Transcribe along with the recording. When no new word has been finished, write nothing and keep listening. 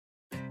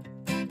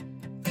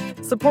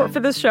Support for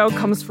this show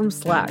comes from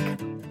Slack.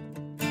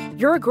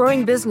 You're a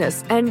growing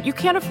business, and you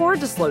can't afford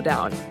to slow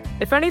down.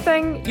 If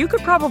anything, you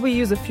could probably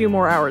use a few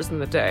more hours in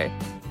the day.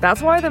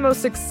 That's why the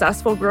most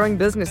successful growing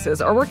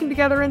businesses are working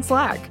together in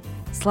Slack.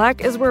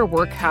 Slack is where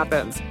work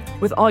happens,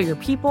 with all your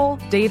people,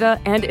 data,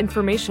 and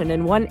information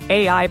in one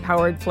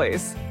AI-powered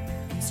place.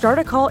 Start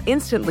a call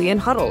instantly in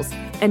huddles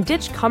and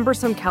ditch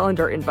cumbersome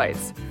calendar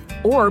invites.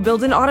 Or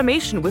build an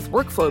automation with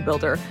Workflow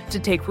Builder to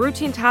take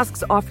routine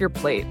tasks off your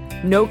plate.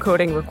 No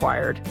coding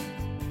required.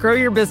 Grow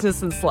your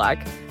business in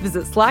Slack.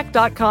 Visit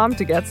slack.com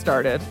to get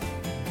started.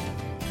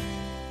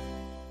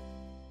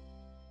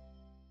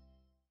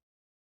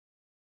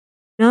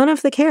 None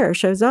of the care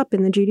shows up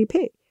in the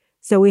GDP.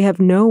 So we have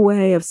no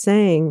way of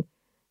saying,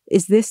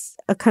 is this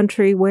a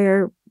country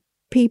where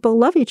people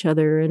love each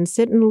other and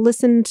sit and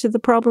listen to the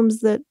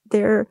problems that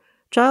their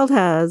child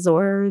has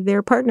or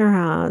their partner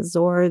has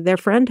or their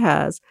friend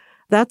has?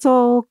 That's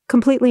all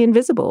completely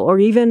invisible. Or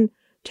even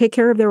take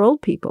care of their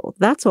old people.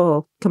 That's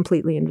all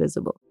completely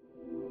invisible.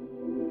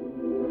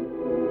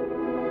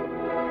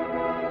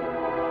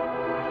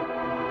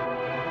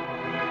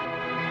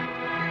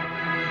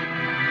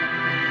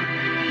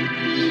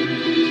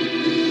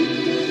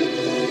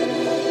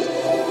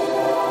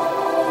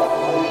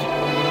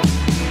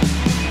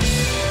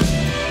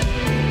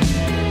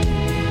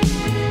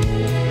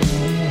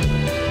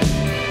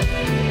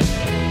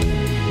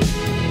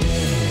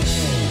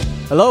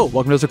 Hello,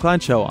 welcome to Ezra Klein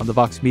Show on the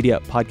Vox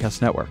Media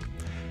Podcast Network.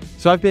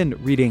 So I've been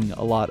reading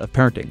a lot of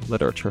parenting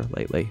literature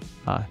lately.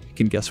 You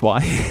can guess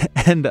why.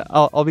 And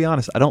I'll be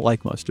honest, I don't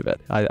like most of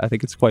it. I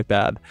think it's quite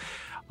bad.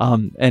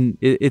 And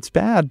it's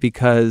bad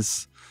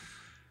because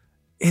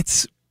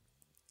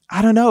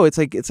I don't know, it's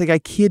like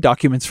IKEA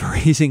documents for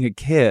raising a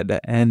kid.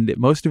 And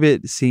most of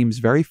it seems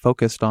very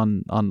focused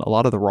on a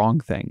lot of the wrong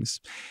things.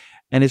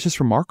 And it's just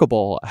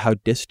remarkable how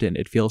distant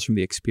it feels from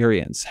the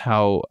experience,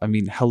 how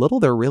little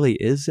there really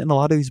is in a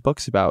lot of these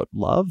books about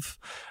love,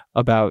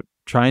 about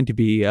trying to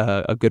be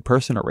a good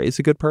person or raise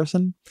a good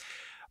person.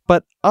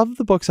 But of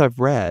the books I've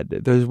read,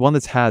 there's one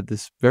that's had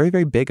this very,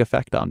 very big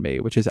effect on me,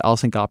 which is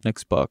Alison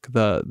Gopnik's book,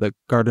 The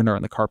Gardener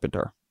and the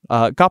Carpenter.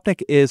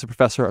 Gopnik is a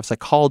professor of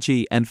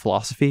psychology and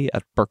philosophy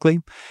at Berkeley.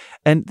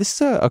 And this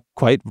is a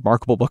quite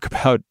remarkable book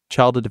about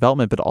childhood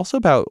development, but also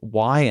about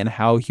why and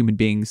how human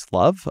beings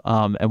love,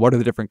 and what are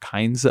the different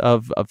kinds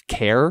of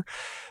care.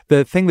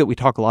 The thing that we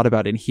talk a lot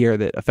about in here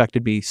that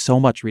affected me so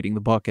much reading the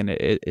book, and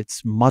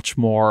it's much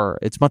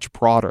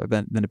broader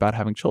than about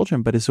having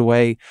children, but is the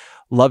way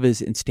love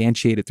is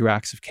instantiated through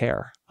acts of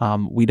care.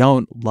 We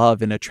don't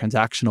love in a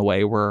transactional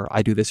way where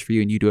I do this for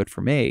you and you do it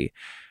for me.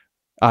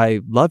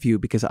 I love you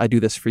because I do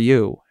this for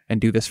you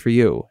and do this for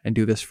you and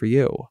do this for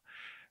you.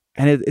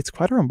 And it's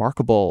quite a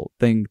remarkable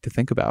thing to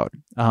think about.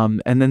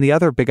 And then the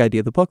other big idea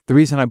of the book, the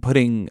reason I'm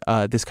putting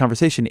this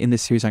conversation in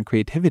this series on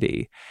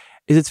creativity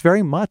is it's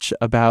very much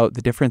about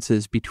the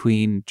differences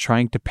between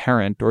trying to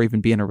parent or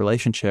even be in a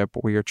relationship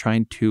where you're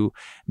trying to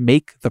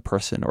make the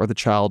person or the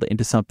child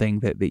into something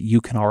that you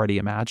can already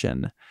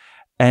imagine.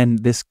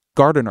 And this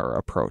gardener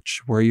approach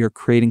where you're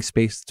creating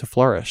space to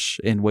flourish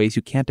in ways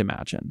you can't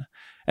imagine.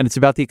 And it's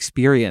about the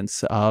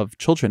experience of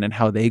children and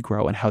how they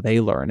grow and how they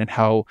learn and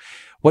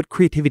what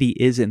creativity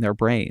is in their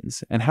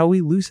brains and how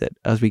we lose it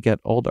as we get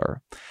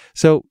older.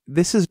 So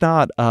this is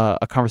not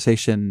a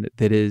conversation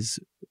that is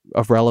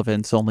of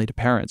relevance only to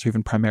parents or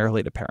even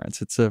primarily to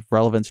parents. It's of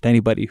relevance to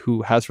anybody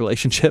who has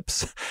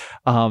relationships.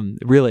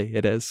 Really,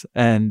 it is.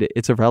 And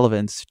it's of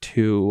relevance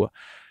to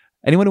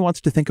anyone who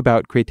wants to think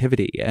about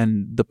creativity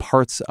and the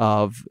parts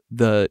of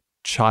the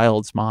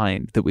child's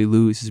mind that we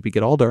lose as we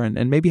get older,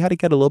 and maybe how to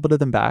get a little bit of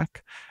them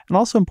back. And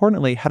also,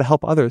 importantly, how to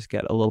help others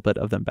get a little bit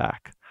of them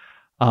back.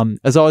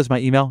 As always, my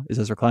email is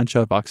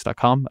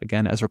EzraKleinShow@Vox.com.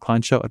 Again,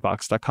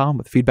 EzraKleinShow@Vox.com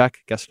with feedback,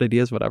 guest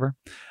ideas, whatever.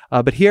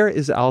 But here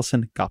is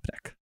Alison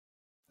Gopnik.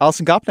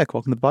 Alison Gopnik,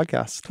 welcome to the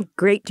podcast.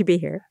 Great to be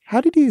here.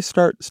 How did you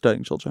start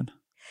studying children?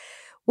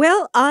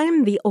 Well,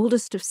 I'm the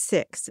oldest of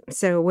six.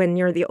 So when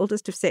you're the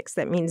oldest of six,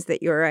 that means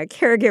that you're a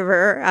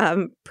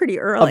caregiver pretty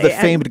early. Of the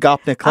famed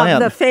Gopnik clan.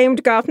 Of the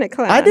famed Gopnik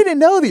clan. I didn't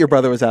know that your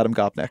brother was Adam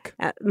Gopnik.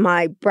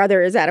 My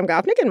brother is Adam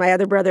Gopnik, and my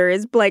other brother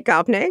is Blake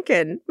Gopnik,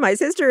 and my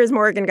sister is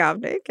Morgan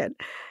Gopnik.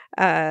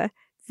 And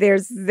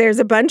there's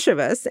a bunch of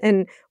us.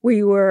 And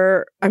we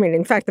were,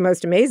 in fact, the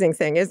most amazing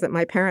thing is that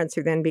my parents,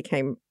 who then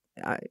became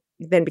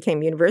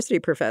university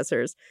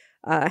professors,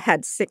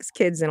 had 6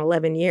 kids in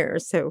 11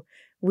 years. So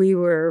we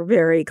were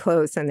very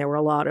close, and there were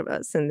a lot of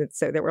us. And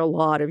so there were a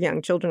lot of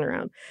young children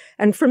around.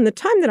 And from the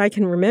time that I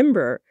can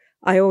remember,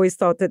 I always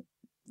thought that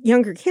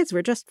younger kids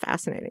were just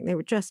fascinating. They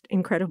were just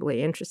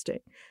incredibly interesting.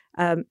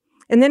 And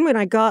then when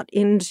I got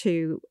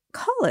into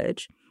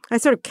college, I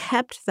sort of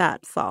kept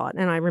that thought.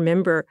 And I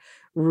remember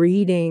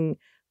reading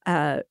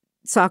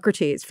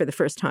Socrates for the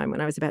first time when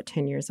I was about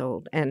 10 years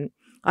old. And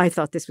I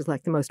thought this was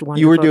like the most wonderful.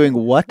 You were doing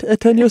what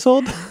at 10 years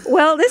old?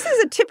 Well, this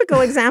is a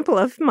typical example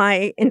of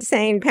my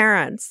insane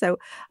parents. So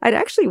I'd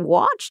actually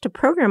watched a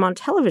program on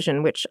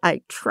television, which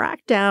I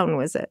tracked down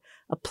was a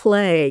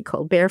play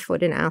called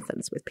Barefoot in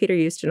Athens with Peter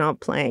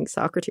Ustinov playing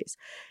Socrates.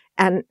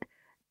 And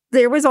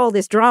there was all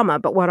this drama,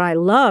 but what I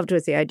loved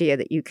was the idea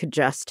that you could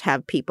just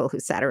have people who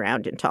sat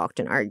around and talked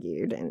and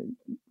argued and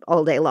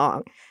all day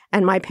long.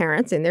 And my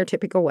parents, in their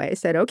typical way,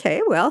 said,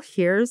 okay, well,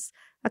 here's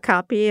a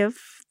copy of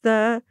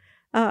the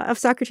of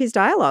Socrates'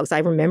 Dialogues. I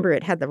remember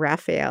it had the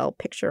Raphael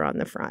picture on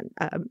the front.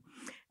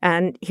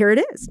 And here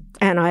it is.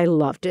 And I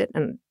loved it.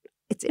 And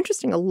it's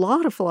interesting. A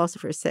lot of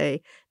philosophers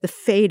say the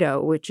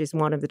Phaedo, which is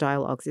one of the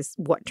dialogues, is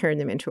what turned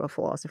them into a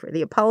philosopher.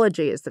 The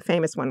Apology is the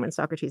famous one when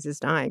Socrates is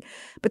dying.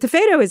 But the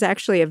Phaedo is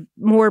actually a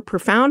more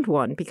profound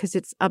one because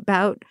it's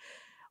about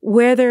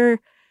whether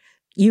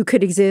you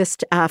could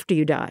exist after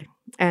you die.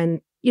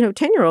 And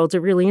 10-year-olds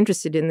are really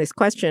interested in this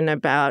question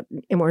about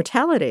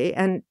immortality.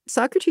 And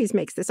Socrates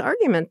makes this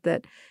argument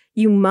that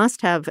you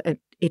must have an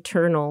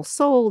eternal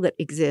soul that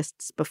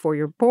exists before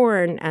you're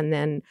born and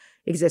then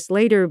exists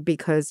later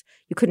because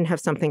you couldn't have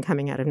something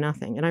coming out of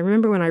nothing. And I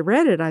remember when I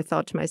read it, I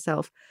thought to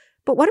myself,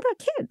 but what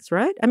about kids,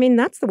 right? I mean,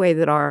 that's the way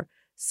that our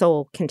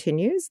soul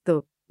continues.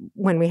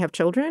 When we have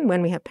children,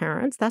 when we have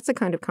parents, that's a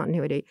kind of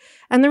continuity.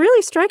 And the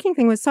really striking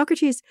thing was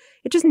Socrates,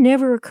 it just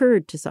never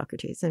occurred to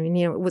Socrates. I mean,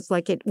 it was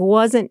like it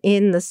wasn't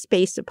in the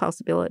space of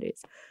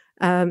possibilities.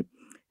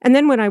 And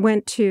then when I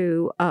went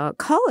to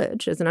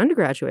college as an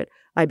undergraduate,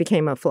 I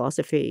became a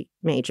philosophy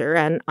major,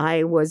 and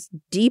I was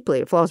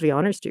deeply a philosophy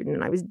honors student,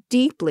 and I was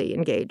deeply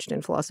engaged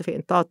in philosophy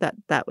and thought that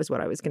that was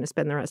what I was going to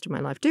spend the rest of my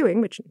life doing,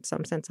 which in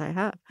some sense I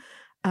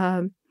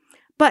have.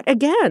 But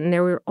again,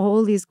 there were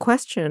all these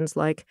questions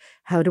like,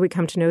 how do we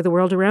come to know the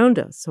world around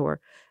us? Or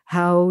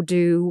how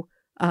do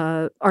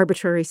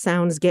arbitrary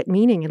sounds get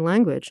meaning in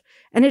language?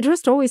 And it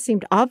just always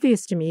seemed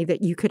obvious to me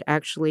that you could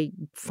actually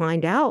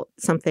find out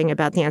something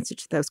about the answer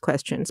to those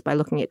questions by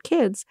looking at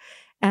kids.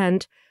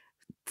 And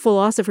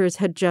philosophers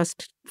had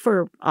just,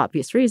 for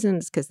obvious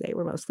reasons, because they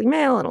were mostly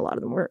male and a lot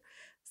of them were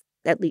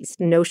at least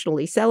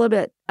notionally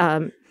celibate,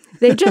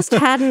 they just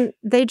hadn't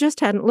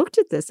looked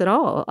at this at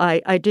all.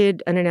 I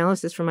did an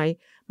analysis for my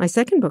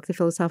second book, The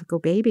Philosophical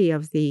Baby,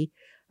 of the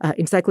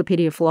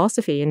Encyclopedia of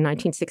Philosophy in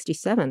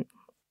 1967.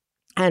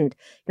 And,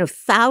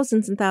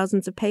 thousands and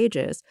thousands of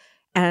pages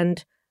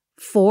and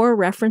 4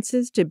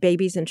 references to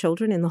babies and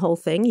children in the whole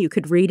thing. You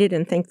could read it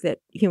and think that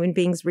human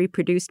beings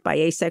reproduced by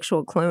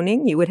asexual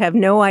cloning. You would have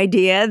no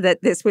idea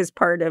that this was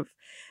part of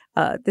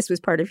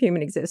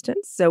human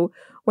existence. So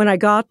when I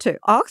got to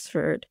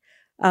Oxford,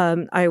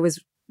 I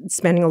was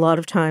spending a lot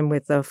of time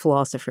with the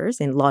philosophers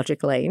in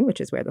Logic Lane,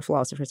 which is where the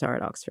philosophers are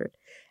at Oxford.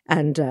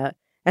 And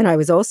I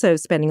was also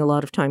spending a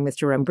lot of time with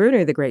Jerome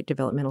Bruner, the great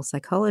developmental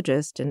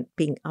psychologist, and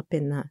being up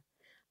in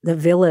the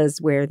villas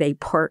where they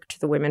parked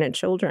the women and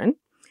children.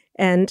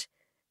 And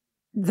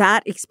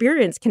that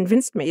experience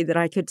convinced me that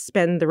I could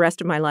spend the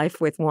rest of my life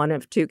with one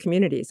of 2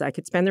 communities. I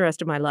could spend the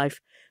rest of my life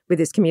with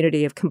this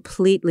community of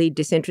completely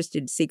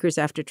disinterested seekers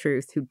after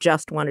truth who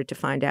just wanted to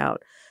find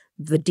out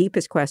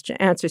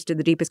answers to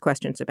the deepest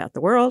questions about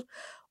the world.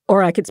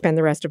 Or I could spend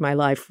the rest of my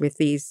life with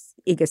these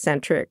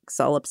egocentric,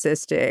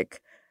 solipsistic,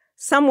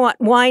 somewhat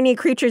whiny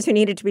creatures who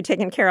needed to be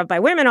taken care of by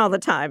women all the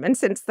time. And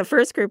since the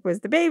first group was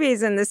the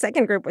babies and the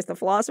second group was the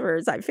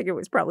philosophers, I figured it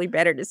was probably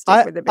better to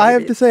stick with the babies. I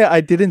have to say, I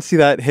didn't see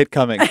that hit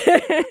coming.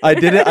 I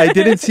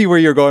didn't see where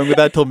you're going with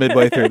that till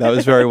midway through. That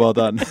was very well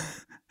done.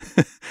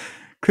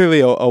 Clearly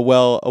a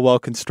well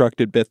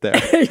constructed bit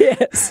there.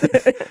 Yes.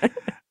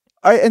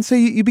 All right, and so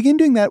you begin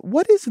doing that.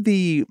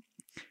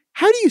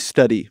 How do you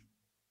study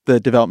the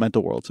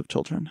developmental worlds of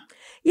children?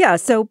 Yeah,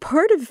 so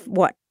part of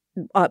what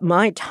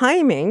my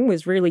timing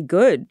was really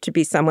good to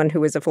be someone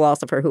who was a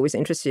philosopher who was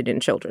interested in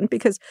children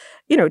because,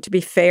 to be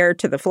fair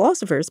to the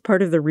philosophers,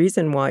 part of the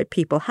reason why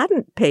people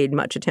hadn't paid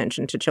much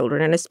attention to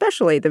children, and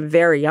especially the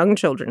very young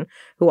children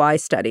who I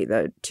study,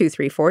 the 2,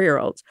 3,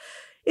 4-year-olds,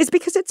 is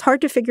because it's hard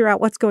to figure out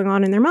what's going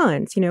on in their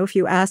minds. If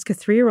you ask a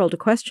 3-year-old a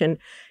question,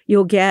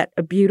 you'll get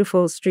a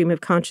beautiful stream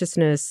of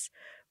consciousness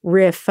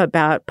riff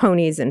about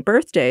ponies and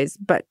birthdays,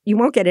 but you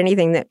won't get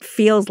anything that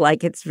feels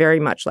like it's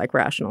very much like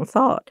rational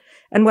thought.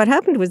 And what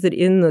happened was that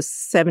in the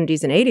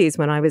 70s and 80s,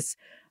 when I was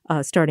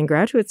starting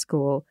graduate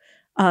school,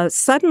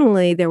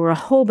 suddenly there were a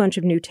whole bunch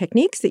of new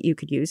techniques that you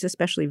could use,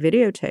 especially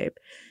videotape,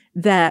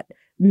 that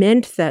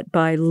meant that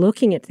by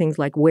looking at things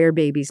like where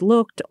babies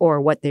looked or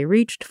what they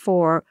reached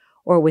for,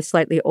 or with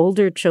slightly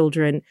older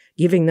children,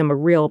 giving them a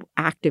real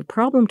active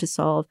problem to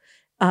solve,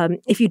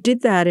 if you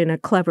did that in a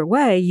clever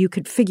way, you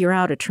could figure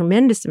out a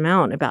tremendous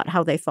amount about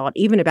how they thought,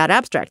 even about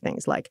abstract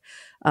things like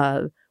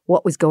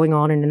what was going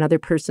on in another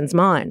person's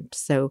mind.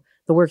 So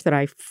the work that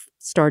I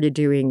started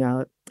doing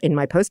in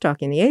my postdoc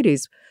in the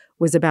 80s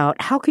was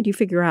about how could you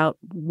figure out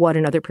what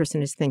another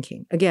person is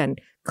thinking? Again,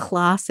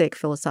 classic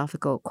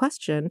philosophical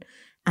question.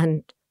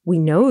 And we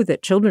know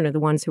that children are the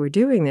ones who are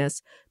doing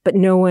this, but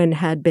no one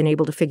had been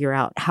able to figure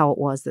out how it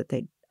was that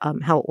they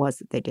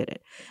did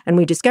it. And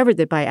we discovered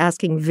that by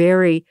asking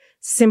very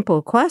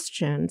simple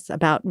questions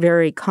about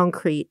very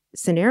concrete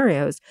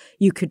scenarios,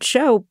 you could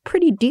show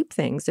pretty deep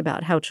things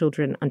about how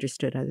children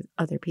understood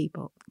other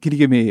people. Can you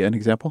give me an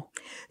example?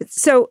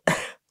 So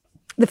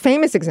the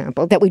famous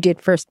example that we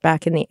did first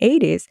back in the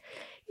 80s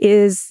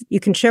is you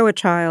can show a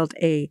child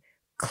a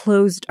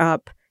closed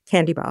up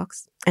candy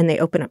box, and they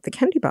open up the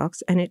candy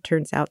box, and it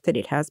turns out that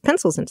it has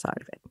pencils inside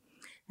of it.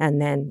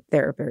 And then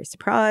they're very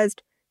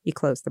surprised. You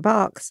close the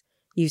box.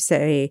 You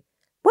say,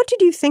 what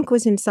did you think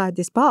was inside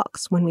this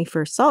box when we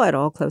first saw it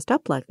all closed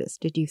up like this?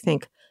 Did you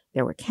think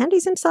there were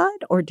candies inside,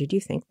 or did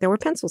you think there were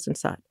pencils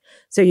inside?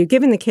 So you're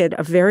giving the kid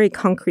a very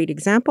concrete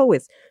example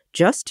with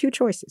just two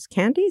choices,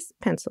 candies,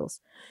 pencils.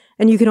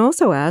 And you can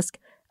also ask,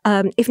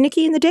 if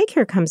Nikki in the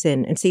daycare comes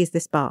in and sees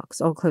this box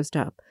all closed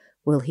up,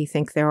 will he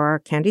think there are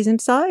candies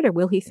inside, or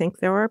will he think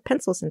there are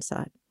pencils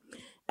inside?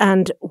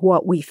 And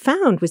what we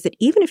found was that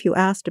even if you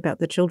asked about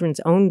the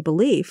children's own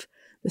belief,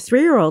 the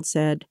 3-year-old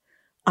said,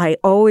 I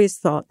always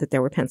thought that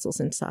there were pencils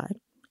inside.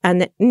 And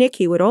that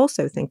Nikki would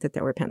also think that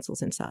there were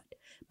pencils inside.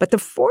 But the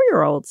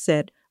 4-year-old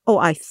said, oh,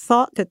 I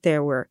thought that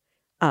there were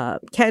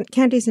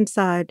candies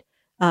inside,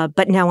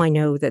 but now I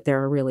know that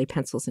there are really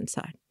pencils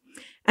inside.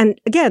 And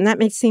again, that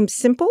may seem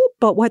simple,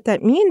 but what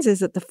that means is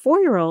that the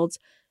 4-year-olds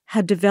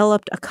had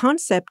developed a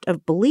concept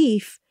of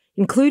belief,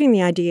 including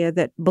the idea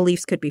that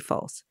beliefs could be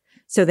false.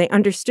 So they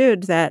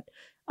understood that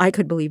I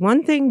could believe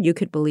one thing, you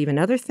could believe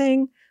another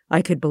thing.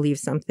 I could believe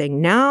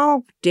something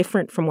now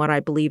different from what I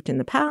believed in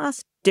the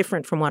past,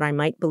 different from what I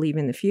might believe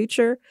in the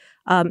future.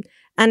 And,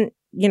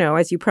 you know,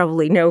 as you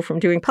probably know from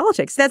doing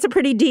politics, that's a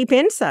pretty deep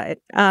insight.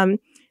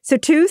 So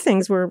two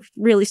things were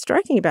really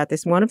striking about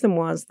this. One of them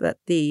was that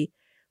the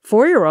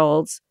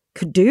 4-year-olds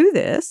could do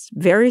this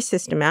very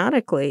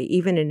systematically,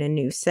 even in a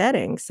new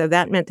setting. So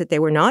that meant that they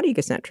were not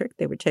egocentric.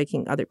 They were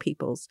taking other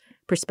people's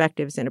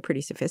perspectives in a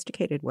pretty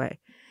sophisticated way.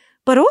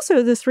 But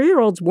also the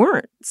 3-year-olds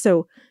weren't.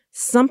 So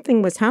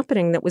something was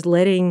happening that was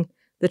letting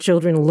the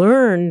children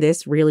learn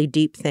this really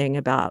deep thing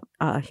about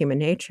human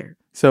nature.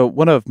 So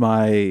one of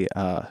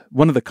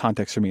the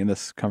contexts for me in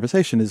this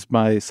conversation is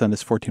my son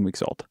is 14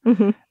 weeks old.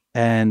 Mm-hmm.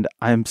 And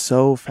I'm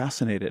so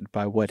fascinated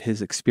by what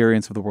his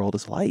experience of the world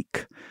is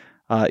like.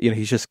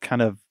 He's just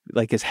kind of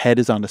like his head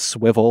is on a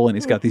swivel and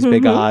he's got these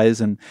big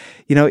eyes. And,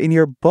 you know, in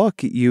your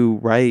book, you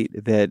write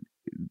that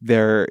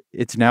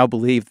it's now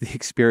believed the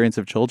experience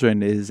of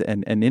children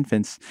and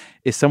infants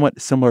is somewhat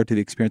similar to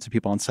the experience of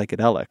people on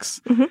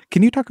psychedelics. Mm-hmm.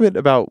 Can you talk a bit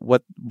about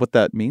what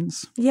that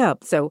means? Yeah.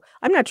 So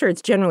I'm not sure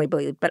it's generally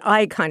believed, but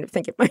I kind of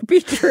think it might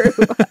be true.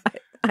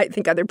 I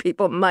think other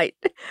people might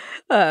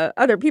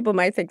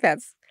think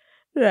that's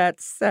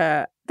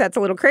a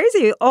little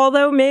crazy,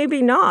 although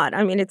maybe not.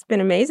 I mean, it's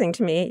been amazing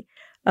to me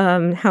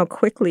how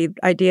quickly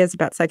ideas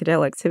about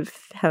psychedelics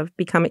have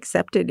become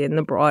accepted in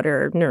the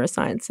broader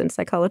neuroscience and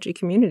psychology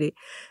community.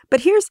 But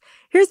here's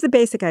the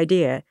basic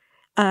idea.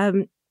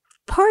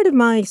 Part of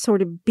my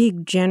sort of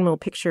big general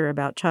picture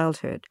about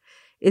childhood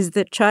is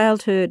that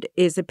childhood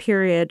is a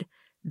period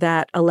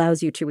that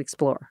allows you to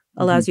explore,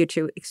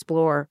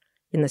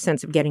 in the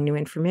sense of getting new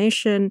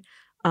information,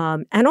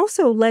 and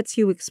also lets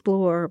you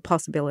explore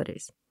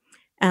possibilities.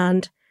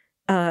 And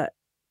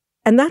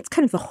that's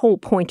kind of the whole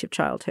point of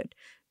childhood.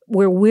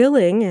 We're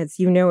willing, as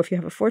you know, if you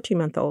have a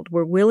 14-month-old,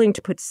 we're willing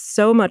to put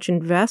so much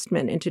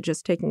investment into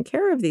just taking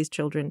care of these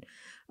children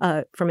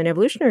from an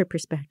evolutionary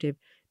perspective,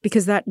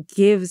 because that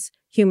gives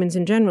humans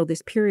in general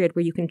this period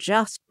where you can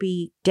just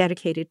be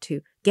dedicated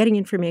to getting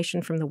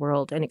information from the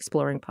world and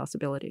exploring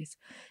possibilities.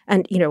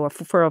 And, you know,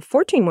 for a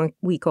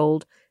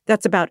 14-week-old,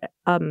 that's about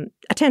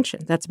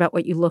attention. That's about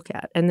what you look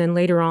at. And then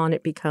later on,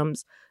 it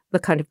becomes the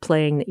kind of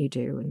playing that you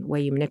do and the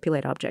way you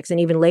manipulate objects. And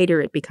even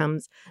later, it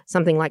becomes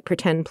something like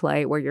pretend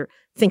play, where you're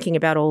thinking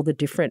about all the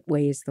different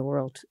ways the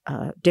world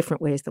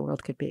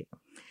could be.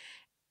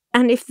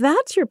 And if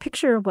that's your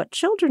picture of what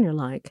children are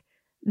like,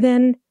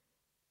 then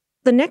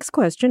the next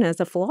question as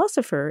a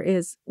philosopher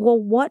is, well,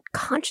 what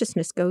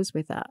consciousness goes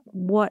with that?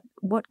 What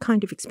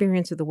kind of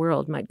experience of the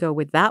world might go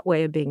with that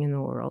way of being in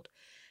the world,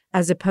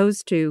 as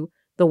opposed to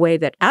the way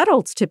that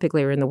adults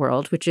typically are in the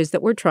world, which is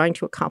that we're trying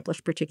to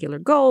accomplish particular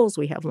goals.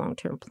 We have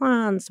long-term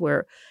plans.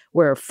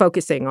 We're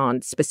focusing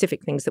on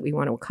specific things that we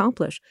want to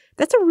accomplish.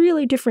 That's a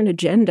really different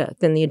agenda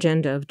than the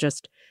agenda of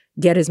just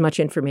get as much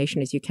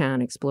information as you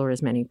can, explore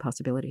as many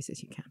possibilities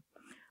as you can.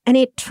 And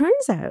it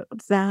turns out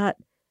that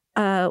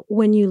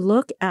when you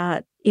look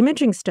at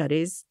imaging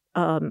studies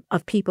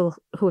of people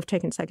who have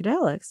taken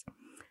psychedelics,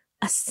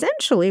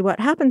 essentially what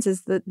happens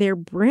is that their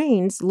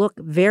brains look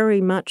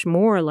very much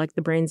more like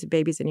the brains of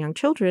babies and young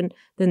children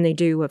than they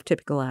do of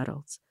typical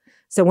adults.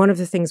 So one of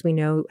the things we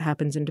know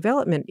happens in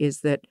development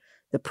is that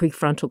the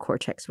prefrontal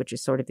cortex, which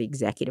is sort of the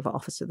executive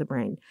office of the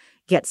brain,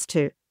 gets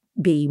to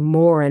be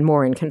more and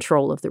more in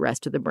control of the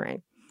rest of the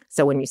brain.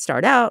 So when you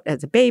start out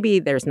as a baby,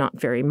 there's not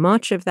very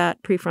much of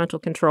that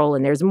prefrontal control,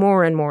 and there's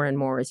more and more and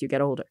more as you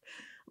get older.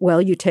 Well,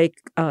 you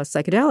take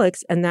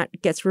psychedelics, and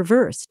that gets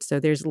reversed. So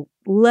there's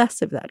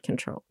less of that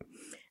control.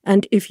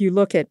 And if you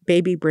look at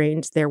baby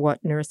brains, they're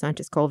what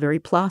neuroscientists call very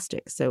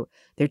plastic. So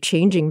they're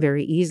changing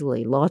very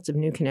easily. Lots of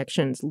new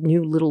connections,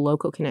 new little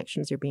local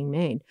connections are being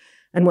made.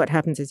 And what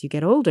happens as you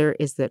get older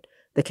is that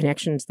the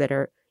connections that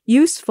are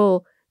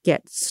useful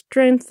get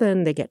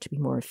strengthened, they get to be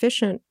more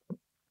efficient,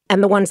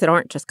 and the ones that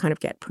aren't just kind of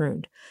get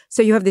pruned.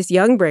 So you have this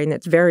young brain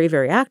that's very,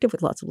 very active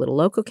with lots of little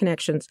local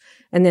connections,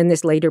 and then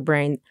this later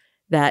brain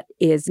that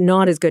is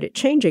not as good at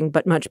changing,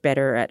 but much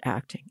better at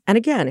acting. And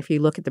again, if you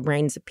look at the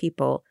brains of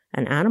people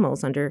and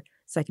animals under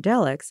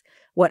psychedelics,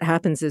 what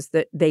happens is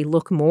that they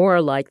look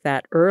more like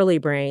that early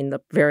brain, the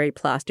very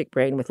plastic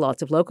brain with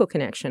lots of local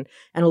connection,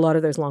 and a lot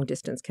of those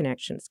long-distance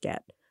connections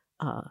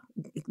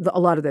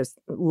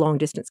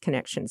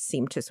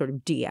seem to sort of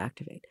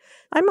deactivate.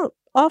 I'm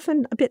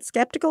often a bit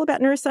skeptical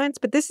about neuroscience,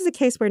 but this is a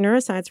case where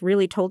neuroscience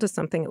really told us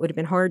something that would have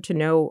been hard to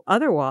know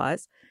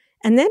otherwise.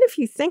 And then if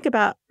you think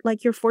about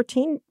like your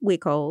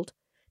 14-week-old,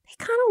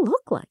 they kind of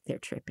look like they're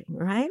tripping,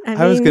 right?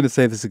 I was going to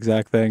say this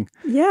exact thing.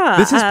 Yeah.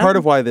 This is part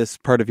of why this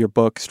part of your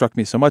book struck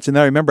me so much. And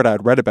then I remembered I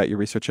had read about your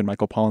research in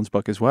Michael Pollan's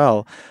book as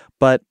well.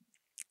 But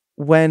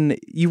when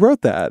you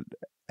wrote that,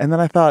 and then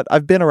I thought,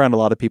 I've been around a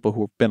lot of people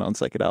who have been on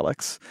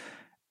psychedelics.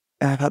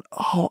 And I thought,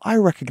 oh, I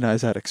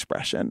recognize that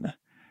expression.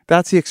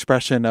 That's the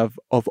expression of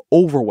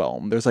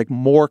overwhelm. There's like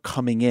more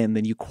coming in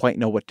than you quite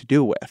know what to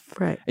do with.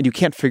 Right. And you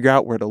can't figure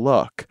out where to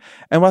look.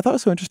 And what I thought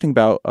was so interesting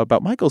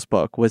about Michael's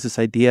book was this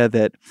idea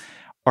that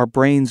our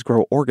brains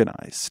grow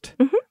organized.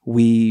 Mm-hmm.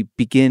 We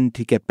begin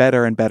to get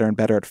better and better and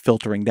better at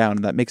filtering down.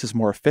 And that makes us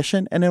more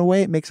efficient. And in a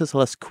way, it makes us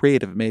less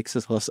creative. It makes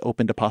us less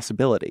open to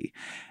possibility.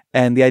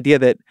 And the idea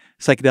that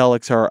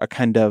psychedelics are a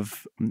kind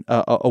of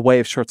a way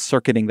of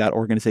short-circuiting that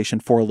organization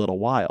for a little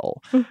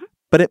while. Mm-hmm.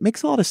 But it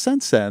makes a lot of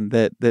sense then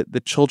that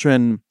the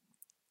children,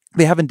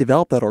 they haven't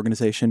developed that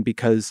organization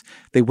because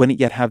they wouldn't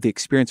yet have the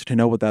experience to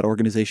know what that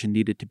organization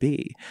needed to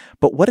be.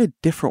 But what a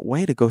different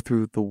way to go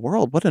through the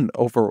world.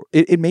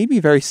 It made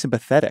me very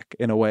sympathetic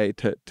in a way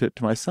to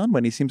my son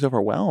when he seems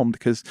overwhelmed,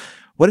 because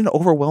what an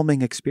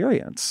overwhelming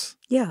experience.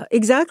 Yeah,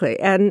 exactly.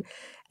 And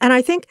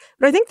I think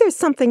there's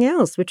something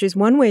else, which is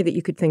one way that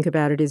you could think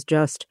about it is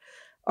just,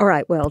 all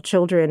right, well,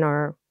 children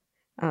are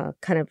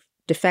kind of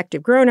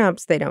defective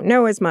grown-ups. They don't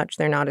know as much.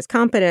 They're not as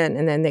competent.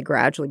 And then they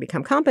gradually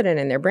become competent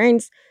and their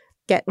brains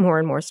get more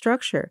and more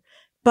structure.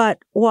 But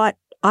what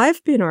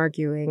I've been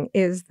arguing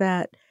is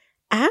that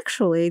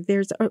actually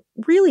there's a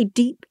really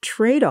deep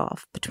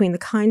trade-off between the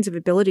kinds of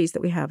abilities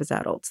that we have as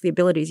adults, the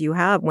abilities you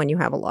have when you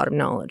have a lot of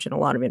knowledge and a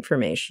lot of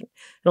information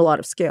and a lot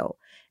of skill,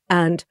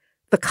 and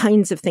the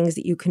kinds of things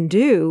that you can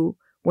do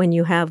when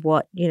you have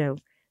what,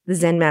 the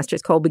Zen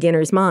masters call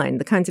beginner's mind,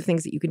 the kinds of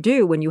things that you can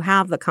do when you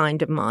have the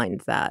kind of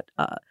mind that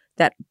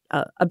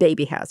a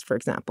baby has, for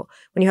example.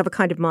 When you have a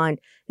kind of mind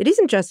that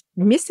isn't just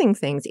missing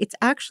things, it's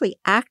actually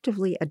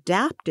actively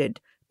adapted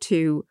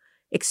to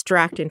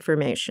extract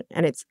information.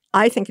 And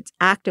I think it's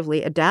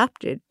actively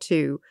adapted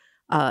to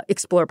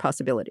explore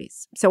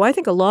possibilities. So I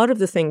think a lot of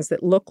the things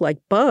that look like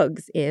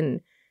bugs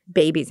in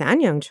babies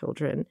and young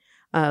children,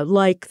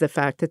 like the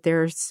fact that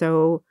they're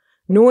so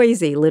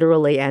noisy,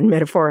 literally and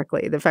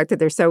metaphorically, the fact that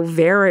they're so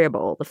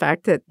variable, the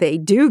fact that they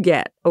do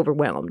get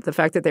overwhelmed, the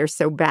fact that they're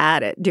so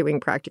bad at doing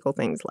practical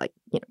things like,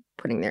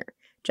 putting their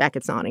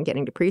jackets on and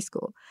getting to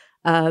preschool.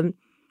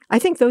 I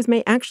think those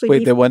may actually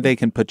Wait, they one day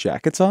can put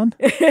jackets on?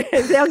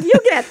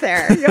 You'll get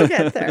there. You'll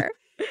get there.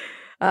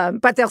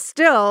 But it'll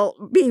still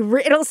be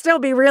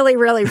really,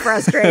 really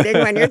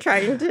frustrating when you're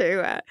trying to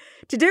do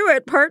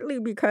it, partly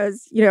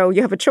because,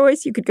 you have a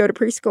choice. You could go to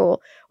preschool,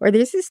 or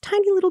there's this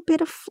tiny little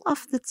bit of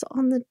fluff that's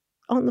on the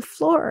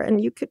floor,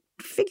 and you could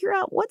figure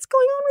out what's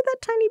going on with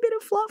that tiny bit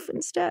of fluff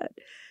instead.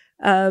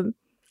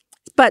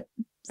 But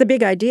the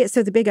big idea is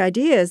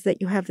that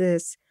you have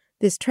this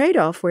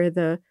trade-off where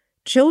the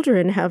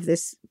children have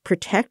this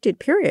protected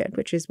period,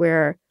 which is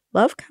where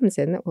love comes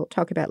in, that we'll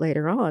talk about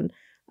later on,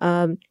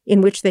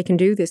 in which they can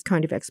do this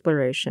kind of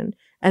exploration.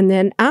 And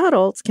then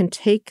adults can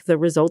take the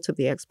results of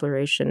the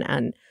exploration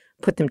and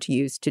put them to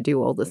use to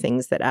do all the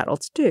things that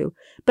adults do.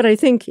 But I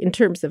think in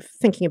terms of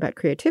thinking about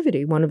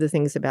creativity, one of the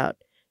things about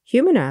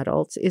human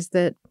adults is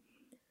that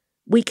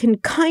we can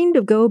kind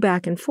of go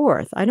back and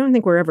forth. I don't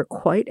think we're ever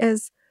quite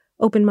as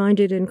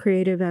open-minded and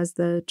creative as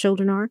the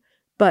children are,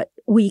 but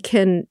we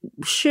can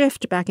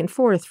shift back and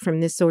forth from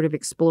this sort of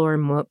explore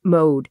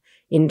mode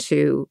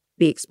into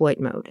the exploit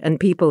mode. And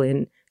people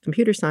in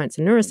computer science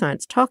and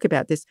neuroscience talk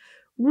about this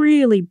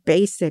really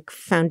basic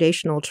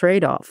foundational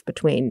trade-off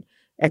between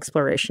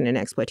exploration and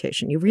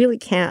exploitation. You really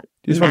can't.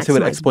 Do you just want to say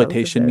what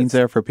exploitation means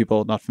there for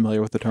people not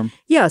familiar with the term?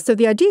 Yeah. So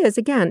the idea is,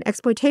 again,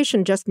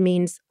 exploitation just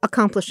means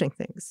accomplishing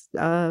things,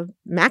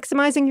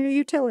 maximizing your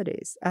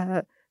utilities,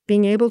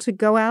 being able to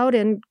go out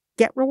and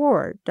get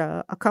reward,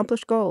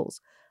 accomplish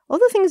goals. All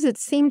the things that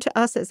seem to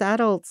us as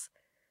adults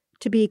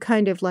to be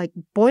kind of like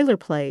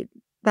boilerplate.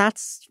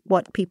 That's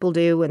what people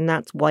do, and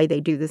that's why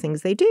they do the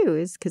things they do,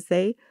 is because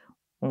they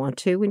want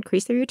to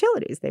increase their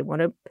utilities. They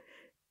want to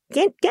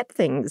get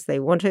things.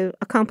 They want to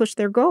accomplish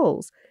their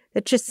goals.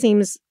 That just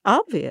seems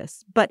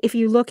obvious. But if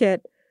you look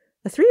at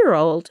a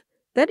 3-year-old,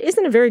 that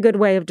isn't a very good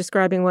way of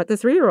describing what the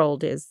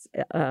 3-year-old is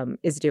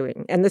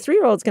doing. And the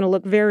 3-year-old is going to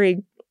look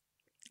very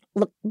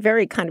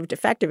kind of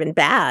defective and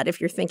bad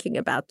if you're thinking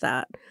about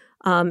that.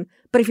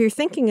 But if you're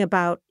thinking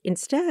about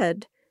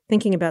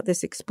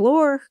this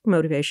explore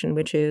motivation,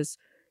 which is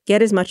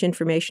get as much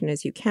information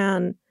as you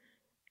can,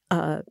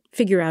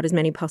 figure out as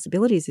many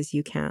possibilities as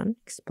you can,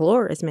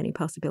 explore as many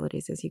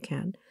possibilities as you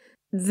can,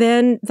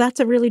 then that's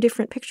a really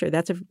different picture.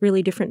 That's a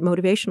really different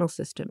motivational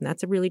system.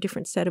 That's a really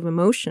different set of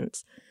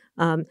emotions.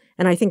 And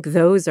I think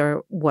those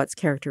are what's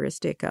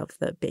characteristic of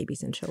the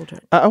babies and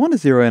children. I want to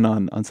zero in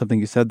on something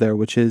you said there,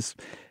 which is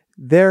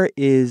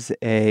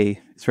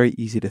it's very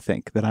easy to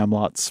think that I'm a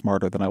lot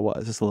smarter than I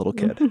was as a little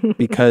kid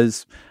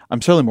because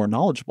I'm certainly more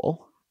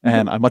knowledgeable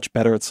and I'm much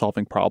better at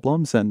solving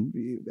problems. And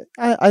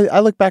I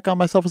look back on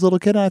myself as a little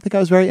kid and I think I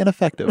was very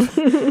ineffective.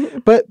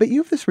 But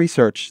you have this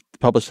research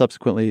published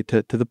subsequently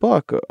to the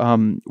book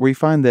where you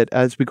find that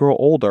as we grow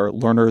older,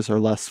 learners are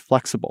less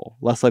flexible,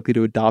 less likely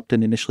to adopt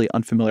an initially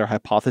unfamiliar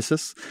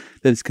hypothesis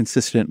that is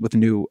consistent with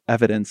new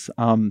evidence.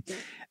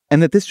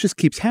 And that this just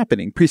keeps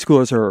happening.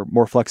 Preschoolers are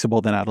more flexible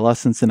than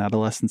adolescents and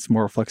adolescents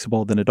more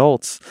flexible than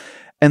adults.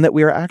 And that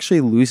we are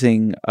actually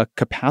losing a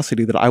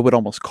capacity that I would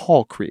almost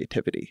call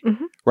creativity,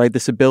 right?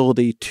 This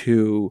ability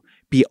to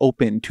be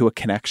open to a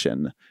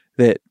connection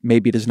that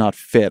maybe does not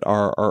fit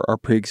our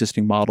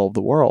pre-existing model of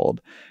the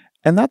world.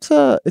 And it's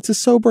a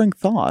sobering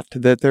thought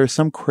that there's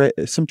some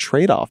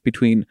trade-off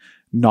between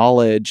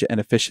knowledge and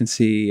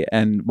efficiency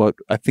and what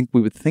I think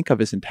we would think of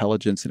as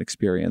intelligence and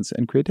experience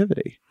and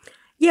creativity.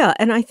 Yeah,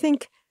 and I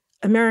think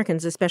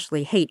Americans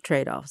especially hate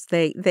trade-offs.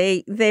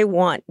 They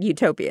want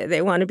utopia.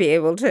 They want to be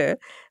able to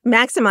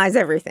maximize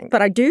everything.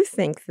 But I do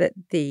think that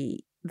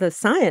the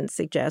science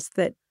suggests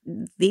that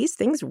these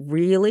things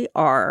really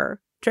are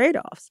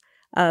trade-offs.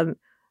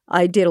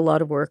 I did a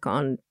lot of work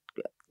on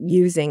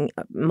using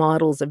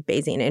models of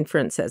Bayesian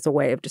inference as a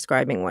way of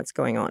describing what's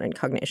going on in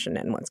cognition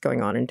and what's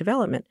going on in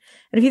development.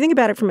 And if you think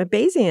about it from a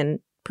Bayesian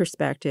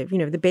perspective, the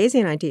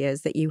Bayesian idea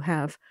is that you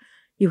have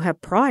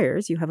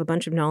priors, you have a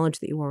bunch of knowledge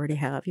that you already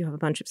have, you have a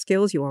bunch of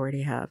skills you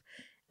already have,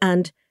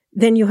 and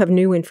then you have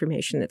new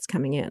information that's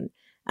coming in.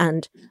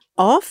 And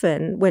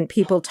often when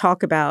people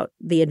talk about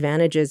the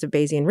advantages of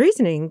Bayesian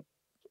reasoning,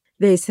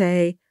 they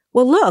say,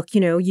 well, look,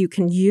 you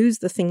can use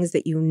the things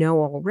that you know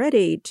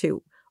already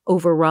to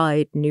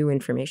override new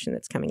information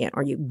that's coming in,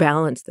 or you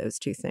balance those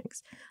two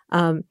things.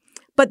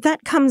 But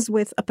that comes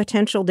with a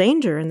potential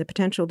danger, and the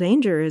potential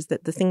danger is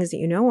that the things that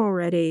you know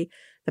already,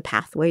 the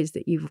pathways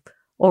that you've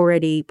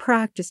already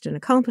practiced and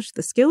accomplished,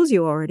 the skills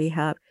you already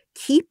have,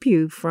 keep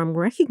you from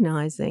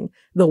recognizing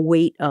the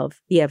weight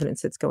of the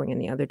evidence that's going in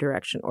the other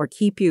direction, or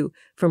keep you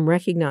from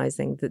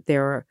recognizing that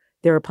there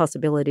are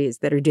possibilities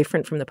that are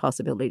different from the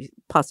possibilities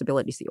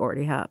that you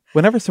already have.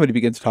 Whenever somebody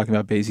begins talking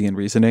about Bayesian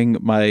reasoning,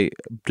 my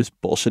just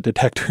bullshit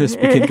detectors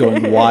begin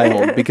going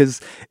wild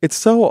because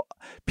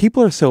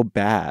people are so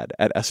bad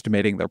at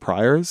estimating their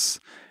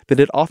priors that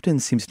it often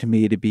seems to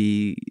me to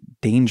be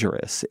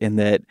dangerous in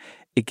that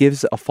it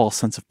gives a false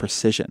sense of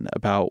precision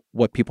about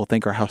what people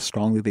think or how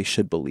strongly they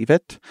should believe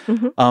it.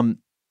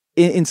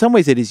 In some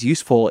ways, it is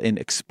useful in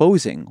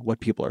exposing what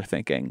people are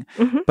thinking.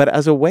 But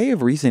as a way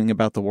of reasoning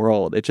about the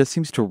world, it just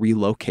seems to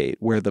relocate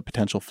where the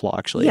potential flaw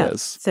actually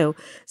is. So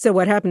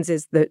what happens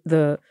is we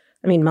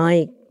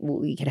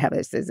could have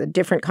this as a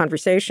different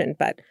conversation,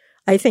 but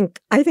I think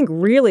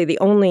really the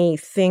only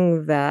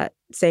thing that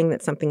saying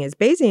that something is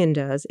Bayesian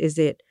does is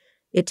it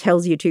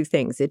tells you two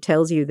things. It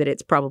tells you that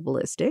it's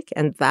probabilistic,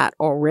 and that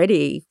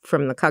already,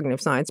 from the cognitive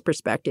science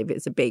perspective,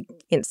 is a big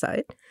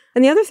insight.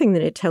 And the other thing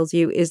that it tells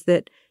you is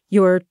that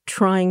you're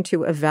trying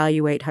to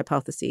evaluate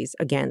hypotheses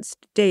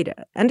against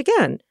data. And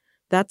again,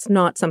 that's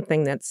not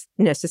something that's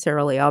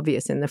necessarily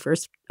obvious in the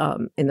first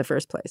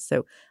place.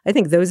 So I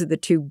think those are the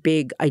two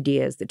big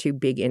ideas, the two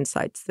big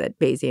insights that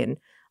Bayesian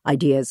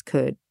ideas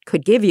could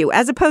give you,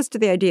 as opposed to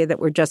the idea that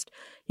we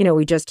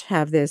just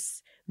have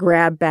this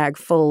grab bag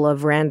full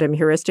of random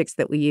heuristics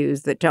that we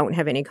use that don't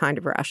have any kind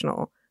of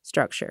rational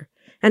structure.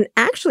 And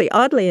actually,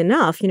 oddly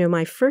enough,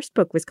 my first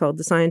book was called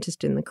The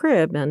Scientist in the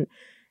Crib,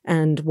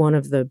 and one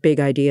of the big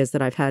ideas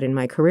that I've had in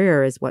my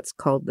career is what's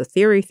called the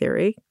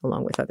theory,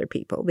 along with other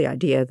people, the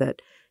idea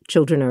that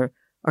children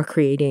are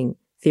creating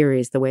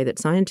theories the way that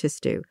scientists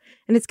do.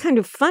 And it's kind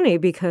of funny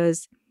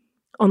because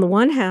on the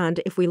one hand,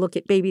 if we look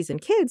at babies and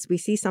kids, we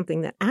see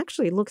something that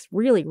actually looks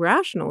really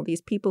rational.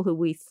 These people who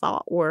we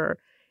thought were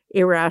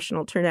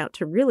irrational turn out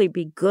to really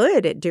be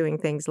good at doing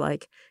things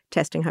like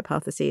testing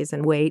hypotheses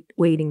and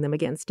weighting them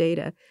against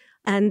data.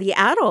 And the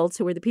adults,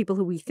 who are the people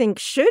who we think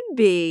should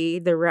be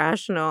the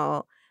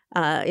rational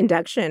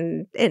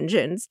induction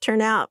engines,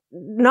 turn out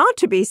not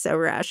to be so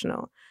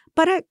rational.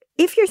 But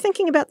if you're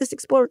thinking about this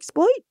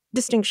explore-exploit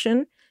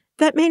distinction,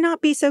 that may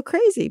not be so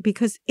crazy,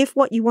 because if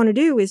what you want to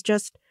do is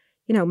just,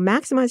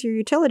 maximize your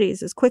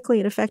utilities as quickly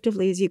and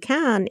effectively as you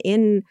can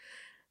in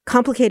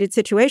complicated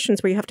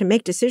situations where you have to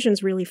make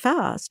decisions really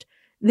fast,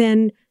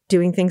 then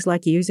doing things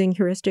like using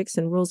heuristics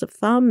and rules of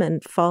thumb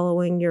and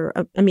following your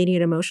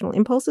immediate emotional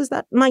impulses,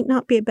 that might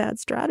not be a bad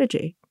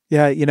strategy.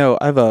 Yeah,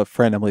 I have a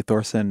friend, Emily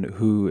Thorson,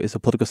 who is a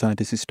political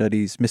scientist who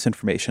studies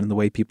misinformation and the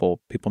way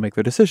people make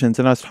their decisions.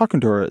 And I was talking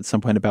to her at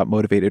some point about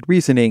motivated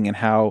reasoning and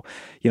how,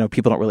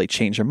 people don't really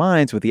change their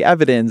minds with the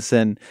evidence,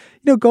 and,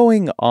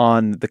 going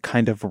on the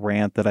kind of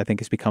rant that I think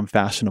has become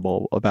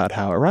fashionable about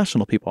how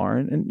irrational people are.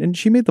 And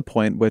she made the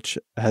point, which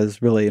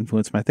has really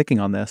influenced my thinking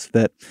on this,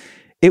 that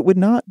it would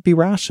not be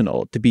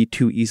rational to be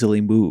too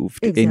easily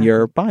moved in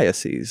your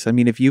biases. I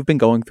mean, if you've been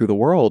going through the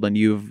world and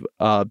you've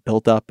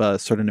built up a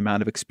certain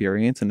amount of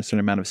experience and a certain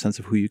amount of sense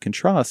of who you can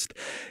trust,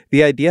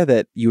 the idea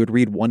that you would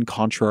read one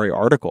contrary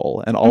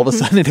article and all of a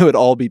sudden it would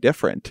all be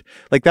different,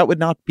 like that would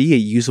not be a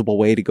usable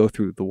way to go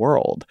through the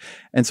world.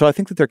 And so I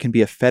think that there can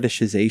be a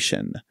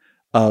fetishization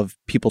of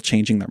people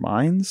changing their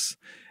minds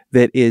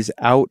that is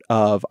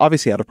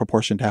obviously out of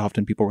proportion to how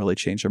often people really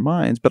change their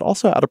minds, but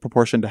also out of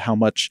proportion to how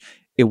much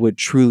it would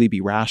truly be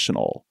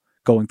rational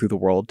going through the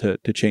world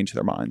to change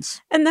their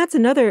minds. And that's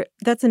another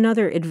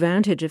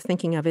advantage of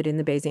thinking of it in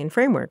the Bayesian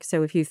framework.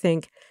 So if you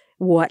think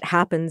what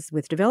happens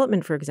with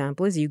development, for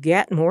example, is you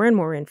get more and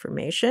more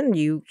information,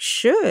 you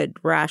should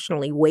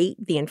rationally weight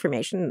the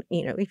information.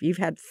 If you've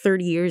had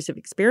 30 years of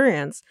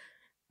experience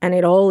and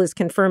it all is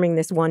confirming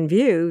this one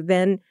view,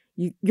 then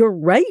you're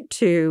right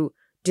to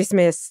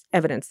dismiss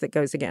evidence that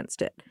goes against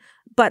it.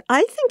 But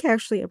I think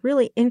actually a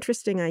really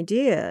interesting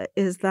idea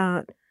is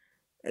that,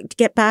 to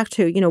get back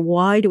to,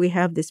 why do we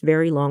have this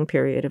very long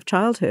period of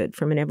childhood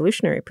from an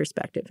evolutionary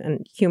perspective?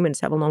 And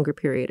humans have a longer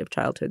period of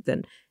childhood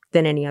than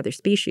any other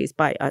species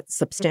by a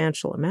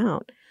substantial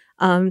amount.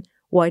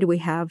 Why do we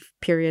have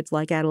periods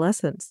like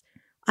adolescence?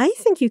 I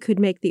think you could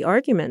make the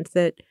argument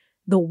that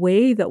the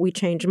way that we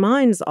change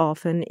minds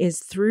often is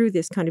through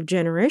this kind of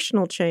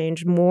generational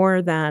change more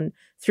than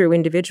through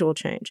individual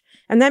change.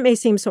 And that may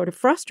seem sort of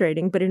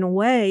frustrating, but in a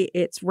way,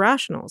 it's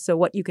rational. So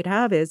what you could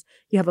have is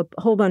you have a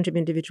whole bunch of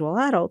individual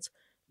adults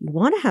you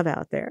want to have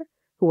out there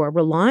who are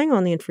relying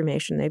on the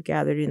information they've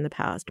gathered in the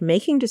past,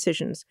 making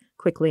decisions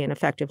quickly and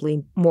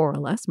effectively, more or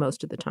less,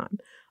 most of the time.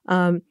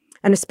 And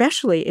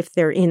especially if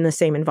they're in the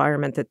same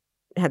environment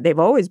that they've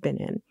always been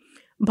in.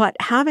 But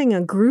having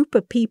a group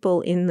of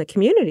people in the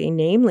community,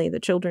 namely the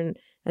children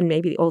and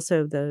maybe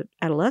also the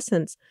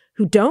adolescents,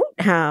 who don't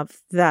have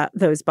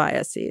those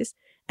biases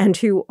and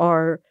who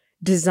are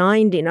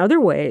designed in other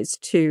ways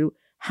to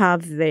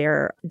have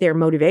their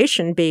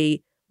motivation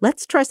be,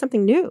 let's try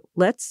something new.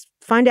 Let's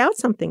find out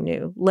something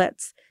new.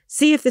 Let's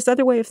see if this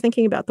other way of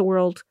thinking about the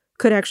world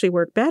could actually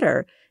work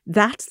better.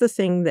 That's the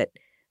thing that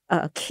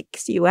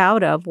kicks you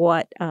out of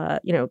what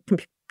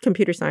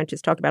computer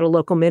scientists talk about, a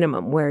local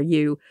minimum, where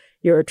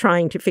you're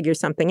trying to figure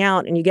something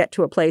out and you get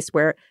to a place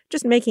where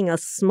just making a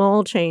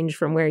small change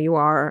from where you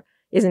are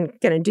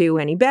isn't going to do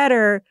any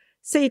better.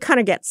 So you kind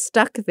of get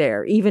stuck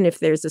there, even if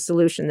there's a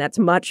solution that's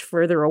much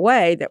further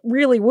away that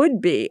really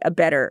would be a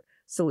better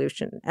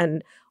solution.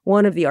 And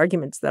one of the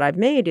arguments that I've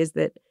made is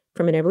that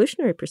from an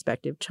evolutionary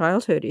perspective,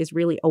 childhood is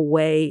really a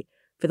way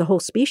for the whole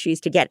species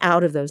to get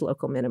out of those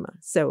local minima.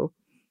 So,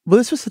 well,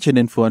 this was such an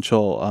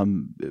influential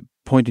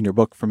point in your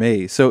book for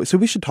me. So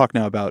we should talk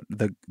now about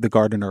the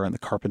gardener and the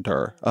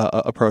carpenter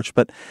approach.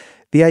 But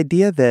the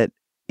idea that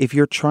if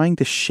you're trying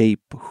to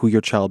shape who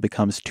your child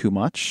becomes too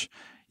much,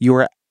 you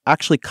are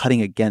actually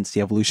cutting against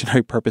the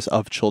evolutionary purpose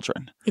of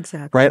children.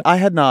 Exactly. Right? I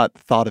had not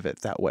thought of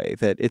it that way,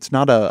 that it's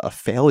not a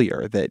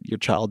failure that your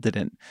child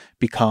didn't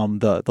become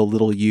the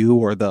little you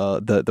or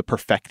the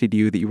perfected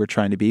you that you were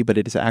trying to be, but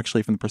it is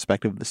actually, from the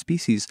perspective of the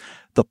species,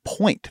 the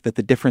point that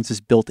the difference is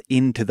built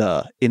into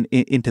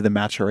the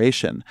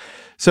maturation.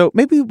 So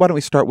maybe why don't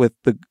we start with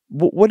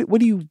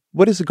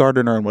what is a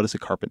gardener and what is a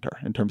carpenter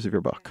in terms of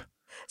your book?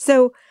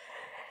 So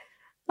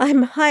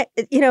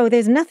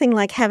there's nothing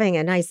like having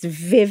a nice,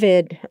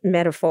 vivid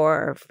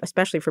metaphor,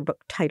 especially for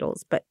book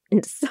titles. But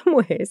in some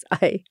ways,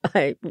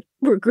 I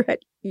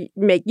regret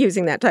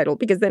using that title,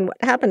 because then what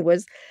happened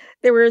was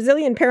there were a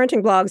zillion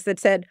parenting blogs that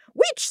said,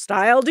 which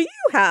style do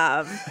you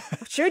have?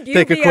 Should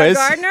you be a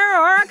gardener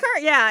or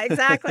a Yeah,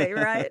 exactly,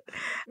 right.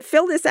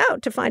 Fill this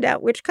out to find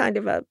out which kind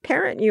of a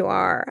parent you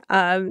are,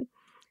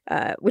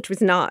 which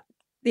was not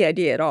the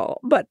idea at all.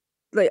 But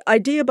the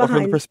idea behind... Well,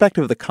 from the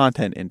perspective of the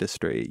content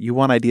industry, you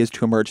want ideas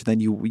to emerge, and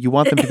then you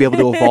want them to be able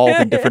to evolve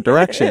in different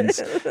directions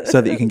so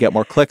that you can get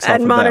more clicks off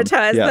of them. And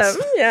monetize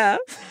them,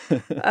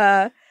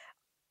 yeah.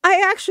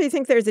 I actually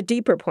think there's a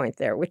deeper point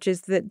there, which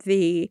is that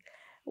the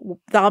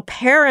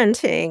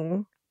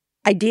parenting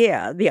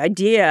idea, the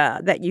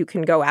idea that you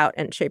can go out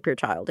and shape your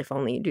child if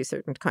only you do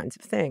certain kinds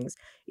of things,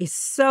 is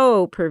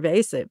so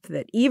pervasive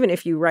that even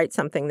if you write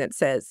something that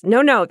says,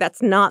 no,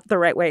 that's not the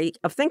right way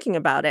of thinking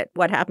about it,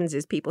 what happens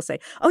is people say,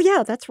 oh,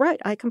 yeah, that's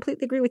right. I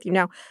completely agree with you.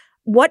 Now,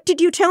 what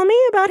did you tell me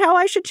about how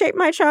I should shape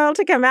my child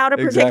to come out a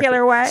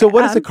particular way? So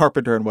what is a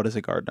carpenter and what is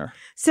a gardener?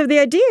 So the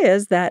idea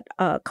is that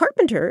a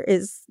carpenter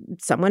is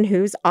someone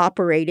who's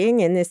operating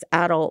in this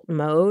adult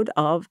mode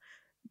of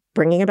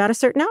bringing about a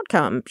certain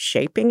outcome,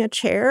 shaping a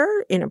chair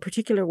in a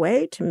particular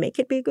way to make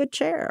it be a good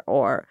chair,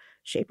 or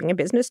shaping a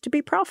business to be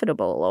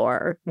profitable,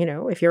 or,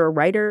 if you're a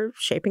writer,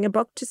 shaping a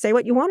book to say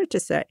what you want it to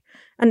say.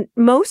 And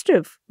most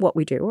of what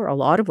we do, or a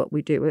lot of what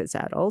we do as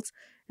adults,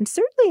 and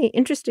certainly,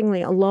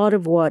 interestingly, a lot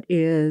of what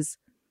is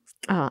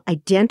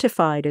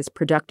identified as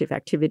productive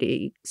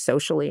activity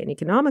socially and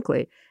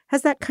economically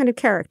has that kind of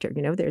character.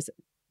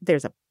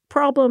 There's a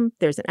problem,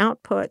 there's an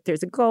output,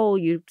 there's a goal,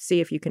 you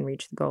see if you can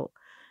reach the goal.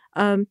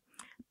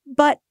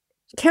 But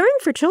caring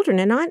for children,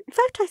 and in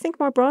fact, I think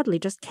more broadly,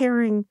 just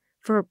caring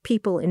for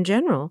people in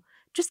general,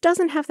 just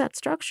doesn't have that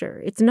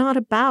structure. It's not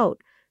about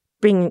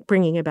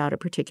bringing about a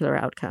particular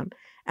outcome.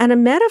 And a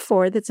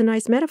metaphor that's a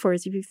nice metaphor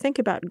is if you think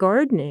about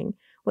gardening,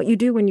 what you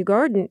do when you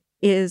garden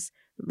is,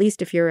 at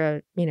least if you're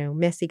a,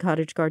 messy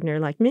cottage gardener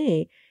like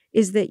me,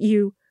 is that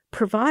you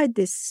provide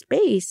this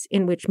space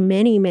in which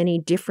many, many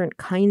different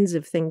kinds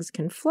of things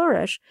can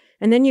flourish.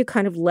 And then you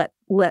kind of let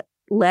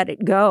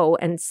it go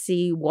and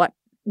see what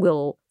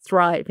will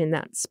thrive in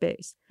that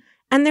space.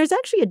 And there's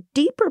actually a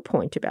deeper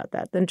point about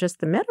that than just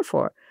the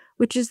metaphor,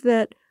 which is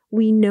that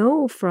we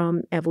know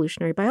from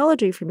evolutionary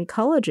biology, from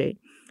ecology,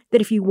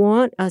 that if you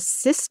want a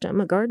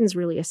system, a garden's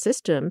really a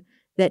system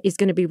that is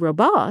going to be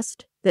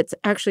robust, that's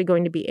actually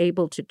going to be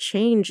able to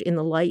change in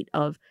the light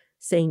of,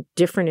 say,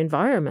 different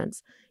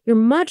environments, you're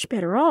much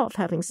better off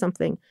having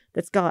something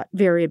that's got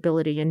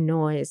variability and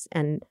noise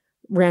and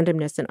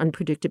randomness and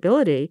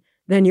unpredictability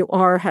than you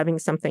are having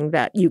something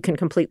that you can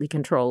completely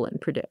control and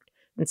predict.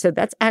 And so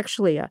that's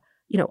actually a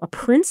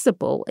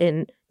principle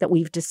that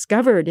we've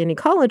discovered in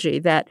ecology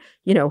that,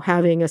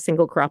 having a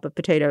single crop of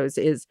potatoes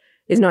is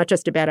not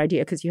just a bad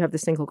idea because you have the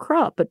single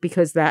crop, but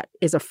because that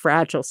is a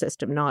fragile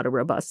system, not a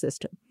robust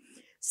system.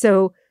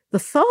 So the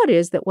thought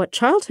is that what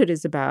childhood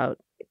is about,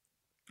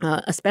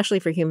 especially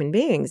for human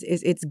beings,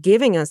 is it's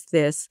giving us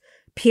this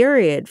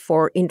period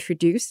for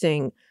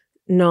introducing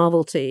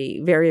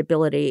novelty,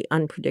 variability,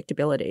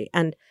 unpredictability.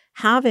 And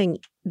having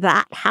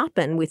that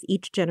happen with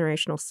each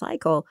generational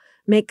cycle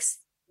makes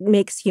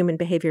human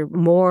behavior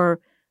more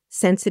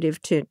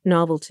sensitive to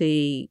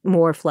novelty,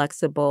 more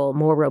flexible,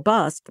 more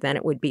robust than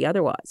it would be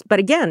otherwise. But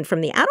again,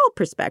 from the adult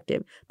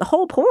perspective, the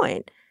whole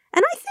point,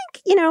 and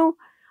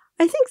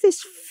I think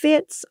this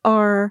fits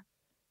our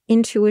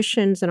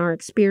intuitions and our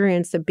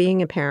experience of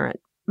being a parent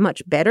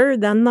much better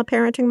than the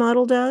parenting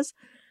model does.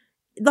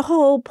 The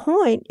whole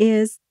point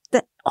is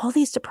that all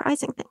these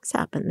surprising things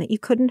happen that you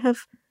couldn't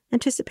have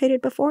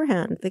anticipated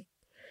beforehand. The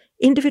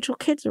individual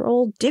kids are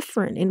all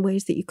different in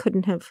ways that you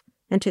couldn't have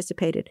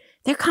anticipated.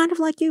 They're kind of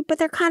like you, but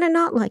they're kind of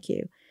not like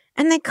you.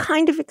 And they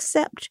kind of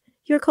accept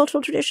your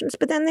cultural traditions,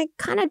 but then they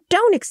kind of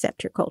don't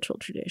accept your cultural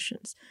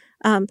traditions.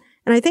 And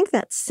I think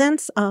that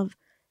sense of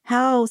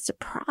how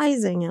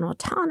surprising and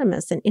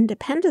autonomous and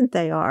independent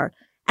they are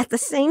at the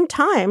same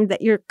time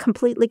that you're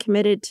completely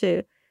committed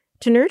to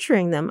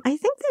nurturing them, I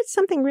think there's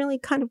something really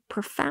kind of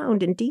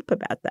profound and deep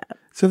about that.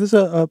 So there's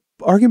a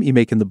argument you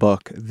make in the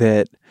book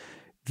that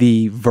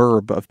the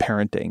verb of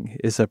parenting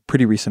is a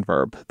pretty recent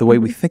verb. The way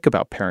we think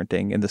about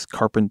parenting in this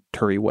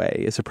carpentry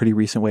way is a pretty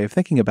recent way of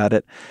thinking about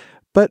it.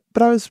 But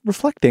I was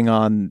reflecting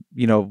on,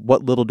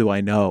 what little do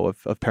I know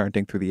of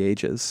parenting through the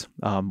ages,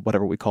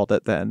 whatever we called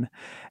it then.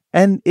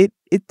 And it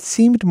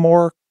seemed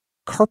more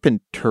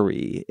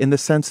carpentry in the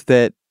sense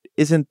that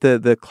isn't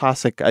the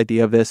classic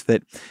idea of this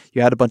that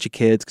you had a bunch of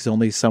kids because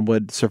only some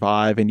would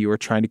survive and you were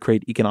trying to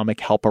create economic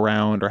help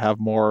around or have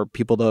more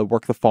people to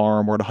work the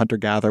farm or to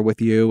hunter-gather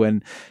with you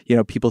and,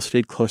 people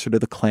stayed closer to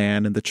the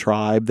clan and the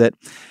tribe that,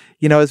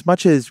 as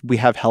much as we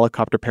have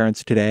helicopter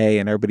parents today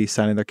and everybody's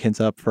signing their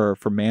kids up for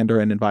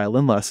Mandarin and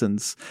violin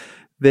lessons,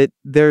 that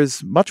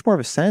there's much more of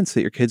a sense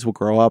that your kids will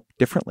grow up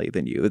differently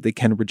than you, that they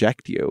can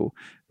reject you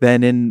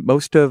than in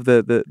most of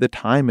the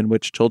time in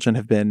which children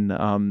have been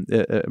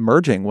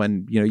emerging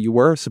when, you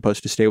were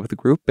supposed to stay with the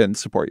group and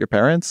support your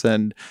parents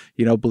and,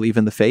 believe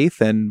in the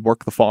faith and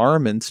work the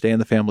farm and stay in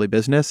the family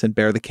business and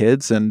bear the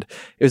kids. And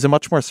it was a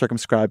much more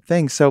circumscribed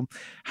thing. So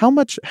how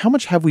much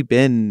have we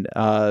been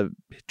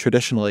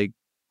traditionally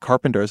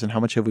carpenters and how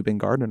much have we been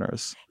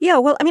gardeners? Yeah,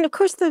 well, I mean, of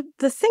course,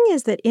 the thing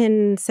is that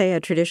in, say, a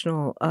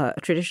traditional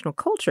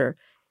culture,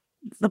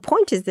 the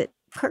point is that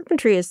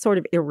carpentry is sort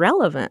of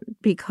irrelevant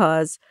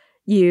because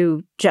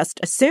you just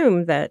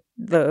assume that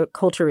the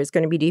culture is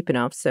going to be deep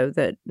enough so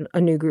that a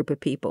new group of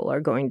people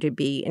are going to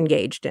be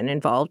engaged and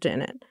involved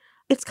in it.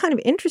 It's kind of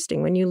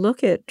interesting when you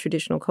look at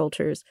traditional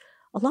cultures,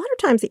 a lot of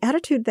times the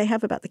attitude they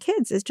have about the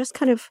kids is just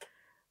kind of,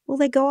 well,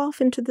 they go off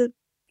into the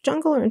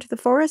jungle or into the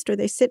forest, or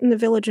they sit in the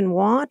village and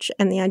watch.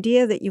 And the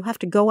idea that you have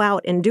to go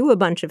out and do a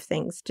bunch of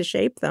things to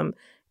shape them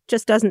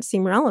just doesn't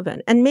seem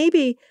relevant. And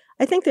maybe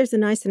I think there's a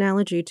nice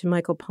analogy to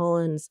Michael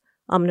Pollan's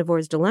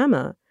Omnivore's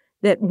Dilemma,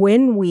 that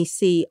when we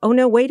see, oh,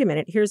 no, wait a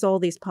minute, here's all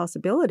these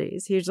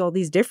possibilities, here's all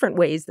these different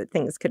ways that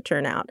things could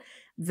turn out,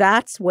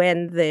 that's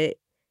when the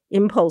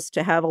impulse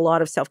to have a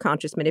lot of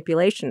self-conscious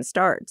manipulation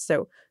starts.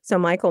 So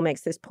Michael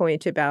makes this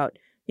point about,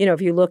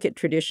 if you look at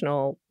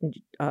traditional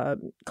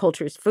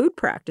cultures' food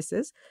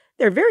practices,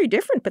 they're very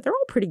different, but they're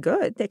all pretty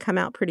good. They come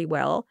out pretty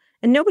well.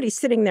 And nobody's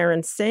sitting there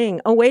and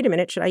saying, oh, wait a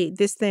minute, should I eat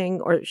this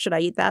thing or should I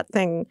eat that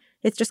thing?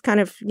 It's just kind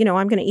of, I'm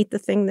going to eat the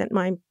thing that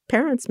my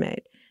parents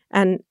made.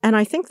 And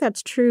I think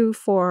that's true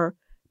for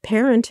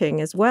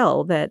parenting as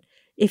well, that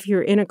if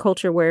you're in a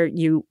culture where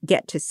you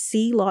get to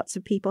see lots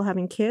of people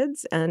having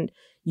kids and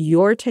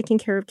you're taking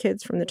care of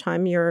kids from the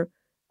time you're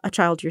a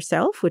child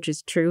yourself, which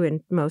is true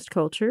in most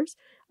cultures,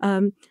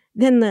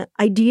 then the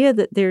idea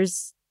that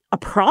there's a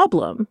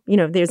problem,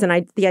 there's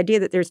the idea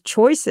that there's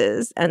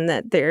choices and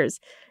that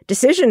there's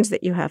decisions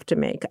that you have to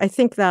make. I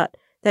think that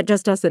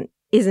just doesn't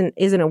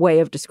isn't a way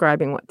of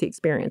describing what the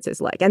experience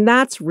is like. And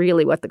that's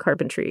really what the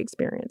carpentry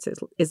experience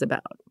is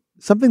about.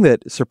 Something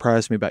that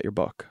surprised me about your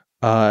book,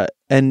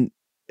 and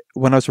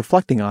when I was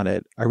reflecting on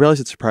it, I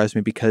realized it surprised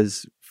me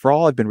because for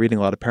all I've been reading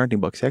a lot of parenting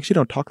books, they actually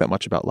don't talk that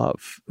much about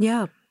love.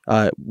 Yeah.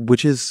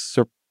 Which is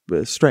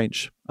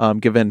strange,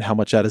 given how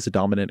much that is a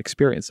dominant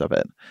experience of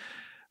it.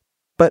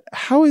 But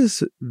how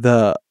is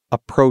the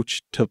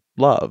approach to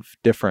love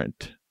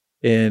different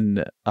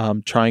in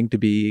trying to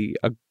be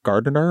a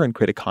gardener and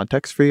create a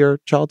context for your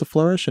child to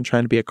flourish, and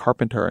trying to be a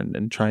carpenter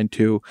and trying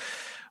to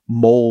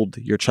mold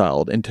your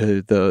child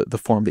into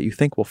the form that you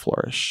think will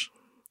flourish?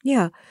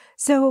 Yeah.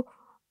 So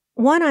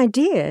one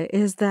idea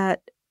is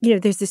that,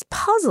 there's this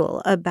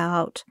puzzle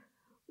about,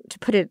 to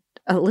put it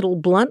a little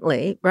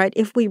bluntly, right?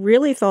 If we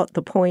really thought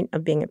the point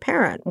of being a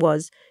parent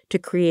was to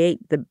create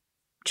the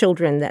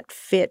children that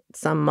fit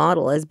some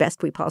model as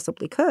best we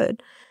possibly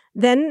could,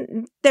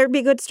 then there'd be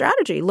a good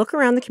strategy. Look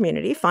around the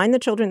community, find the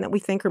children that we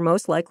think are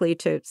most likely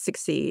to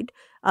succeed,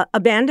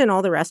 abandon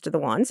all the rest of the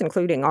ones,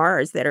 including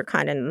ours that are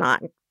kind of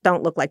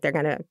don't look like they're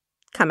going to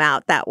come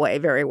out that way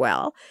very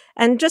well,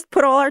 and just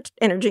put all our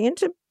energy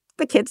into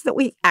the kids that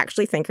we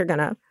actually think are going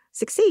to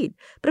succeed.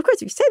 But of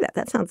course, if you say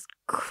that sounds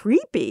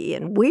creepy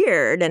and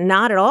weird and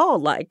not at all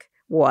like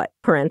what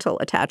parental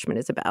attachment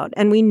is about.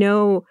 And we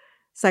know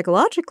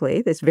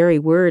psychologically, this very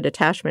word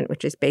attachment,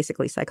 which is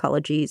basically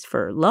psychology's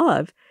for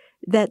love,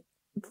 that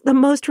the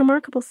most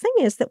remarkable thing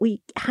is that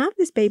we have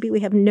this baby.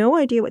 We have no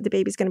idea what the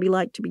baby's going to be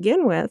like to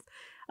begin with.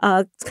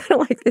 It's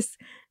kind of like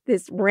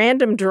this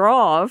random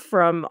draw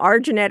from our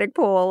genetic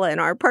pool and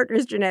our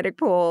partner's genetic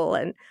pool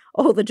and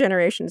all the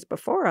generations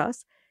before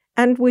us.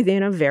 And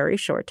within a very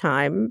short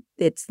time,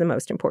 it's the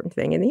most important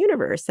thing in the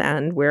universe.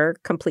 And we're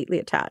completely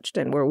attached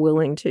and we're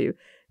willing to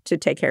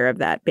take care of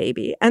that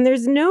baby. And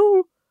there's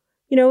no,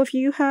 if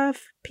you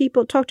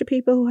talk to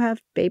people who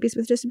have babies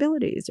with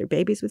disabilities or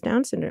babies with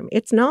Down syndrome,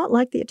 it's not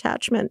like the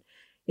attachment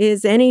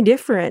is any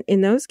different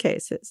in those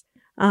cases.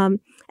 And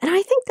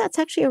I think that's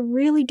actually a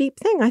really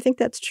deep thing. I think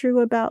that's true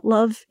about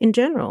love in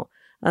general.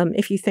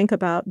 If you think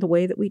about the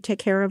way that we take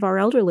care of our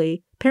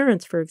elderly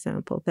parents, for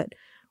example, that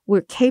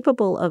we're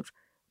capable of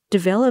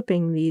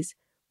developing these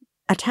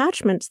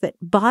attachments that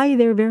by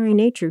their very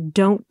nature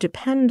don't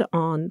depend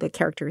on the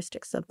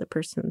characteristics of the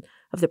person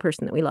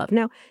that we love.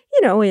 Now,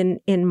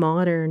 in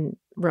modern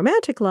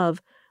romantic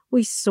love,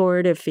 we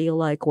sort of feel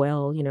like,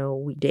 well,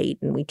 we date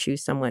and we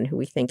choose someone who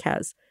we think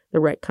has the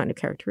right kind of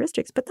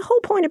characteristics. But the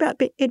whole point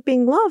about it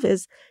being love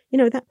is,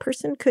 that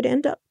person could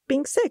end up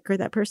being sick or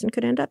that person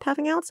could end up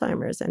having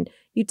Alzheimer's and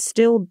you'd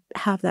still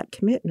have that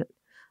commitment.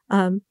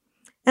 And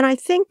I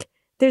think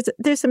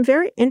there's some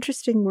very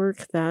interesting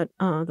work that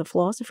the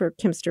philosopher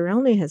Kim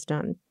Sterelny has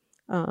done,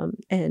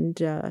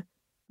 and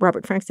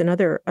Robert Frank's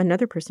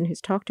another person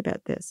who's talked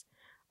about this,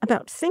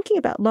 about thinking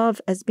about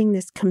love as being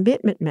this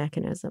commitment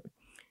mechanism.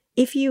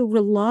 If you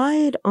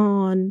relied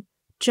on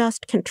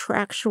just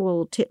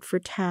contractual tit for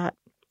tat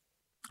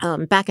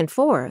back and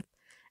forth,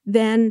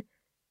 then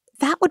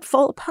that would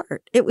fall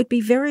apart. It would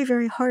be very,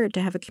 very hard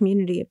to have a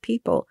community of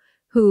people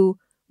who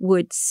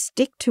would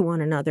stick to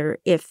one another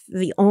if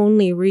the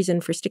only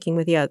reason for sticking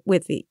with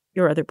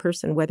your other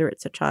person, whether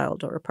it's a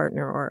child or a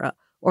partner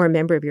or a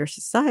member of your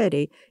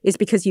society, is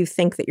because you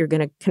think that you're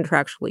going to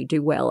contractually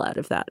do well out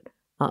of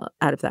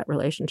that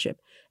relationship.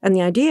 And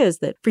the idea is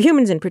that for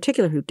humans in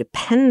particular who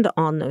depend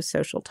on those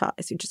social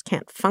ties, who just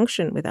can't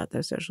function without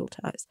those social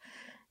ties,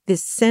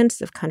 this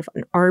sense of kind of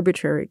an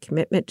arbitrary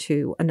commitment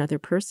to another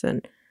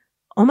person,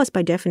 almost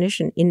by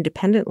definition,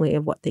 independently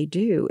of what they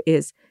do,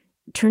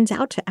 turns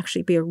out to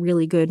actually be a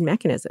really good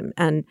mechanism.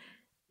 And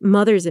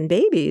mothers and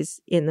babies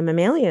in the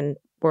mammalian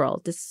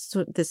world, this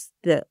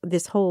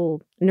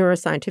whole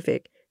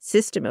neuroscientific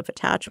system of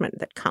attachment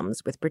that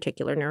comes with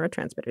particular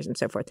neurotransmitters and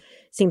so forth,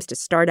 seems to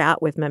start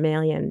out with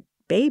mammalian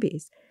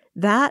babies.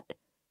 That,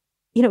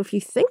 if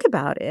you think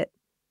about it,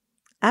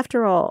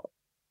 after all,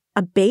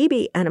 a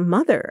baby and a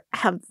mother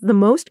have the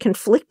most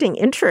conflicting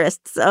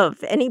interests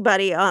of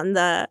anybody on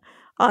the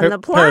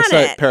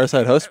planet.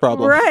 Parasite host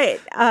problem. Right.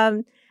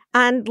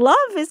 And love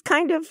is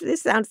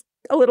this sounds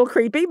a little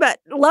creepy, but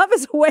love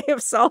is a way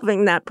of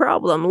solving that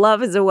problem.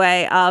 Love is a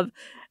way of,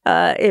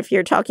 if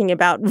you're talking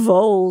about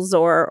voles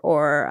or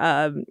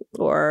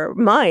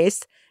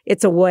mice,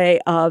 it's a way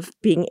of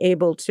being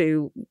able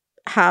to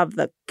have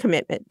the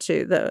commitment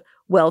to the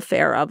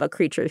welfare of a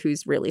creature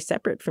who's really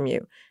separate from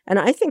you. And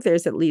I think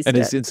there's at least... And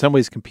is in some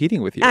ways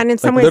competing with you. And in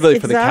some ways, literally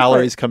exactly. For the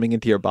calories coming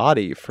into your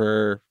body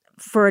for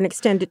an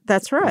extended...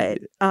 That's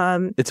right.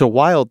 It's a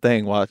wild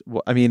thing.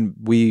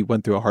 We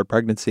went through a hard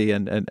pregnancy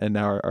and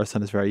now our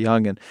son is very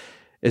young, and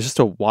it's just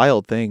a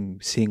wild thing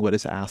seeing what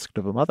is asked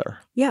of a mother.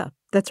 Yeah,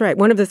 that's right.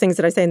 One of the things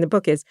that I say in the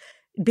book is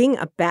being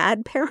a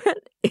bad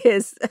parent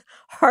is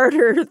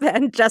harder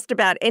than just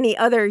about any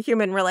other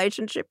human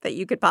relationship that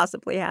you could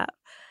possibly have.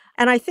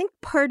 And I think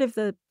part of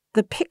the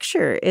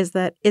picture is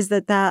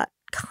that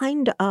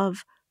kind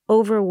of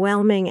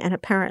overwhelming and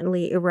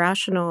apparently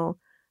irrational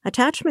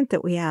attachment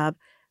that we have,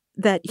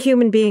 that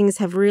human beings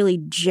have really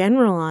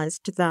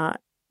generalized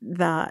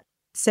that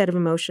set of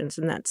emotions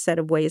and that set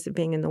of ways of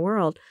being in the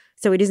world.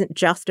 So it isn't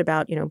just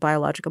about,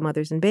 biological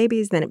mothers and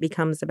babies. Then it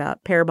becomes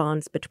about pair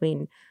bonds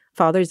between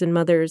fathers and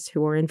mothers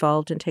who are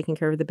involved in taking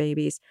care of the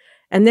babies.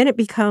 And then it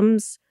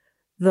becomes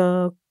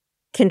the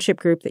kinship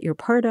group that you're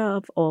part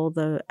of, all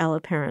the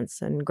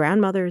alloparents and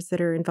grandmothers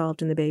that are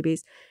involved in the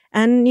babies.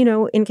 And,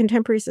 in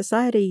contemporary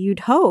society,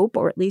 you'd hope,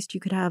 or at least you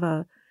could have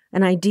an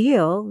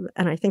ideal,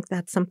 and I think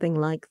that's something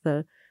like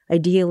the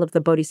ideal of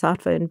the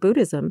bodhisattva in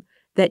Buddhism,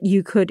 that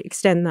you could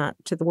extend that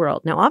to the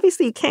world. Now,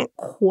 obviously, you can't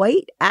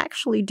quite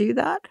actually do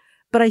that,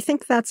 but I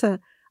think that's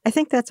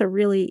a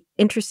really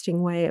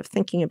interesting way of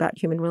thinking about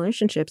human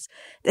relationships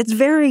that's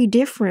very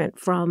different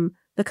from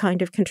the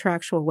kind of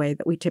contractual way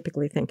that we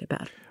typically think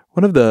about.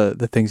 One of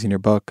the things in your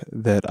book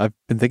that I've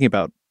been thinking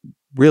about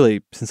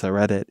really since I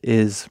read it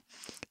is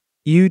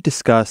you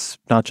discuss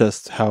not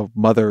just how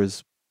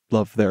mothers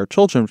love their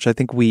children, which I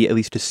think we at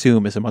least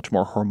assume is a much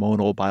more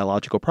hormonal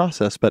biological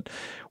process, but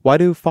why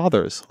do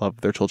fathers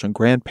love their children,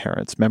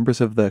 grandparents, members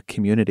of the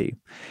community?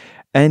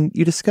 And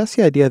you discuss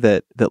the idea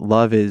that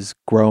love is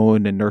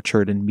grown and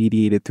nurtured and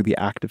mediated through the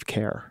act of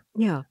care.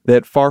 Yeah.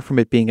 That far from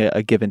it being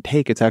a give and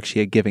take, it's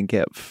actually a give and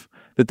give.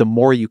 That the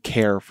more you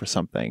care for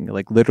something,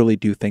 like literally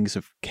do things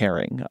of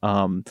caring.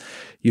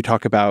 You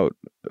talk about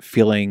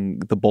feeling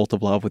the bolt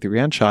of love with your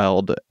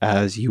grandchild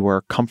as you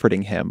were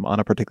comforting him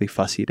on a particularly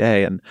fussy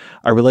day. And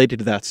I related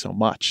to that so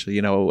much.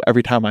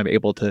 Every time I'm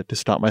able to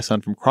stop my son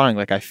from crying,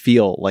 like I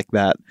feel like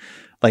that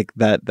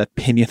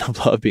pinion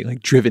of love being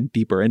like driven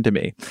deeper into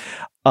me.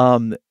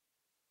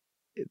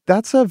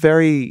 That's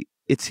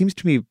it seems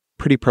to me,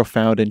 pretty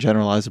profound and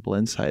generalizable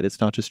insight.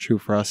 It's not just true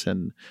for us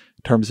in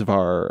terms of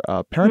our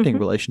parenting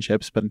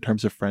relationships, but in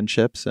terms of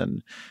friendships.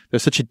 And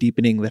there's such a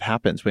deepening that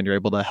happens when you're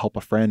able to help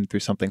a friend through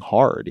something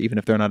hard, even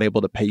if they're not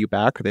able to pay you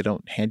back or they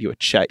don't hand you a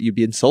check. You'd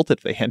be insulted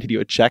if they handed you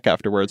a check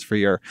afterwards for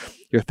your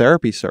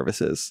therapy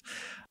services.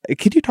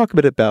 Could you talk a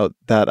bit about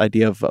that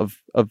idea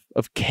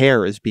of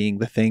care as being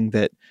the thing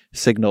that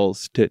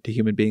signals to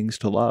human beings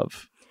to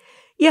love?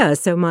 Yeah,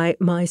 so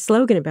my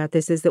slogan about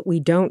this is that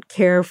we don't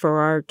care for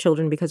our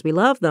children because we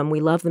love them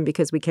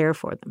because we care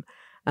for them.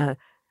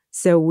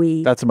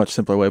 That's a much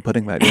simpler way of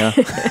putting that,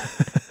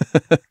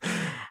 yeah.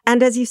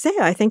 And as you say,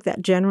 I think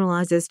that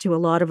generalizes to a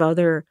lot of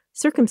other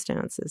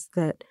circumstances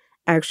that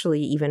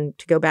actually, even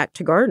to go back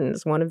to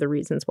gardens, one of the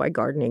reasons why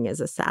gardening is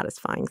a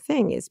satisfying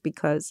thing is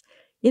because,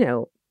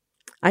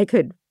 I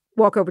could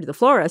walk over to the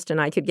florist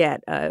and I could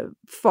get a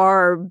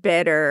far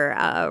better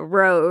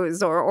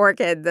rose or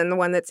orchid than the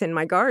one that's in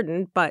my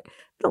garden. But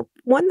the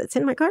one that's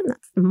in my garden,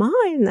 that's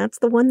mine. That's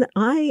the one that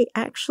I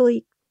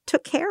actually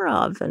took care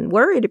of and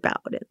worried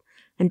about it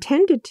and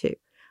tended to.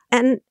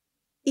 And,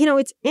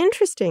 it's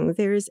interesting.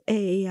 There's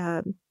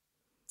in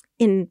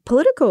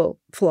political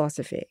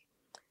philosophy,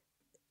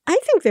 I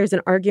think there's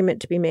an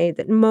argument to be made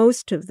that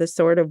most of the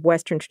sort of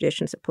Western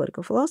traditions of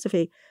political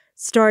philosophy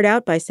start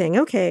out by saying,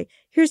 okay,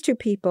 here's two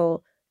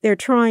people. They're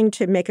trying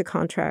to make a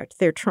contract.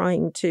 They're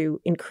trying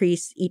to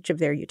increase each of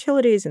their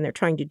utilities, and they're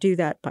trying to do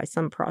that by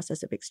some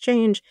process of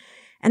exchange.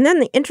 And then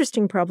the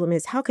interesting problem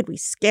is, how could we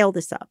scale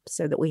this up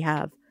so that we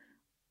have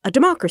a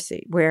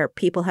democracy where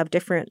people have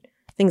different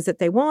things that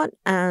they want,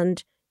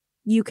 and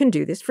you can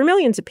do this for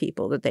millions of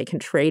people, that they can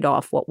trade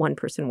off what one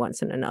person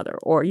wants in another.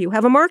 Or you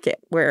have a market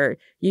where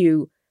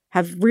you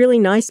have really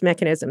nice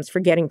mechanisms for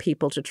getting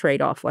people to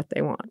trade off what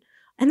they want.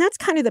 And that's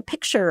kind of the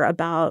picture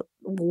about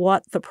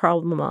what the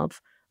problem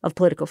of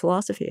political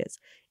philosophy is.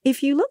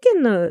 If you look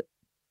in the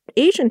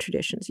Asian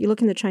traditions, you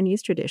look in the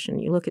Chinese tradition,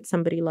 you look at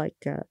somebody like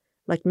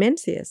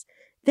Mencius,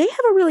 they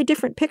have a really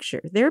different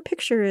picture. Their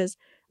picture is,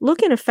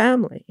 look in a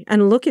family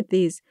and look at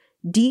these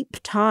deep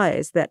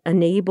ties that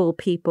enable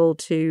people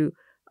to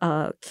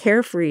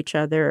care for each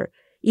other,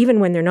 even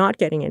when they're not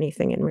getting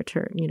anything in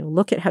return.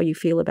 Look at how you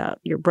feel about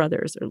your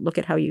brothers, or look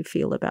at how you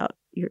feel about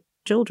your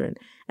children.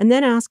 And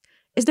then ask,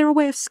 is there a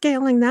way of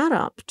scaling that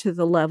up to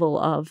the level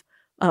of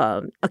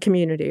a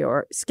community,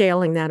 or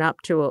scaling that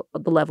up to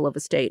the level of a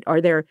state? Are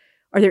there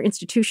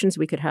institutions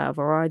we could have,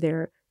 or are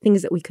there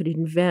things that we could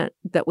invent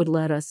that would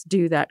let us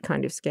do that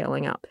kind of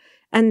scaling up?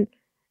 And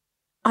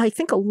I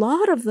think a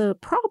lot of the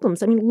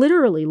problems,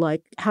 literally,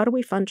 like, how do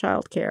we fund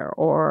childcare,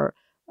 or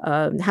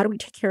how do we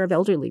take care of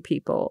elderly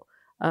people?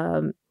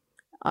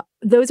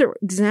 Those are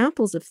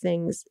examples of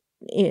things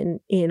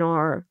in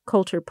our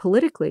culture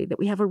politically that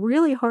we have a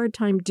really hard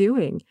time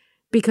doing,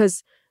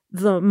 because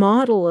the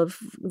model of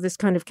this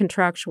kind of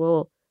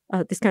contractual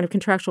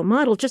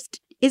model just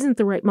isn't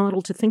the right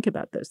model to think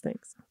about those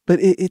things. But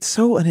it's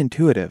so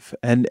unintuitive.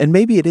 And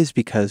maybe it is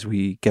because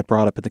we get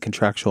brought up in the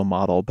contractual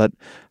model. But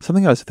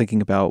something I was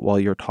thinking about while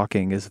you're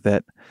talking is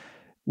that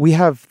we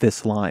have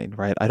this line,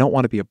 right? I don't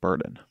want to be a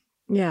burden.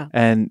 Yeah.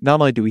 And not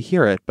only do we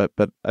hear it, but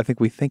I think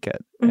we think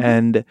it. Mm-hmm.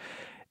 And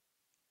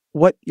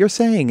what you're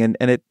saying, and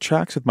it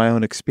tracks with my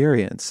own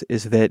experience,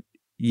 is that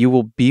you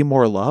will be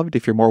more loved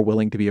if you're more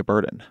willing to be a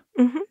burden.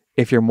 Mm-hmm.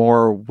 If you're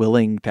more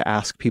willing to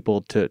ask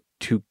people to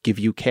give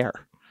you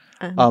care.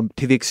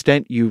 To the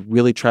extent you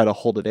really try to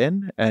hold it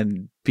in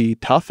and be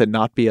tough and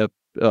not be a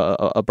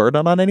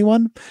burden on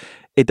anyone,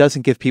 it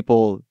doesn't give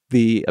people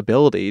the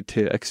ability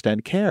to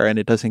extend care, and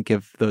it doesn't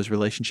give those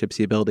relationships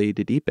the ability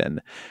to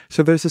deepen.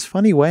 So there's this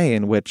funny way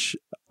in which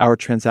our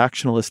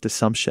transactionalist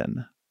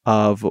assumption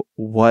of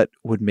what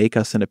would make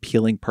us an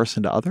appealing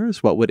person to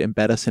others, what would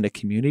embed us in a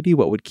community,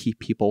 what would keep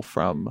people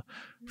from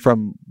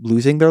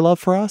losing their love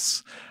for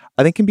us,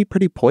 I think can be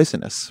pretty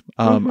poisonous.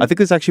 I think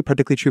this is actually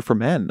particularly true for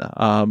men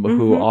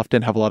who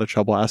often have a lot of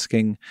trouble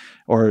asking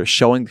or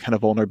showing the kind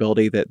of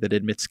vulnerability that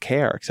admits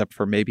care, except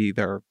for maybe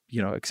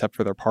except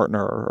for their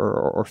partner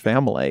or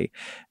family.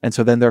 And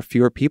so then there are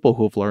fewer people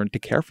who have learned to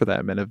care for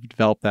them and have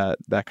developed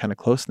that kind of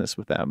closeness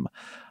with them.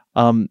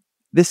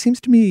 This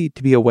seems to me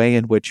to be a way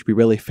in which we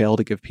really fail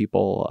to give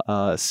people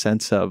a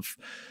sense of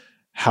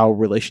how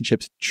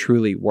relationships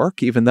truly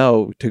work, even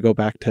though, to go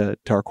back to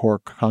our core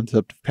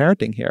concept of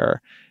parenting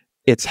here,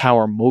 it's how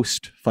our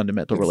most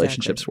fundamental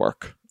relationships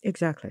work.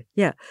 Exactly.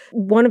 Yeah.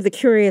 One of the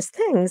curious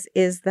things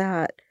is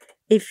that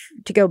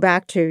to go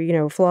back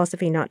to,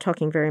 philosophy not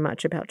talking very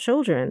much about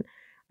children,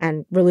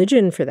 and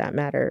religion for that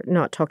matter,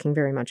 not talking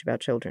very much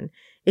about children,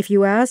 if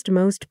you asked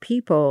most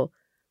people,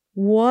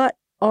 what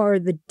are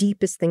the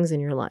deepest things in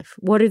your life?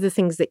 What are the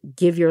things that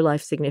give your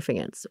life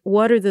significance?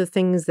 What are the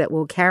things that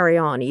will carry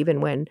on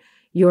even when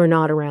you're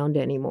not around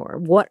anymore?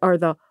 What are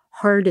the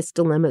hardest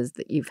dilemmas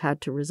that you've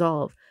had to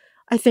resolve?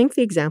 I think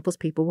the examples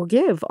people will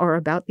give are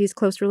about these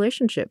close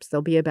relationships.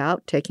 They'll be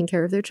about taking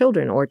care of their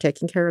children or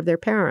taking care of their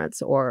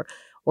parents or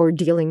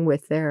dealing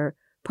with their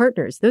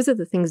partners. Those are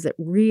the things that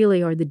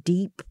really are the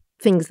deep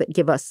things that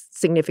give us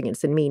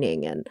significance and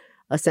meaning and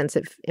a sense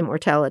of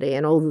immortality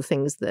and all the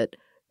things that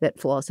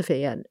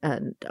philosophy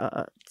and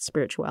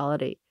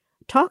spirituality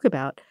talk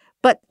about.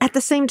 But at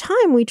the same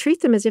time, we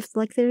treat them as if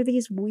like they're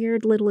these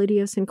weird little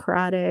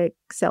idiosyncratic,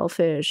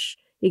 selfish,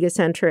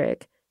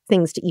 egocentric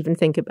things to even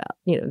think about.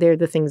 They're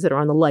the things that are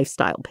on the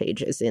lifestyle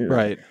pages in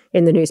the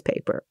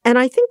newspaper. And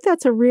I think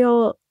that's a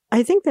real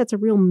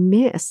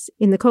miss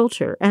in the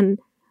culture. And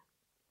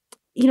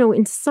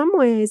in some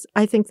ways,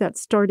 I think that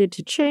started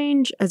to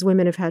change as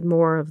women have had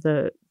more of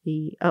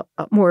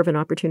more of an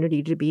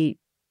opportunity to be,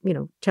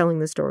 telling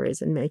the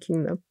stories and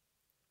making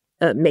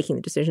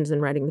the decisions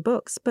and writing the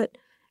books. But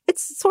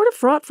it's sort of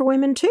fraught for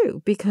women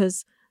too,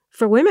 because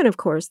for women, of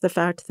course, the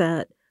fact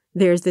that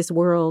there's this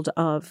world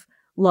of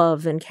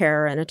love and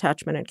care and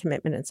attachment and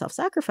commitment and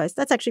self-sacrifice,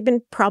 that's actually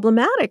been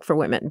problematic for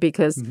women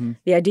because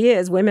the idea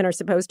is women are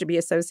supposed to be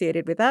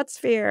associated with that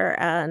sphere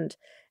and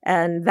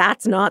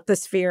that's not the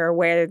sphere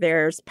where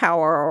there's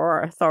power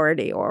or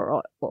authority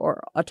or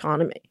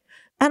autonomy.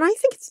 And I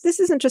think this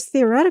isn't just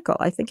theoretical.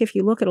 I think if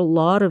you look at a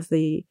lot of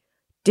the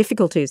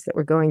difficulties that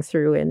we're going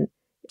through in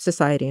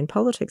society and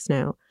politics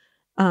now,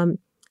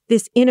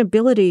 this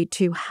inability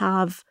to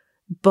have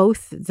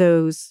both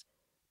those,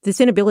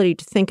 this inability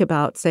to think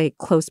about, say,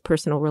 close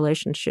personal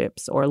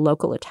relationships or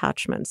local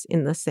attachments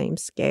in the same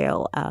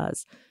scale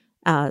as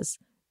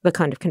the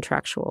kind of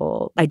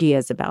contractual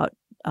ideas about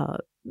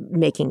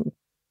making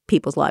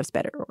people's lives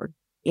better or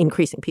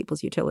increasing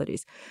people's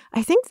utilities.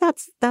 I think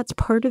that's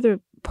part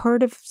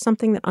of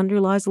something that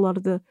underlies a lot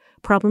of the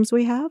problems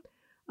we have.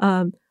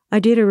 I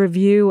did a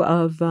review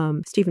of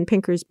Steven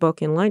Pinker's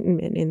book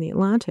Enlightenment in The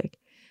Atlantic,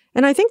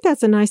 and I think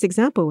that's a nice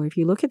example where if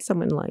you look at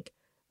someone like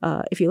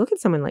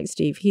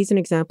Steve, he's an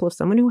example of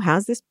someone who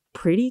has this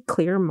pretty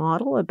clear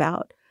model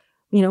about,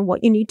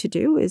 what you need to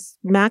do is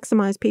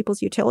maximize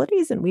people's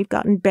utilities, and we've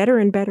gotten better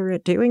and better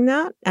at doing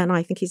that. And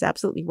I think he's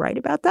absolutely right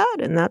about that,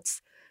 and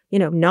that's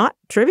not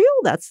trivial.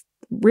 That's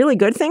a really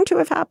good thing to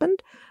have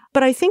happened.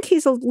 But I think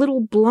he's a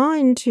little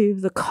blind to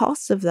the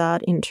costs of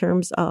that in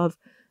terms of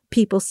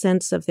people's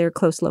sense of their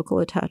close local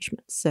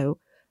attachments. So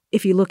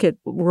if you look at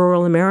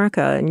rural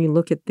America and you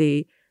look at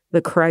the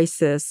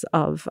crisis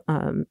of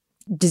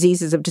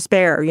diseases of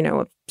despair,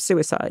 of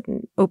suicide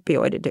and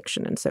opioid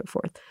addiction and so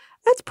forth,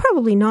 that's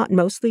probably not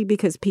mostly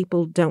because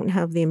people don't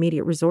have the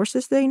immediate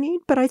resources they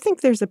need. But I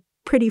think there's a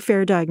pretty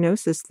fair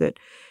diagnosis that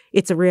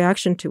it's a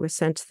reaction to a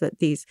sense that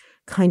these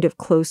kind of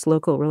close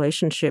local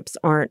relationships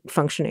aren't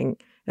functioning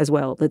as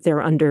well, that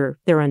they're under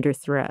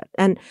threat.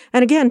 And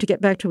again, to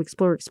get back to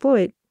explore,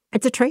 exploit,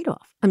 it's a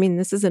trade-off. I mean,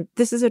 this is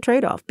a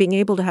trade-off. Being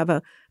able to have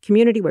a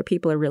community where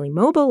people are really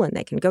mobile and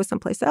they can go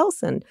someplace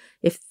else. And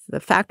if the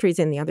factory's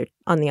on the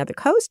other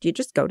coast, you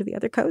just go to the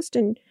other coast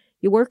and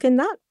you work in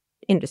that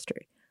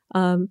industry.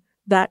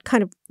 That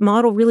kind of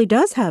model really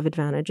does have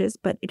advantages,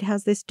 but it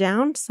has this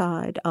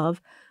downside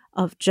of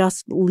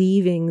just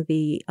leaving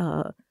the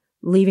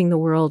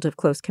world of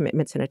close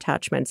commitments and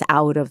attachments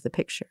out of the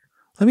picture.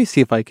 Let me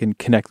see if I can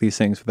connect these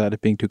things without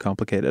it being too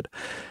complicated.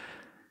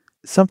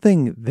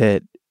 Something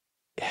that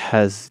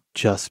has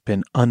just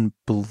been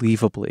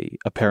unbelievably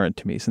apparent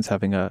to me since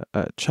having a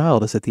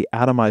child is that the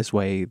atomized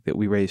way that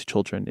we raise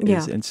children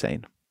is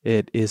insane.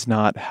 It is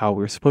not how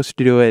we're supposed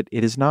to do it.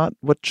 It is not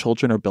what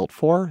children are built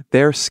for.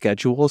 Their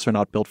schedules are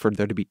not built for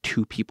there to be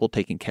 2 people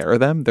taking care of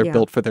them. They're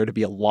built for there to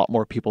be a lot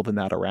more people than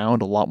that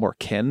around, a lot more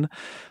kin.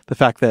 The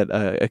fact that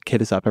a kid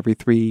is up every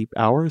 3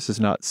 hours is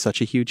not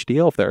such a huge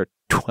deal. If there are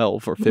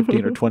 12 or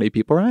 15 or 20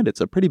 people around,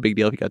 it's a pretty big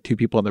deal if you got 2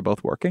 people and they're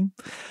both working.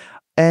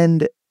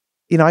 And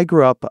I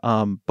grew up,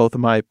 both of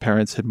my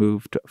parents had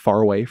moved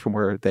far away from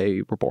where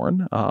they were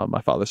born.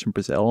 My father's from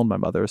Brazil and my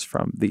mother's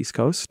from the East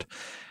Coast.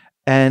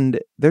 And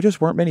there just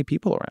weren't many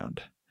people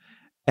around.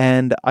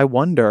 And I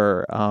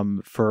wonder,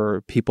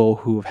 for people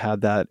who've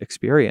had that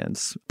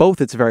experience,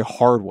 both it's a very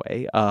hard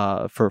way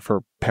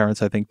for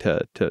parents, I think,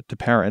 to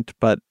parent.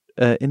 But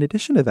in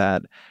addition to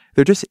that,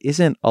 there just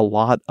isn't a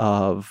lot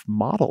of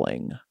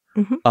modeling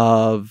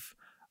of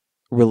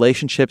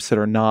relationships that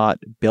are not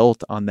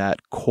built on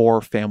that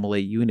core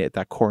family unit,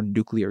 that core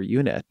nuclear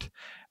unit,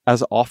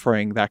 as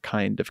offering that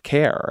kind of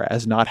care,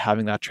 as not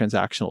having that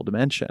transactional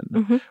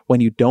dimension.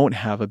 When you don't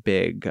have a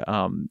big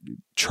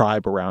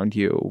tribe around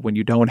you, when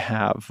you don't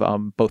have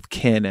both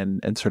kin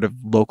and sort of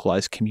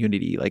localized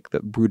community, like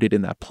rooted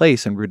in that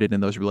place and rooted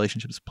in those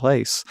relationships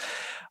place,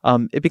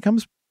 it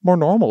becomes more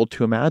normal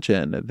to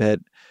imagine that,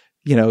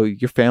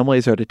 your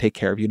families are to take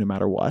care of you no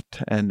matter what.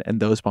 And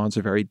those bonds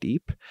are very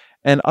deep.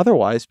 And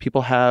otherwise,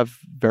 people have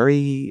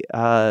very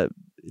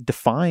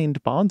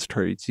defined bonds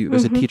towards you.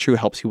 There's a teacher who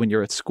helps you when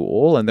you're at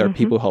school, and there are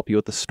people who help you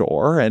at the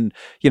store. And,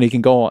 you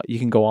can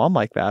go on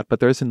like that. But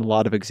there isn't a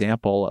lot of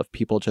example of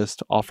people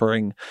just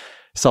offering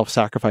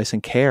self-sacrifice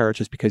and care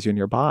just because you're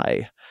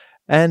nearby.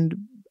 And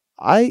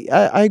I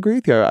agree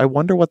with you. I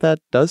wonder what that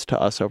does to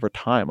us over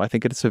time. I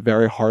think it's a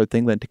very hard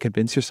thing then to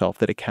convince yourself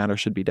that it can or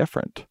should be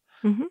different.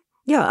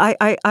 Yeah,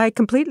 I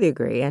completely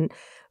agree. And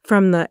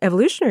from the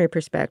evolutionary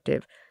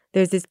perspective,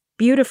 there's this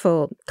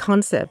beautiful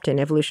concept in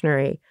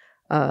evolutionary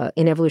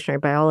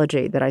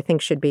biology that I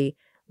think should be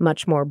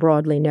much more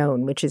broadly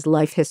known, which is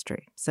life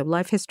history. So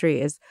life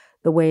history is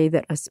the way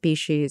that a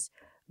species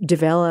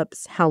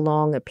develops, how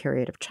long a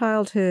period of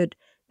childhood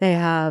they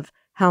have,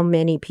 how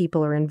many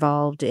people are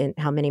involved in,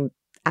 how many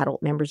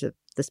adult members of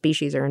the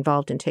species are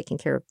involved in taking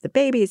care of the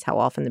babies, how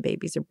often the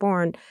babies are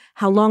born,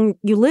 how long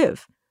you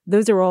live.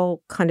 Those are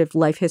all kind of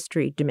life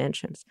history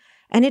dimensions.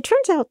 And it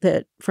turns out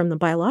that from the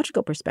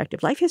biological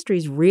perspective, life history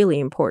is really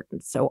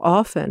important. So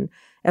often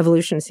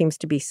evolution seems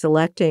to be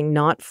selecting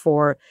not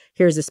for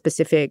here's a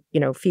specific,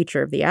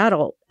 feature of the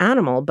adult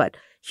animal, but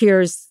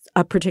here's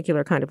a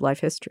particular kind of life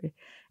history.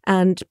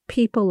 And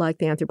people like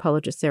the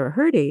anthropologist Sarah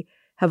Hrdy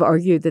have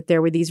argued that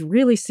there were these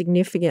really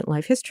significant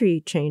life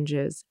history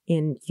changes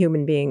in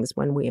human beings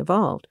when we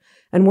evolved.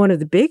 And one of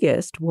the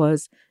biggest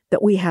was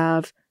that we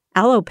have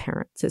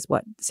alloparents, is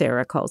what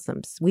Sarah calls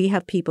them. We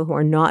have people who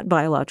are not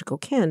biological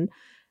kin,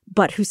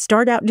 but who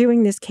start out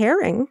doing this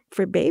caring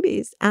for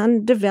babies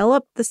and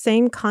develop the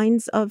same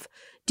kinds of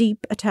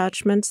deep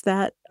attachments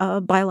that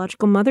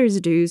biological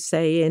mothers do,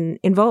 say,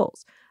 in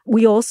voles.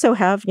 We also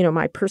have,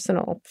 my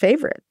personal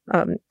favorite,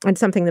 and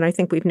something that I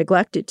think we've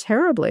neglected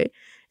terribly,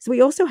 is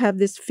we also have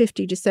this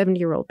 50 to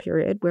 70-year-old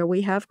period where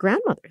we have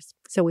grandmothers.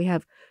 So we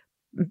have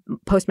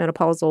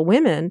postmenopausal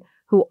women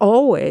who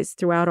always,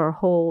 throughout our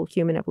whole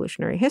human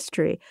evolutionary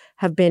history,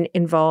 have been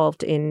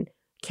involved in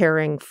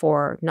caring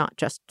for not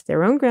just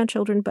their own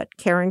grandchildren, but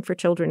caring for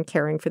children,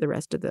 caring for the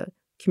rest of the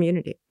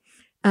community.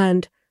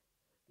 And,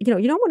 you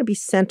don't want to be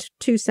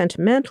too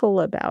sentimental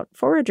about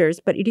foragers,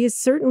 but it is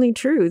certainly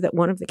true that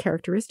one of the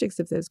characteristics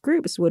of those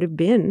groups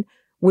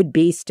would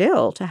be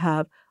still to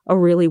have a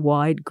really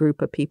wide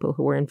group of people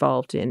who were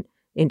involved in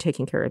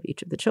taking care of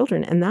each of the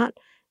children. And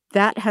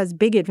that has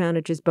big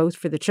advantages both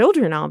for the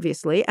children,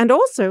 obviously, and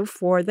also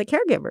for the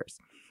caregivers.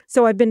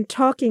 So I've been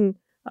talking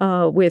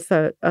with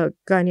a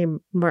guy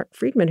named Mark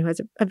Friedman, who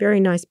has a very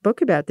nice book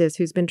about this,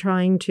 who's been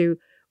trying to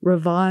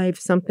revive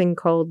something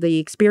called the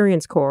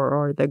experience core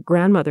or the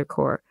grandmother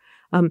core,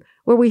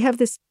 where we have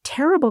this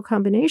terrible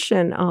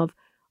combination of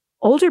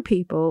older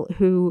people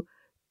who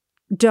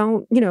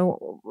don't,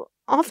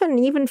 often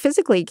even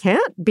physically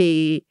can't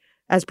be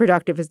as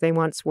productive as they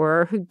once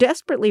were, who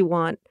desperately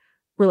want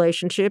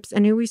relationships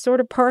and who we sort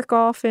of park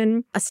off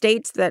in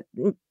estates that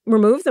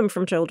remove them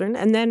from children.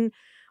 And then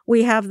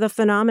we have the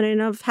phenomenon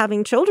of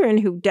having children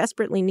who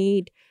desperately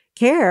need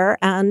care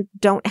and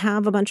don't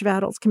have a bunch of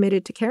adults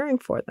committed to caring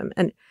for them.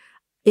 And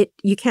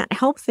you can't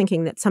help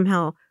thinking that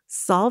somehow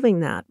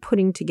solving that,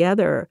 putting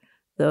together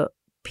the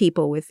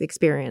people with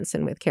experience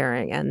and with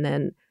caring and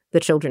then the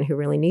children who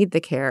really need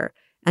the care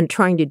and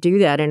trying to do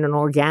that in an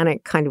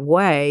organic kind of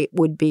way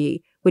would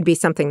be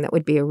something that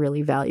would be a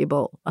really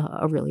valuable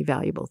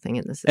thing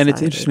in the society. And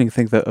it's interesting to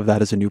think of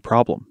that as a new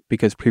problem,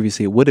 because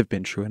previously it would have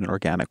been true in an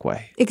organic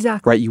way.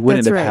 Exactly. Right? You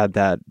wouldn't have had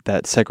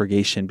that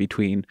segregation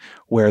between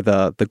where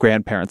the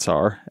grandparents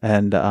are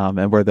and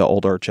where the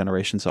older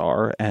generations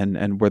are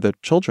and where the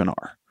children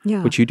are,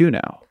 which you do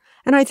now.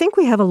 And I think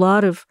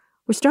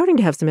we're starting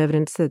to have some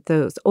evidence that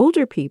those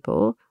older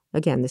people,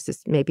 again, this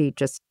is maybe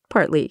just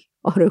partly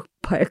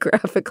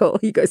autobiographical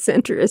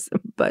egocentrism,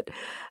 but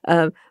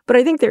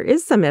I think there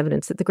is some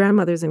evidence that the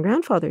grandmothers and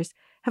grandfathers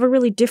have a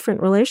really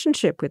different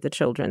relationship with the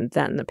children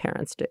than the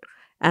parents do.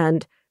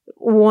 And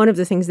one of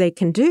the things they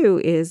can do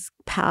is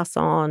pass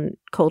on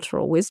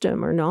cultural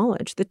wisdom or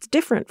knowledge that's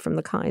different from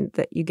the kind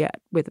that you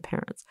get with the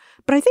parents.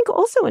 But I think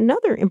also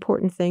another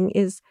important thing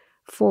is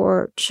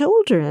for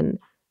children,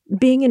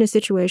 being in a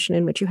situation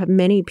in which you have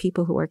many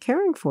people who are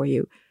caring for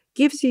you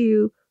gives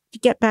you, to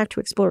get back to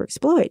explore,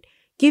 exploit,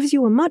 gives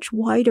you a much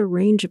wider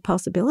range of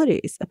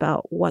possibilities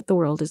about what the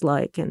world is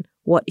like and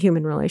what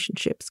human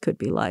relationships could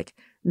be like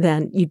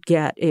than you'd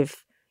get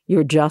if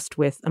you're just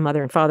with a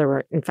mother and father,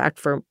 or in fact,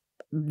 for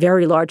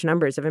very large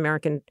numbers of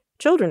American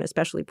children,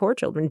 especially poor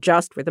children,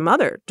 just with a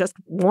mother, just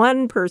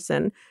one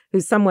person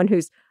who's someone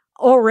who's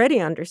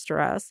already under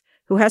stress,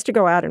 who has to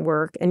go out and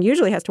work and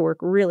usually has to work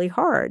really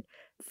hard.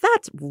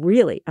 That's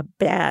really a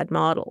bad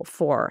model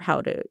for how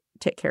to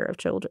take care of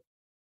children.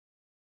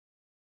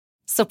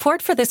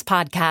 Support for this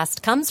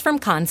podcast comes from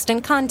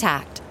Constant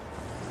Contact.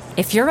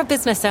 If you're a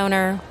business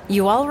owner,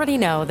 you already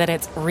know that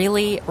it's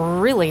really,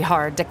 really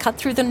hard to cut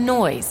through the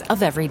noise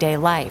of everyday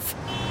life.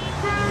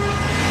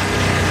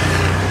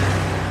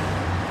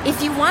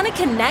 If you want to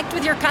connect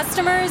with your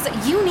customers,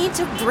 you need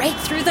to break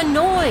through the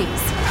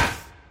noise.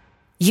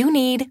 You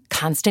need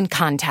Constant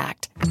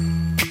Contact.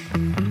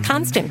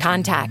 Constant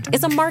Contact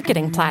is a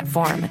marketing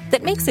platform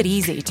that makes it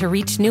easy to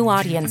reach new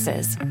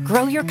audiences,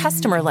 grow your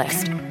customer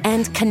list,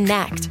 and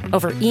connect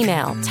over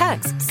email,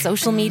 text,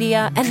 social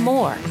media, and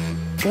more.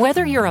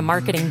 Whether you're a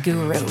marketing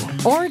guru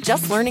or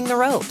just learning the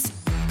ropes,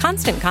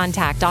 Constant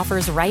Contact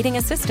offers writing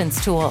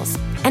assistance tools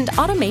and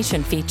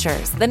automation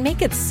features that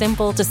make it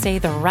simple to say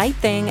the right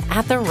thing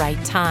at the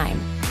right time.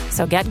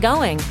 So get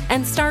going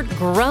and start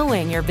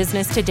growing your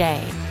business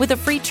today with a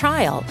free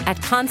trial at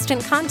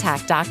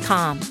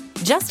ConstantContact.com.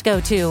 Just go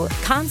to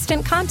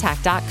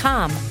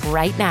ConstantContact.com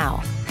right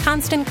now.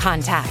 Constant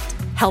Contact,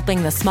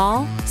 helping the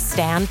small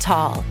stand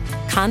tall.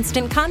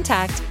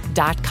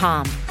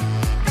 ConstantContact.com.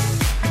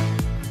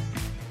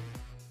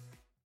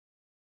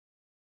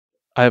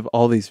 I have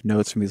all these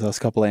notes from these last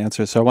couple of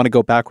answers, so I want to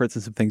go backwards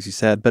in some things you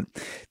said. But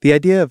the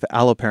idea of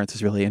alloparents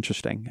is really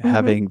interesting,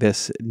 having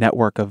this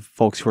network of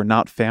folks who are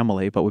not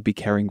family but would be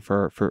caring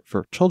for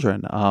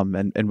children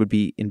and would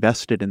be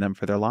invested in them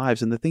for their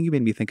lives. And the thing you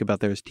made me think about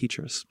there is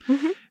teachers,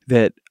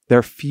 that there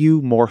are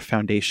few more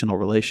foundational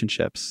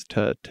relationships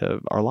to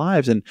our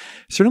lives, and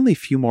certainly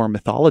few more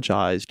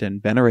mythologized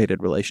and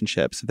venerated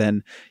relationships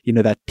than,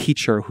 that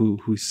teacher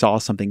who saw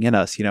something in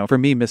us. For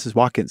me, Mrs.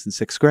 Watkins in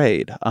 6th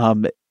grade.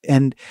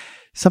 And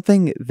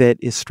something that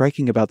is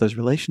striking about those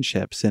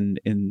relationships and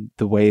in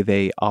the way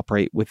they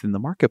operate within the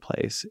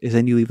marketplace is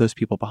then you leave those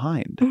people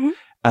behind,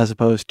 as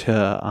opposed to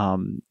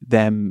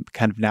them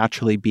kind of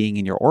naturally being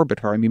in your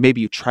orbit. Or,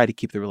 maybe you try to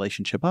keep the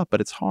relationship up,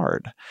 but it's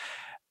hard.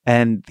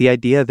 And the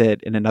idea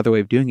that in another way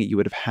of doing it, you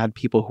would have had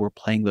people who were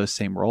playing those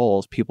same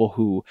roles, people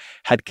who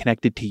had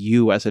connected to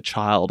you as a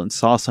child and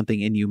saw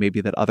something in you maybe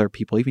that other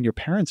people, even your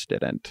parents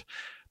didn't,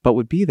 but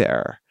would be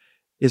there,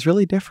 is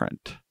really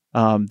different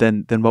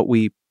than what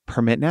we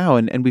permit now.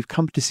 And we've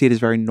come to see it as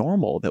very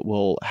normal that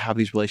we'll have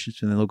these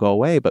relationships and then they'll go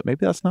away. But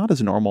maybe that's not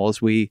as normal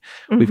as we've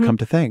come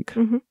to think.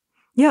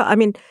 Yeah,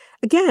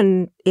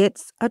 again,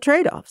 it's a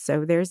trade-off.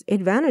 So there's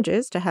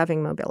advantages to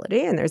having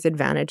mobility, and there's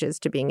advantages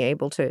to being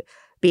able to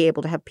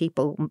have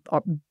people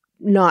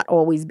not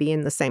always be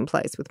in the same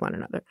place with one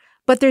another.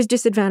 But there's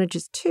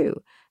disadvantages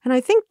too. And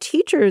I think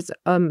teachers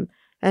and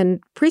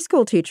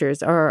preschool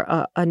teachers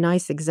are a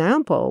nice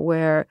example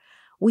where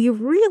we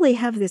really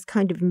have this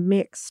kind of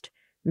mixed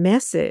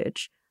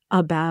message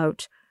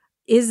about,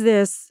 is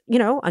this,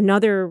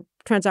 another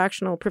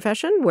transactional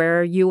profession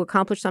where you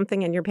accomplish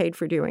something and you're paid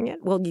for doing it?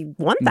 Well, you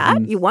want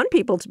that. You want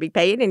people to be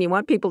paid, and you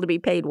want people to be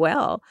paid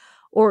well.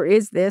 Or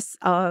is this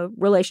a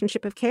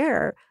relationship of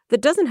care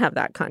that doesn't have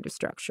that kind of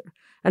structure?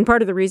 And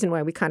part of the reason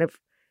why we kind of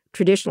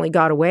traditionally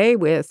got away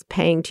with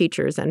paying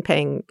teachers and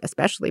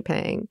especially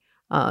paying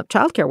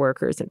childcare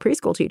workers and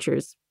preschool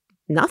teachers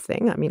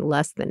nothing,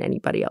 less than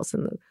anybody else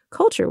in the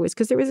culture, was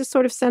because there was a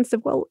sort of sense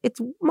of, well,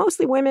 it's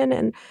mostly women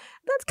and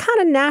that's kind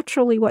of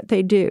naturally what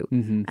they do.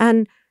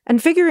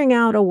 And figuring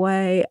out a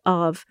way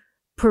of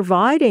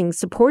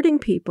supporting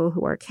people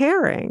who are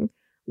caring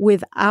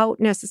without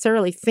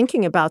necessarily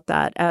thinking about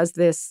that as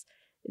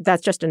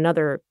that's just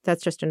another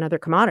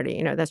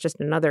commodity. That's just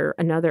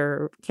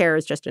another care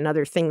is just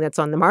another thing that's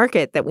on the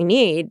market that we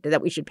need,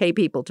 that we should pay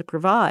people to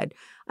provide.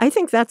 I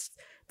think that's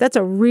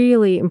a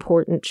really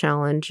important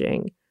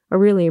challenging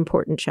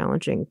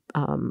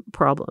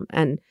problem.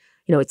 And,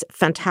 it's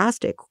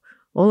fantastic.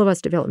 All of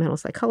us developmental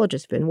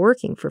psychologists have been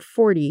working for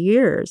 40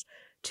 years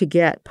to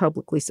get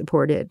publicly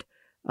supported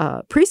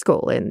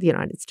preschool in the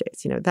United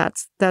States.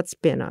 That's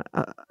been a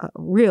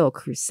real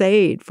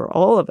crusade for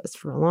all of us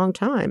for a long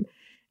time.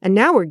 And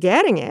now we're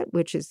getting it,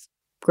 which is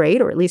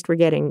great, or at least we're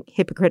getting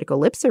hypocritical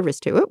lip service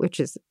to it, which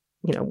is,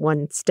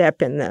 one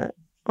step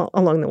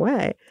along the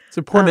way. It's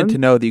important to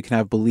know that you can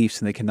have beliefs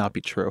and they cannot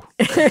be true.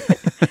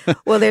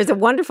 Well, there's a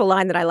wonderful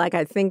line that I like,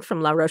 I think,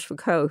 from La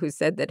Rochefoucauld, who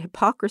said that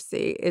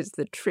hypocrisy is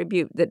the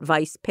tribute that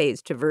vice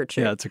pays to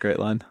virtue. Yeah, it's a great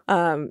line.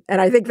 And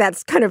I think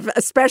that's kind of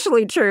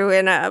especially true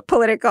in a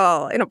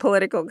political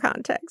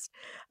context.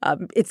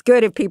 It's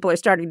good if people are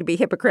starting to be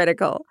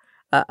hypocritical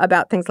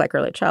about things like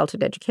early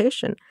childhood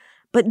education.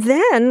 But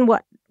then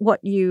what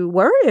you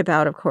worry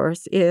about, of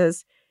course,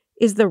 is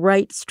the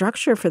right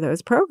structure for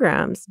those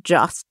programs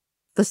just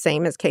the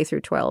same as K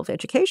through 12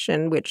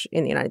 education, which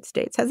in the United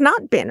States has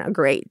not been a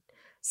great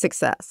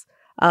success.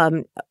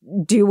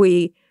 Do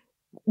we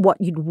what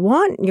you'd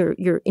want,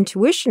 your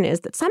intuition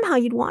is that somehow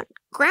you'd want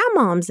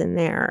grandmoms in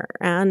there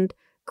and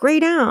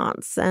great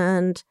aunts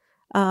and,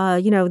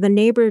 the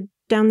neighbor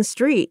down the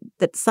street,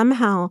 that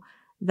somehow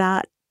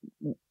that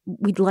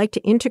we'd like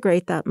to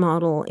integrate that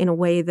model in a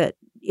way that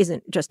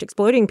isn't just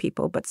exploiting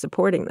people, but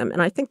supporting them.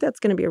 And I think that's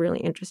going to be a really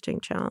interesting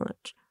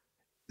challenge.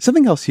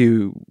 Something else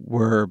you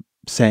were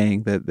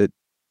saying that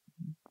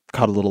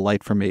caught a little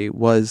light for me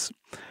was,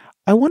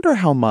 I wonder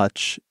how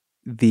much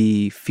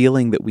the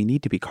feeling that we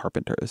need to be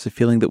carpenters, the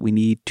feeling that we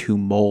need to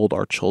mold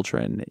our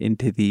children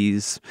into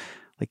these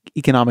like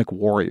economic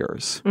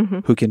warriors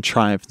who can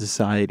triumph in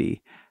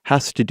society,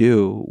 has to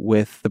do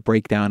with the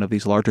breakdown of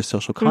these larger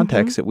social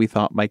contexts that we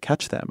thought might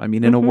catch them. I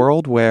mean, in a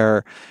world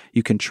where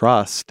you can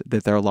trust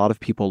that there are a lot of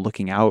people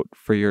looking out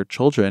for your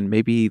children,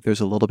 maybe there's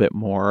a little bit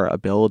more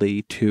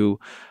ability to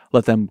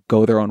let them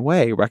go their own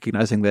way,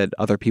 recognizing that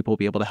other people will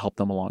be able to help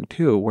them along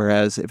too.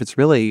 Whereas if it's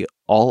really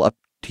all up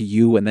to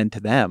you and then to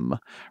them,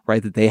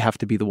 right, that they have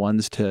to be the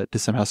ones to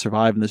somehow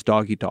survive in this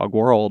dog-eat-dog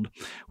world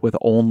with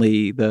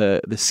only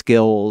the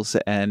skills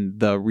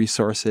and the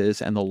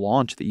resources and the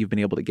launch that you've been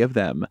able to give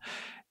them,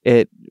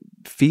 it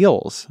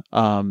feels,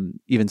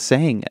 even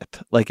saying it,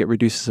 like it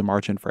reduces the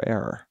margin for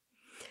error.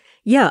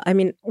 Yeah, I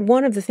mean,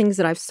 one of the things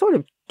that I've sort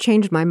of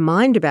changed my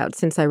mind about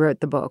since I wrote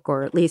the book,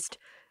 or at least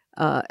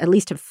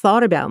have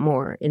thought about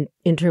more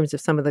in terms of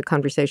some of the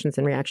conversations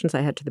and reactions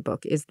I had to the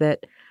book, is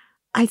that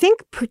I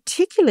think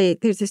particularly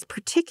there's this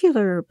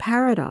particular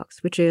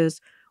paradox, which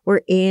is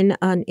we're in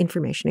an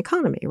information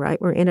economy,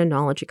 right? We're in a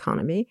knowledge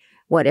economy.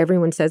 What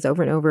everyone says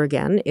over and over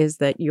again is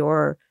that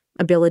your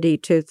ability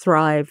to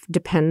thrive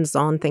depends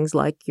on things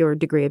like your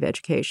degree of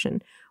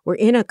education. We're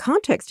in a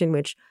context in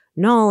which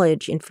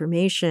knowledge,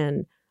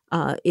 information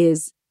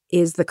is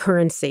the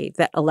currency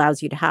that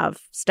allows you to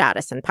have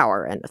status and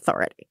power and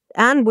authority.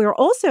 And we're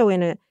also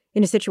in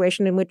a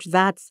situation in which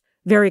that's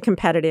very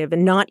competitive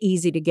and not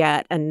easy to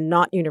get and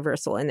not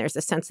universal. And there's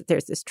a sense that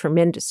there's this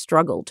tremendous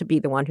struggle to be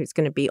the one who's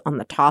going to be on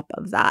the top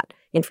of that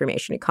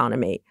information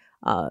economy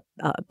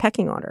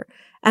pecking order.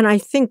 And I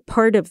think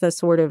part of the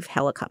sort of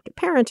helicopter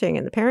parenting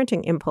and the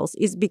parenting impulse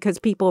is because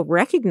people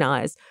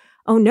recognize,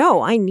 oh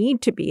no, I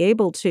need to be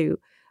able to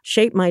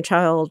shape my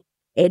child,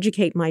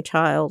 educate my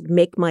child,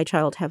 make my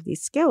child have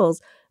these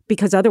skills,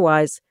 because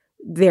otherwise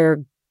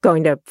they're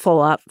going to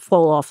fall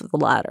off the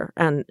ladder.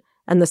 And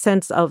the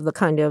sense of the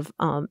kind of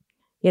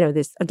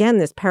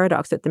this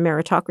paradox that the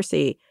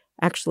meritocracy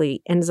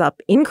actually ends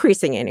up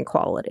increasing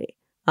inequality,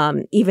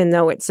 even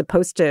though it's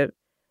supposed to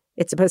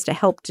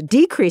help to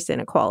decrease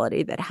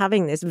inequality, that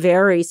having this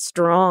very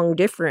strong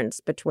difference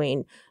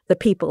between the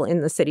people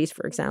in the cities,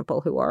 for example,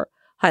 who are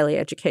highly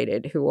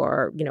educated, who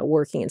are,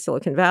 working in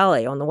Silicon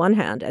Valley on the one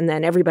hand, and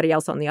then everybody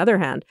else on the other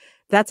hand,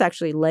 that's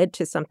actually led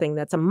to something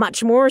that's a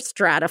much more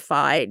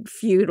stratified,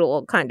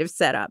 feudal kind of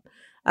setup.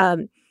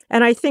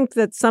 And I think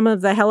that some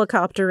of the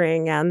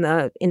helicoptering and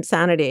the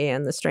insanity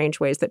and the strange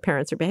ways that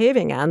parents are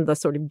behaving and the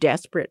sort of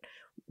desperate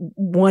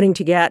wanting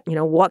to get,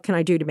 what can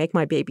I do to make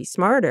my baby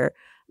smarter,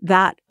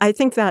 that I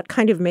think that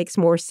kind of makes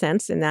more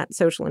sense in that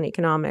social and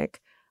economic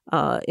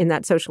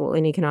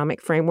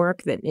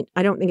framework. That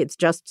I don't think it's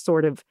just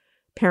sort of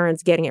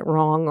parents getting it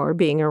wrong or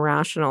being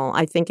irrational.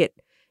 I think it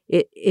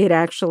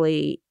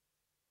actually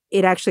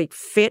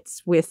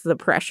fits with the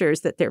pressures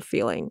that they're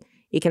feeling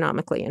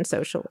economically and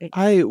socially.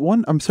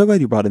 I'm so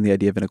glad you brought in the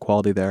idea of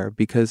inequality there,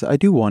 because I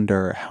do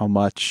wonder how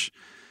much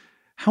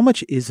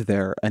is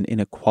there an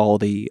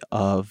inequality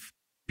of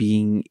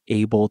being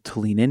able to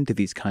lean into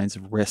these kinds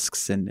of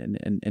risks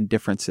and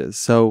differences.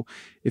 So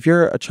if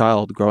you're a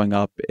child growing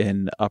up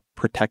in a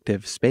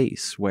protective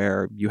space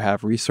where you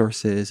have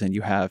resources and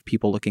you have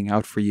people looking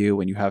out for you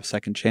and you have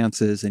second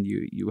chances and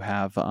you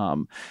have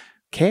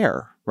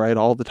care, right,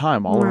 all the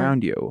time, all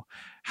around you,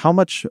 how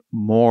much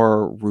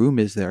more room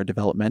is there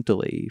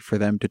developmentally for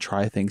them to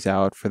try things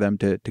out, for them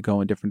to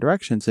go in different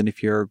directions? And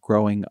if you're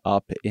growing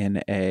up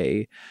in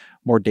a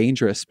more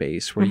dangerous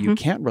space where you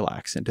can't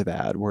relax into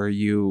that, where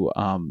you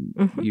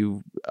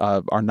don't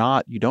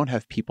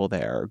have people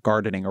there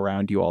gardening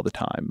around you all the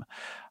time.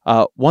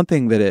 One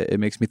thing that it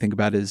makes me think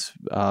about is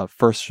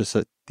first just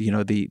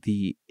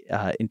the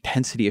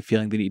intensity of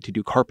feeling the need to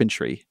do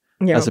carpentry.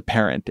 Yeah. As a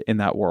parent in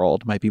that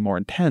world might be more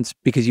intense,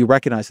 because you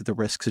recognize that the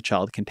risks a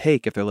child can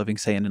take if they're living,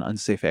 say, in an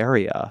unsafe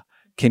area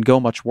can go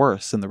much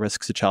worse than the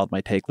risks a child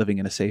might take living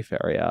in a safe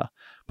area.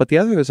 But the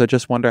other is, I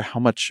just wonder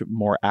how much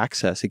more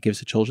access it gives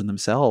the children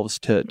themselves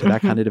to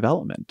that kind of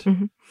development.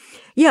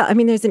 Yeah, I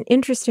mean, there's an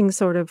interesting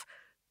sort of,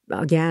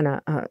 again,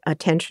 a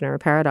tension or a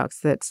paradox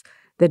that's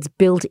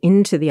built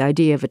into the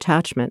idea of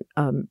attachment.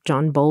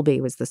 John Bowlby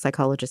was the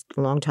psychologist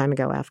a long time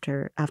ago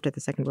after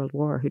the Second World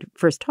War who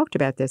first talked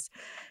about this.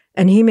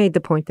 And he made the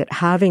point that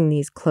having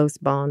these close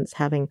bonds,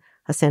 having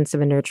a sense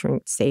of a nurturing,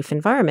 safe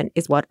environment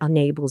is what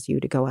enables you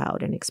to go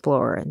out and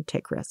explore and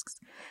take risks.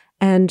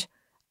 And,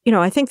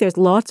 I think there's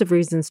lots of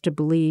reasons to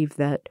believe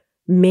that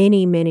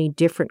many, many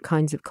different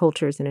kinds of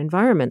cultures and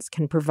environments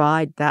can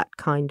provide that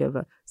kind of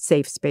a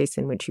safe space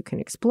in which you can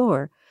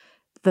explore.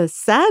 The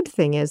sad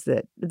thing is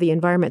that the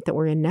environment that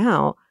we're in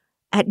now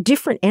at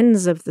different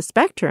ends of the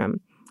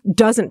spectrum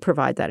doesn't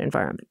provide that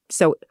environment.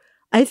 So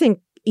I think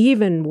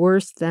even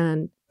worse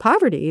than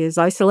poverty is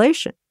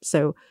isolation.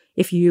 So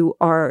if you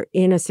are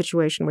in a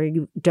situation where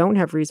you don't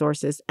have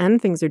resources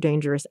and things are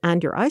dangerous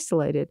and you're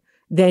isolated,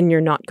 then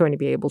you're not going to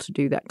be able to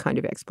do that kind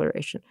of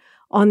exploration.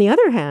 On the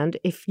other hand,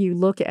 if you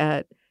look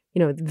at,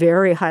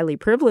 very highly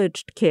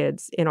privileged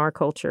kids in our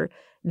culture,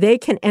 they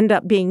can end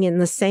up being in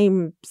the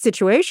same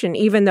situation,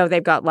 even though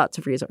they've got lots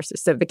of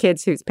resources. So the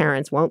kids whose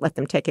parents won't let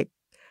them take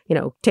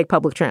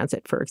public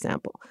transit, for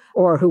example,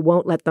 or who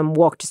won't let them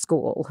walk to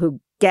school, who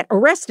get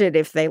arrested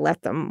if they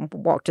let them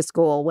walk to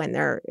school when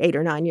they're 8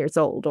 or 9 years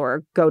old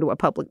or go to a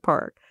public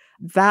park.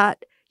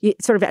 That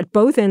sort of at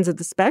both ends of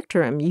the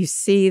spectrum, you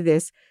see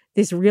this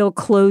real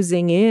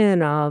closing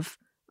in of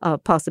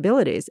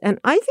possibilities. And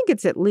I think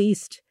it's at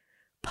least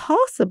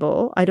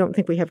possible, I don't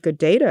think we have good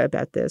data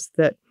about this,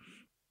 that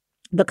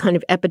the kind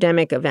of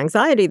epidemic of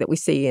anxiety that we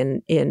see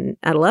in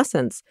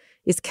adolescence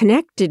is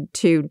connected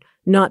to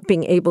not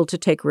being able to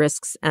take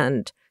risks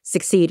and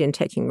succeed in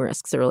taking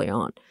risks early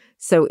on.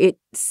 So it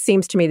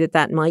seems to me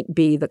that might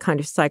be the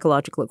kind of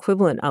psychological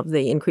equivalent of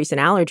the increase in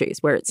allergies,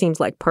 where it seems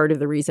like part of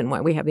the reason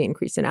why we have the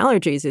increase in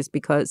allergies is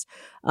because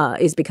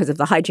of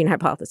the hygiene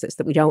hypothesis,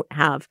 that we don't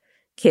have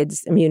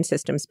kids' immune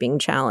systems being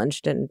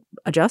challenged and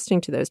adjusting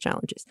to those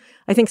challenges.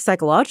 I think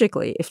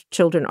psychologically, if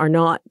children are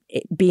not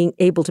being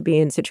able to be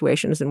in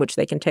situations in which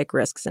they can take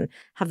risks and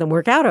have them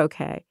work out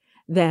okay,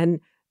 then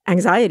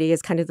anxiety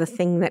is kind of the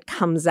thing that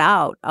comes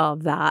out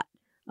of that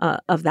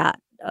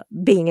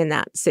being in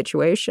that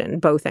situation,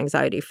 both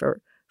anxiety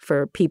for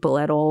people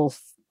at all,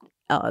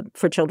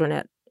 for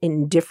children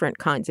in different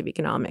kinds of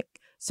economic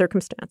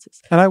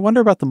circumstances. And I wonder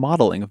about the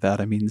modeling of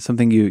that. I mean,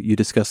 something you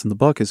discuss in the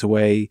book is a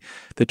way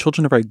that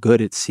children are very good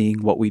at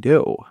seeing what we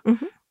do.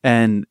 Mm-hmm.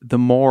 And the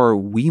more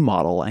we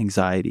model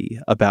anxiety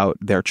about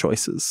their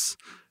choices,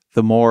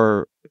 the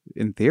more,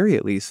 in theory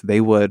at least,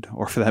 they would,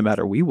 or for that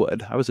matter, we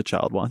would, I was a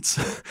child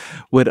once,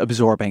 would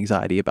absorb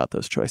anxiety about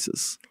those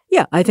choices.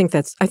 Yeah, I think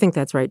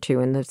that's right too,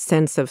 in the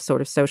sense of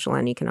sort of social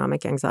and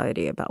economic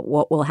anxiety about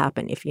what will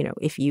happen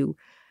if you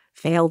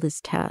fail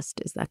this test.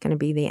 Is that going to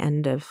be the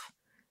end of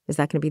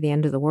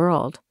the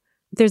world?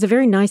 There's a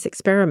very nice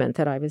experiment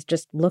that I was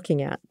just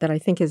looking at that I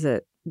think is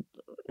an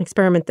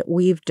experiment that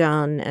we've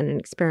done, and an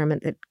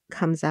experiment that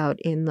comes out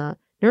in the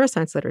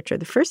neuroscience literature.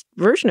 The first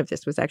version of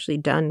this was actually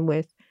done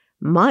with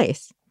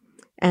mice.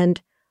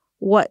 And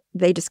what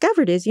they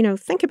discovered is,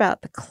 think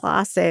about the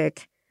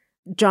classic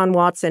John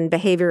Watson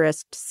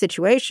behaviorist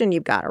situation.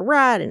 You've got a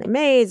rat in a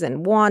maze,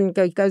 and one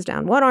goes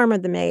down one arm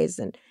of the maze,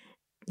 and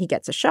he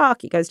gets a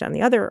shock. He goes down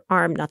the other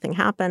arm. Nothing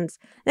happens.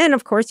 Then,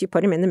 of course, you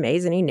put him in the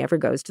maze, and he never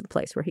goes to the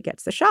place where he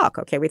gets the shock.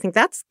 Okay, we think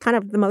that's kind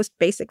of the most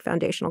basic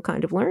foundational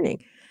kind of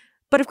learning.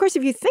 But of course,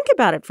 if you think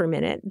about it for a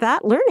minute,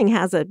 that learning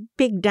has a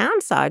big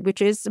downside,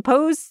 which is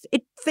suppose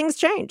things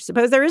change.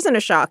 Suppose there isn't a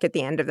shock at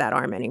the end of that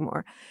arm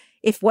anymore.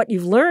 If what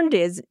you've learned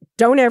is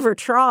don't ever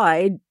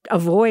try,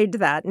 avoid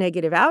that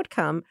negative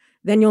outcome,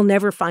 then you'll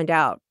never find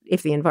out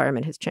if the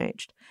environment has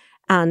changed.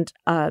 And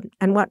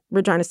what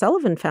Regina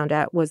Sullivan found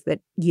out was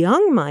that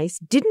young mice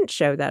didn't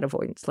show that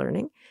avoidance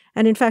learning.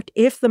 And in fact,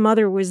 if the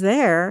mother was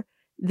there,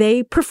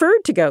 they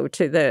preferred to go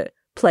to the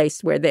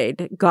place where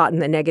they'd gotten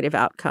the negative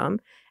outcome.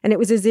 And it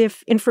was as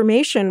if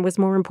information was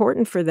more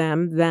important for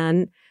them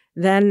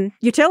than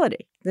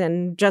utility,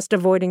 than just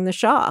avoiding the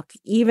shock,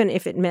 even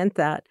if it meant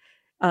that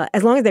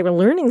as long as they were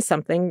learning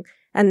something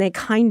and they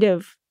kind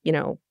of,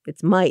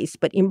 it's mice,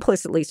 but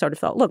implicitly sort of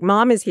thought, look,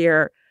 mom is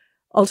here.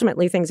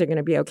 Ultimately, things are going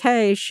to be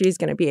okay. She's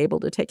going to be able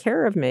to take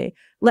care of me.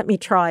 Let me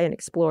try and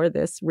explore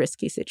this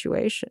risky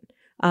situation.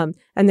 And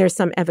there's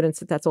some evidence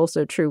that that's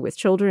also true with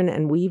children.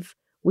 And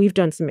we've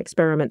done some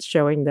experiments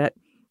showing that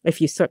if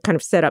you kind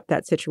of set up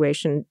that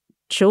situation,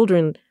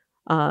 children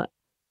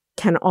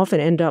can often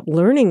end up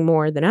learning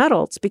more than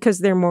adults because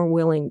they're more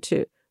willing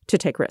to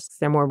take risks.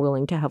 They're more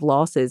willing to have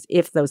losses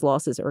if those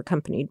losses are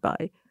accompanied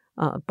by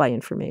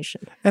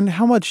information. And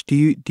how much do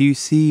you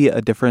see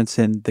a difference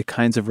in the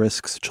kinds of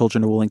risks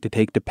children are willing to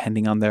take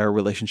depending on their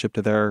relationship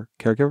to their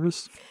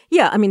caregivers?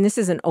 Yeah, I mean, this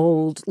is an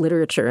old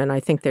literature, and I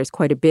think there's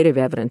quite a bit of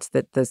evidence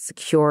that the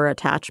secure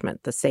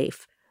attachment, the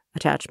safe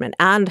attachment,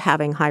 and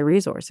having high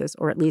resources,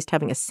 or at least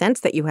having a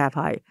sense that you have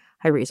high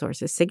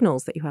resources,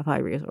 signals that you have high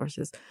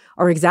resources,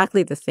 are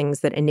exactly the things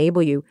that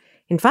enable you.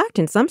 In fact,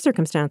 in some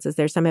circumstances,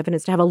 there's some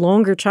evidence to have a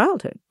longer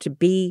childhood,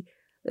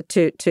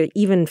 to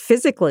even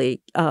physically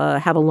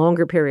have a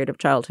longer period of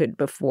childhood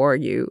before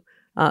you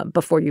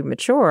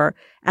mature,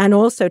 and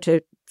also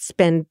to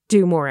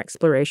do more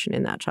exploration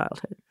in that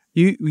childhood.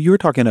 You were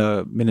talking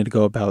a minute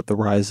ago about the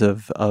rise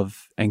of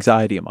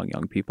anxiety among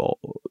young people.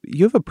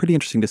 You have a pretty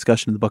interesting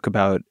discussion in the book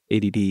about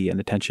ADD and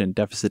attention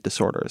deficit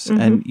disorders.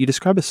 Mm-hmm. And you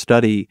describe a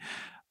study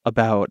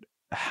about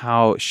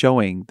how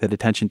showing that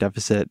attention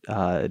deficit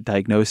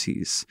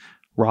diagnoses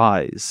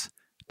rise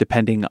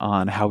depending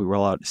on how we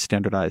roll out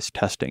standardized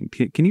testing.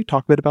 Can you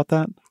talk a bit about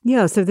that?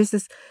 Yeah, so this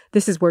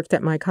is work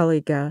that my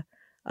colleague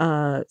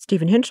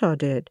Stephen Hinshaw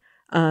did.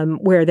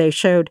 where they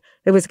showed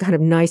it was a kind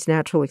of nice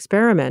natural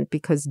experiment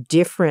because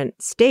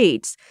different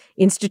states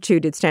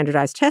instituted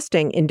standardized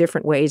testing in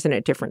different ways and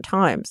at different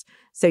times.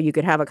 So you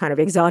could have a kind of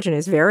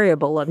exogenous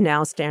variable of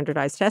now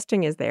standardized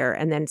testing is there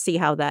and then see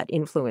how that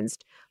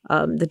influenced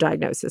the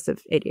diagnosis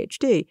of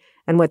ADHD.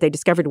 And what they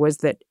discovered was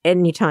that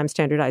anytime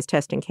standardized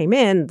testing came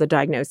in, the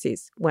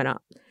diagnoses went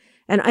up.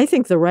 And I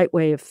think the right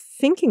way of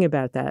thinking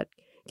about that,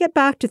 get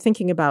back to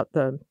thinking about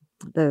the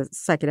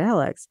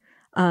psychedelics.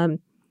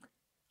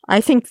 I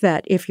think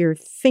that if you're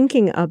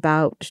thinking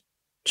about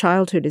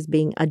childhood as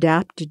being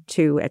adapted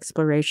to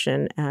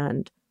exploration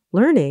and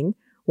learning,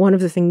 one of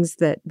the things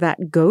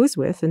that goes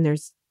with, and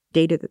there's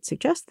data that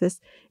suggests this,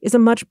 is a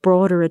much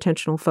broader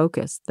attentional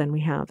focus than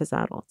we have as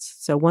adults.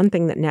 So one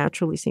thing that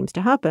naturally seems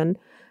to happen,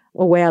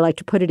 a way I like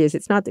to put it is,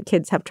 it's not that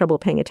kids have trouble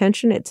paying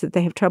attention, it's that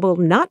they have trouble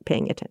not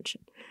paying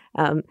attention.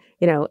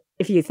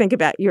 If you think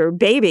about your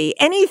baby,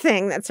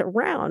 anything that's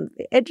around,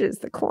 the edges,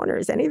 the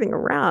corners, anything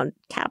around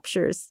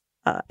captures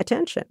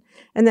attention.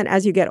 And then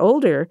as you get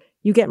older,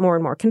 you get more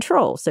and more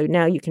control. So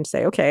now you can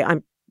say, okay,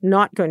 I'm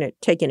not going to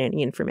take in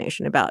any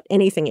information about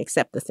anything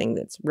except the thing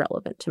that's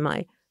relevant to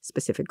my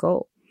specific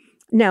goal.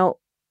 Now,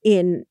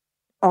 in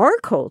our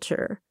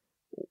culture,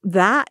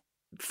 that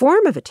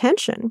form of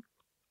attention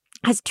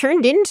has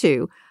turned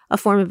into a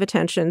form of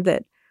attention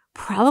that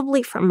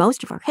probably for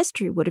most of our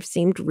history would have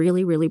seemed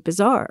really, really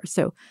bizarre.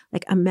 So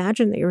like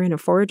imagine that you're in a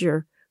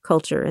forager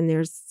culture and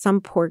there's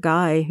some poor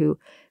guy who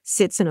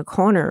sits in a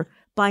corner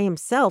by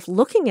himself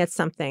looking at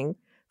something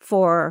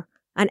for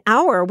an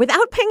hour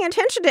without paying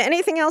attention to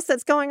anything else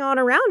that's going on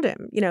around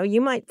him.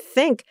 You might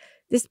think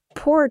this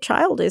poor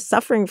child is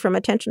suffering from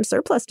attention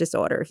surplus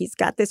disorder. He's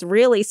got this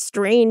really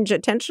strange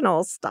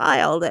attentional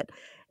style that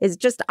is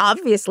just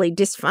obviously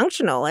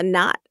dysfunctional and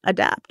not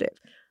adaptive.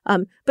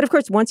 But of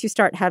course, once you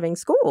start having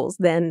schools,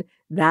 then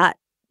that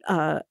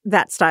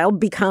style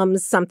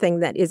becomes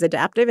something that is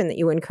adaptive and that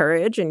you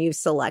encourage and you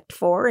select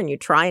for and you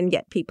try and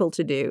get people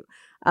to do.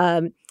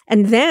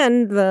 And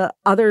then the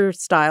other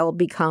style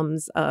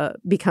becomes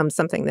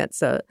something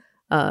that's a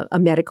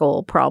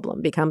medical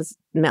problem, becomes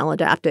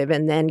maladaptive,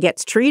 and then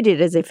gets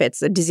treated as if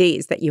it's a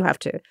disease that you have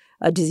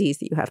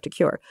to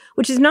cure.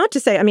 Which is not to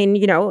say,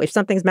 if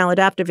something's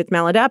maladaptive, it's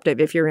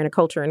maladaptive. If you're in a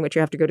culture in which you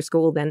have to go to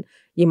school, then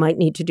you might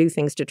need to do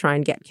things to try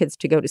and get kids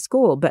to go to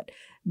school.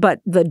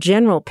 But the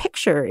general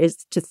picture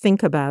is to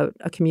think about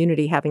a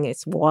community having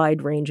its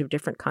wide range of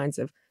different kinds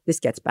of. This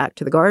gets back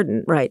to the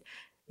garden, right?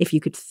 If you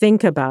could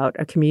think about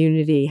a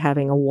community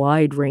having a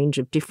wide range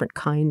of different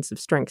kinds of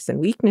strengths and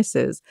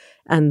weaknesses,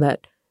 and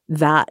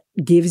that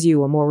gives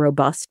you a more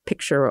robust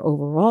picture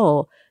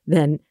overall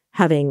than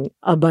having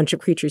a bunch of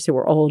creatures who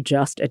are all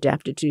just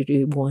adapted to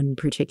do one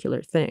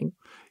particular thing.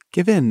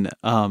 Given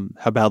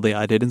how badly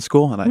I did in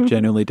school, and I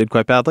genuinely did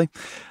quite badly,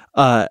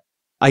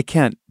 I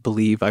can't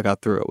believe I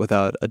got through it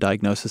without a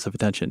diagnosis of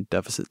attention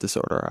deficit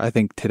disorder. I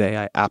think today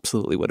I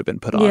absolutely would have been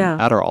put on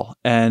Adderall.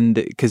 And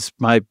because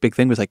my big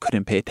thing was I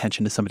couldn't pay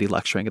attention to somebody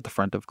lecturing at the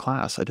front of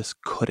class. I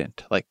just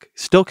couldn't.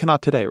 Still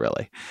cannot today,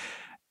 really.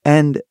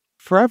 And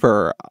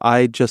forever,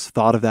 I just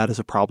thought of that as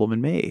a problem in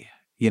me.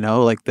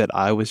 That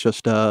I was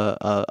just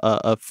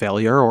a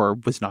failure or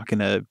was not going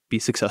to be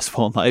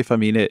successful in life.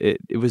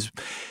 It was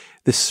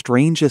the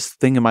strangest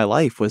thing in my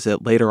life was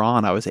that later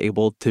on I was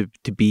able to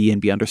be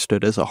and be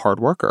understood as a hard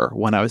worker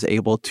when I was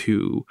able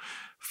to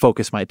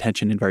focus my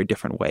attention in very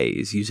different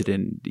ways, use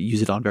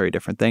it on very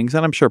different things.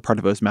 And I'm sure part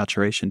of it was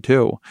maturation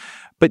too.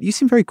 But you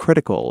seem very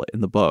critical in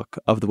the book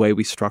of the way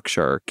we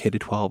structure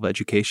K-12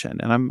 education.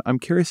 And I'm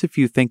curious if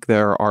you think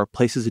there are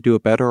places to do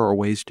it better or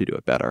ways to do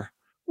it better.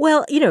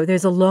 Well,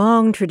 there's a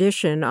long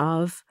tradition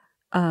of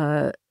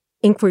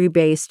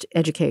inquiry-based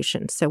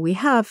education. So we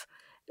have,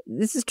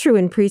 this is true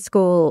in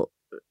preschool.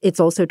 It's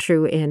also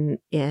true in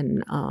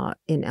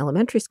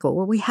elementary school,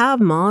 where we have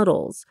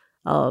models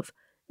of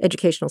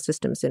educational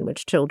systems in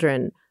which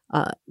children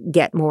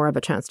get more of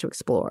a chance to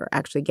explore,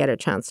 actually get a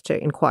chance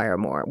to inquire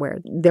more, where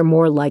they're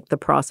more like the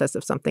process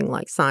of something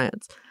like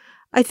science.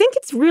 I think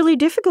it's really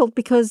difficult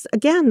because,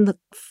 again,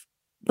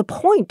 the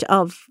point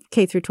of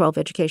K through 12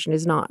 education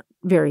is not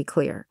very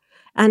clear.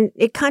 And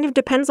it kind of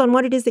depends on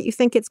what it is that you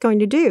think it's going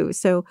to do.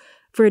 So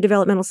for a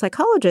developmental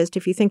psychologist,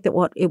 if you think that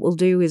what it will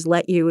do is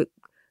let you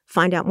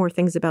find out more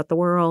things about the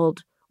world,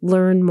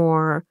 learn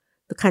more,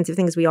 the kinds of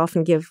things we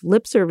often give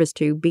lip service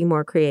to, be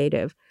more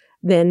creative,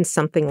 then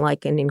something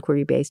like an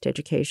inquiry-based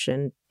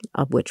education,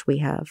 of which we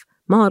have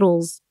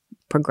models,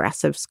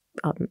 progressive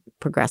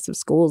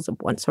schools of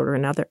one sort or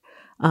another,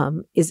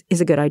 is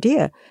a good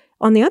idea.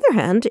 On the other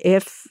hand,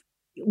 if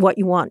what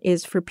you want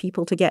is for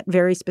people to get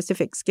very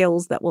specific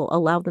skills that will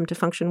allow them to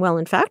function well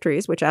in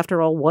factories, which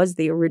after all was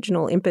the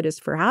original impetus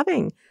for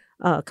having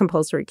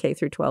compulsory K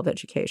through 12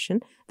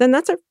 education, then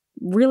that's a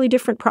really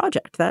different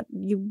project that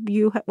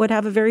you would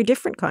have a very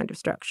different kind of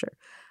structure.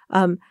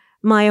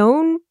 My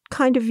own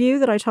kind of view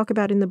that I talk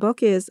about in the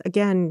book is,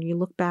 again, you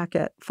look back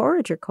at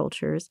forager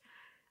cultures,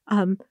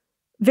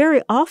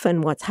 very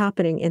often what's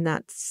happening in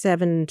that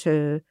 7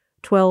 to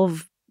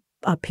 12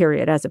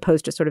 period, as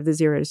opposed to sort of the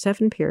 0 to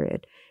 7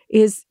 period,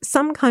 is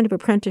some kind of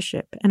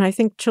apprenticeship. And I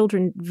think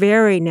children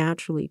very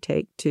naturally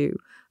take to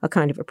a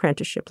kind of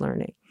apprenticeship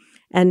learning.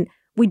 And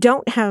we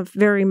don't have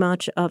very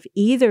much of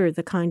either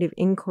the kind of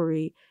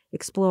inquiry,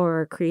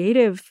 explorer,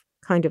 creative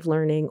kind of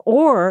learning,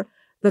 or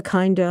the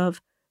kind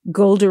of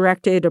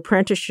goal-directed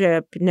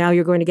apprenticeship. Now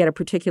you're going to get a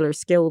particular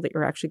skill that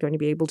you're actually going to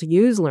be able to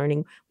use learning.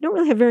 We don't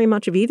really have very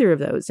much of either of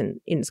those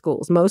in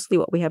schools. Mostly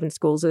what we have in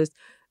schools is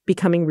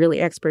becoming really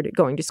expert at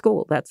going to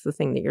school. That's the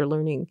thing that you're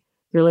learning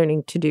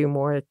to do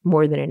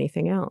more than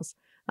anything else.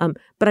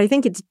 But I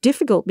think it's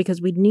difficult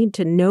because we need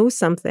to know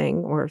something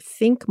or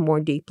think more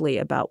deeply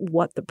about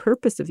what the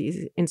purpose of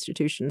these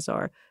institutions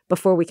are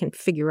before we can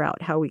figure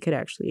out how we could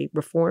actually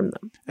reform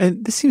them.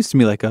 And this seems to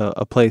me like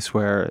a place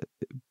where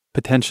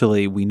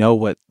potentially we know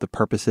what the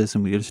purpose is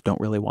and we just don't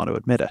really want to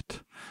admit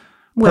it.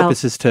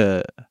 Purpose is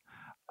to,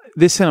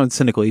 this sounds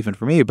cynical even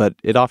for me, but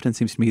it often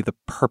seems to me the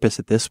purpose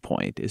at this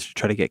point is to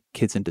try to get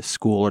kids into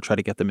school or try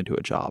to get them into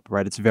a job,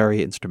 right? It's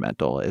very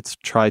instrumental. It's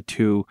try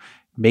to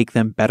make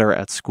them better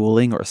at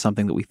schooling or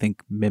something that we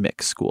think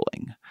mimics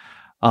schooling.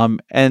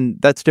 And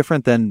that's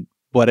different than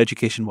what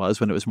education was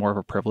when it was more of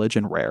a privilege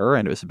and rare,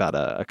 and it was about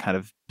a kind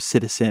of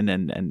citizen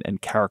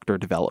and character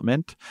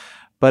development.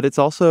 But it's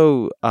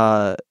also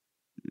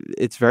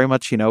it's very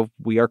much,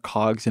 we are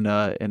cogs in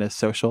a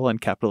social and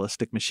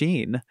capitalistic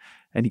machine,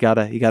 and you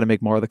gotta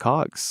make more of the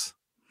cogs.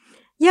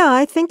 Yeah,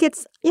 I think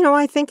it's,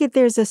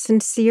 there's a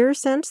sincere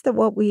sense that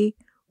what we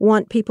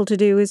want people to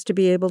do is to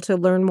be able to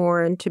learn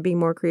more and to be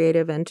more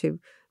creative and to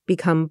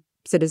become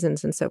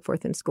citizens and so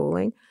forth in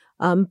schooling.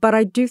 But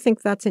I do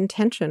think that's in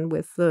tension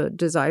with the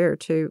desire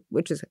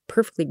which is a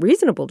perfectly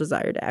reasonable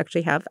desire to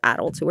actually have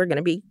adults who are going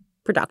to be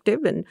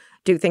productive and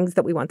do things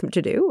that we want them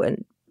to do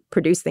and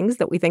produce things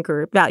that we think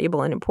are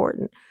valuable and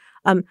important.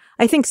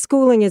 I think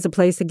schooling is a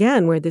place,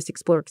 again, where this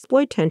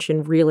explore-exploit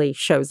tension really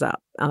shows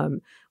up,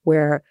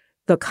 where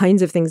the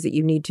kinds of things that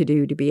you need to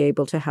do to be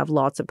able to have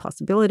lots of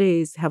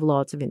possibilities, have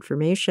lots of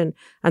information,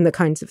 and the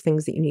kinds of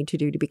things that you need to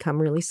do to become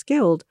really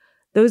skilled,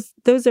 those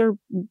are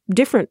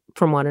different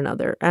from one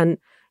another. And,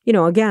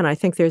 again, I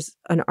think there's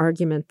an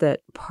argument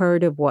that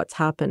part of what's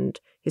happened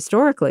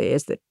historically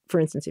is that, for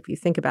instance, if you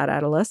think about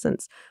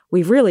adolescence,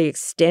 we've really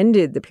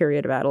extended the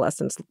period of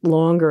adolescence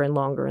longer and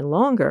longer and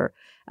longer.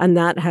 And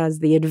that has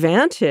the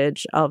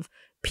advantage of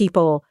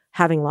people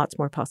having lots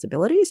more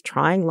possibilities,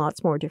 trying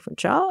lots more different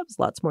jobs,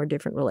 lots more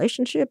different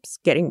relationships,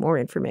 getting more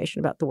information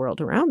about the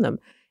world around them.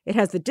 It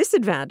has the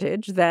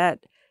disadvantage that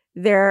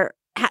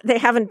they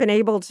haven't been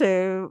able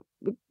to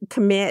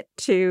commit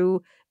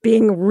to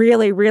being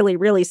really, really,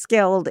 really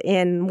skilled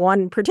in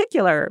one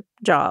particular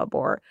job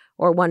or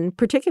one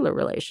particular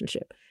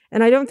relationship.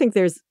 And I don't think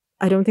there's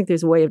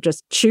a way of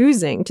just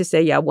choosing to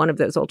say, yeah, one of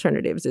those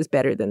alternatives is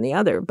better than the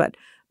other. But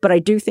I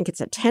do think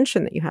it's a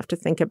tension that you have to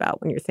think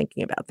about when you're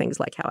thinking about things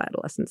like how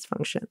adolescents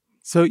function.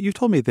 So you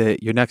told me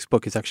that your next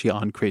book is actually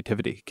on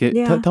creativity.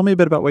 Tell me a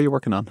bit about what you're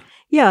working on.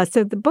 Yeah,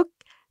 so the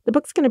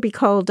book's going to be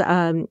called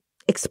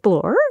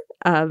Explore.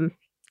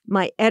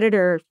 My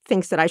editor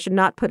thinks that I should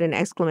not put an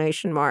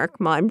exclamation mark.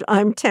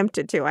 I'm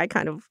tempted to. I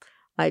kind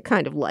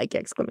of like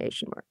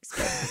exclamation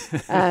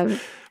marks. But,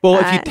 well,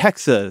 if you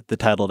text the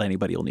title to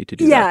anybody, you'll need to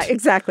do that. Yeah,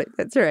 exactly.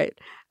 That's right.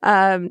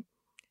 And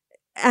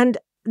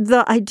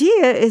the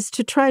idea is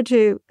to try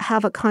to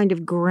have a kind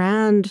of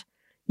grand,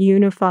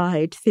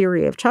 unified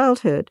theory of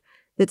childhood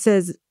that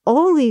says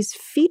all these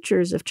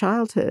features of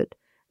childhood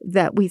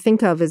that we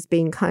think of as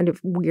being kind of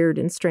weird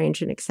and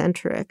strange and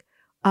eccentric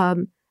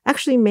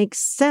actually makes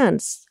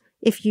sense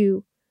if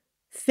you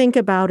think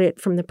about it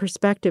from the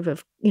perspective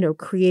of,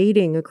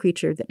 creating a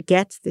creature that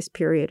gets this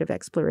period of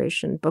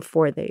exploration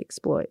before they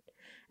exploit.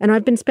 And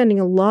I've been spending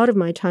a lot of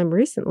my time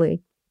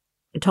recently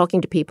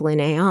talking to people in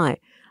AI.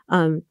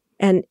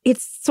 And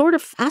it's sort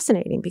of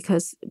fascinating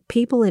because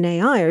people in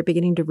AI are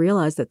beginning to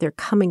realize that they're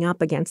coming up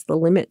against the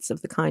limits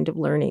of the kind of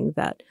learning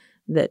that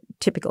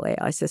typical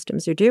AI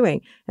systems are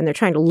doing. And they're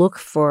trying to look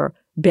for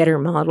better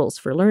models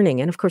for learning.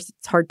 And of course,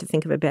 it's hard to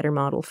think of a better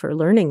model for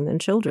learning than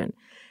children.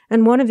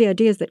 And one of the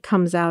ideas that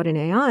comes out in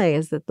AI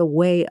is that the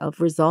way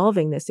of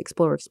resolving this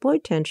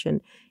explore-exploit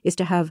tension is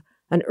to have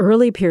an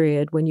early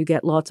period when you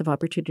get lots of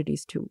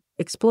opportunities to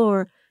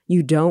explore.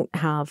 You don't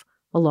have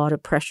a lot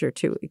of pressure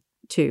to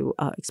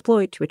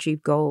exploit, to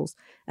achieve goals,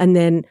 and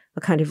then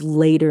a kind of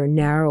later,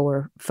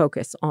 narrower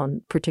focus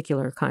on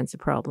particular kinds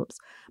of problems.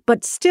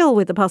 But still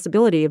with the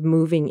possibility of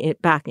moving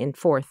it back and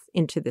forth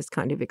into this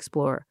kind of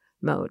explore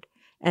mode.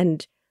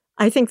 And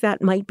I think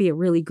that might be a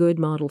really good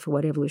model for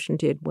what evolution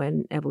did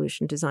when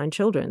evolution designed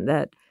children,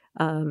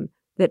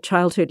 that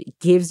childhood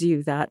gives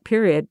you that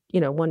period.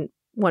 One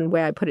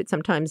way I put it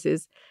sometimes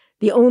is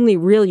the only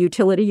real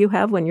utility you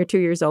have when you're 2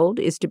 years old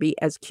is to be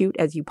as cute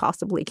as you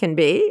possibly can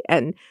be.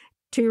 And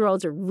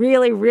 2-year-olds are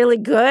really, really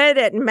good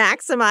at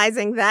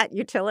maximizing that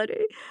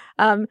utility.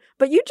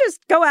 But you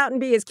just go out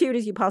and be as cute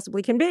as you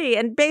possibly can be,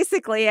 and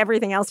basically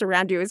everything else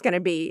around you is going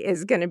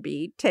to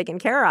be taken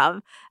care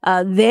of.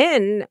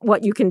 Then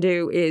what you can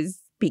do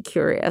is be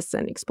curious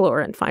and explore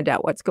and find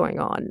out what's going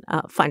on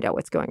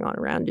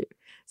around you.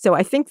 So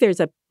I think there's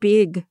a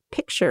big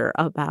picture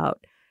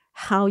about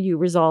how you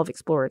resolve,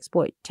 explore,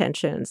 exploit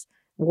tensions,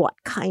 what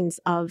kinds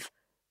of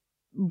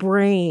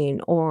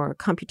brain or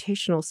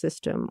computational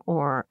system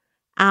or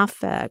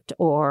affect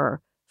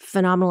or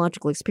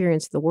phenomenological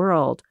experience of the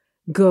world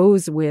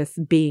goes with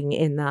being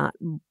in that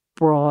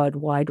broad,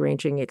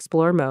 wide-ranging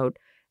explore mode.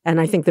 And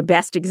I think the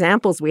best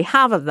examples we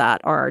have of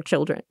that are our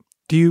children.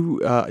 Do you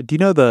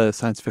know the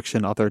science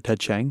fiction author Ted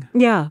Chiang?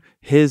 Yeah.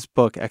 His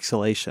book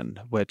Exhalation,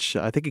 which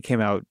I think it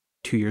came out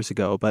 2 years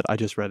ago, but I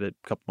just read it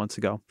a couple months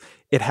ago.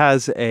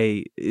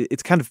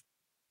 It's kind of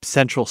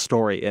central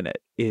story in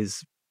it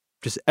is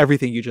just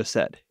everything you just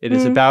said. It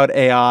is about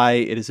AI.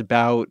 It is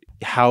about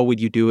how would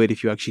you do it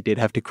if you actually did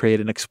have to create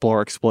an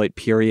explore, exploit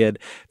period.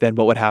 Then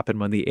what would happen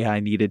when the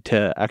AI needed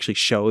to actually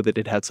show that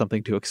it had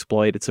something to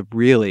exploit? It's a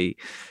really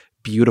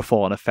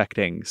beautiful and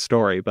affecting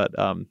story, but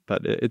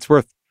it's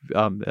worth.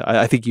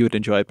 I think you would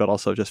enjoy it, but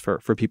also just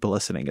for people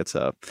listening,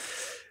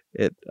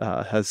 it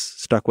has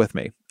stuck with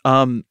me.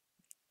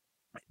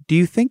 Do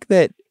you think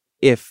that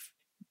if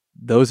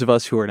those of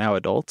us who are now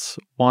adults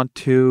want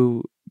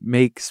to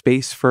make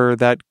space for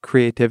that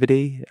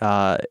creativity,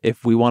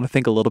 if we want to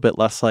think a little bit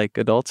less like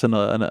adults and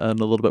a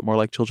little bit more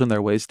like children, there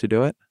are ways to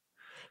do it?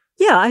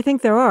 Yeah, I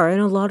think there are,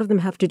 and a lot of them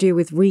have to do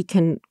with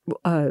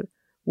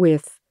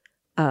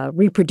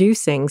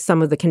reproducing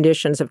some of the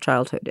conditions of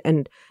childhood,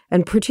 and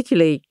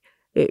particularly.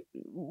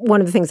 One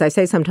of the things I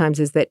say sometimes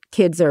is that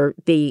kids are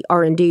the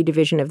R&D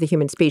division of the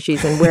human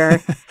species, and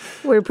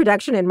we're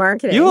production and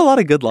marketing. You have a lot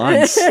of good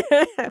lines.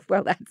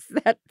 Well, that's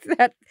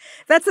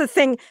the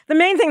thing. The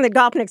main thing that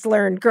Gopniks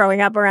learned growing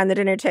up around the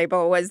dinner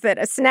table was that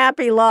a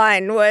snappy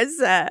line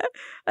was a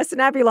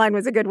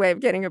good way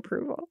of getting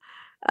approval.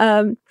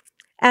 And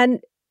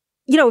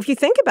if you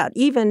think about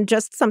even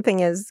just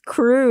something as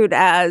crude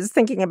as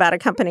thinking about a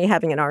company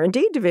having an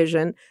R&D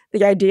division,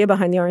 the idea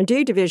behind the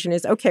R&D division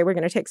is, okay, we're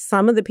going to take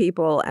some of the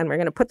people and we're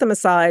going to put them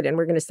aside and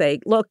we're going to say,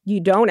 look, you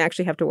don't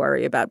actually have to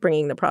worry about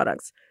bringing the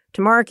products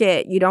to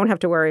market. You don't have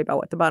to worry about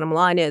what the bottom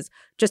line is.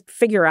 Just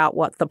figure out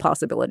what the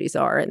possibilities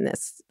are in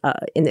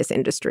this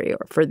industry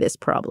or for this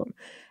problem.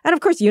 And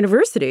of course,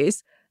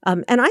 universities,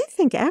 and I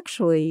think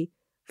actually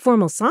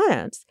formal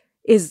science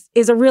is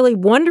a really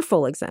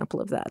wonderful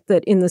example of that.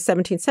 That in the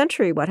 17th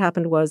century, what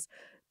happened was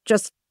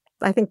just,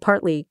 I think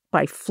partly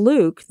by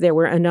fluke, there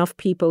were enough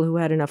people who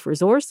had enough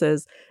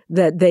resources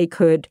that they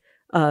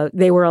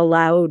were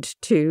allowed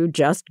to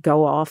just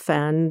go off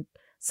and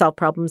solve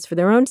problems for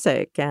their own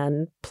sake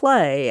and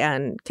play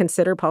and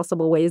consider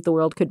possible ways the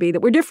world could be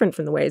that were different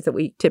from the ways that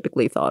we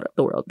typically thought of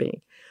the world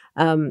being.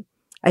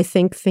 I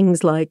think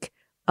things like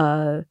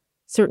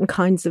certain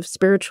kinds of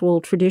spiritual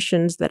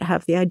traditions that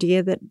have the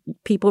idea that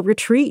people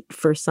retreat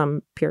for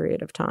some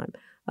period of time.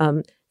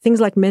 Things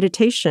like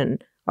meditation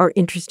are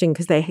interesting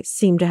because they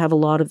seem to have a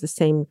lot of the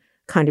same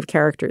kind of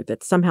character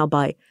that somehow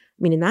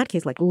in that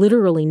case, like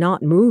literally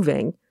not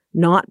moving,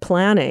 not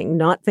planning,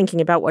 not thinking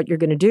about what you're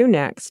going to do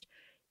next,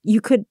 you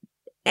could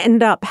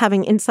end up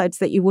having insights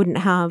that you wouldn't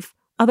have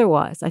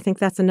otherwise. I think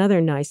that's another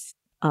nice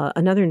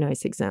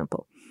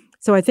example.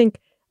 So I think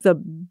the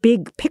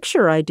big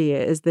picture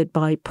idea is that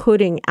by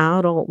putting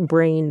adult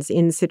brains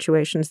in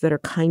situations that are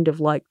kind of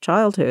like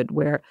childhood,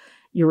 where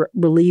you're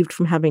relieved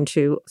from having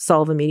to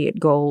solve immediate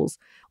goals,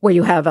 where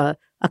you have a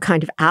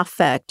kind of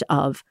affect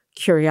of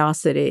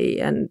curiosity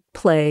and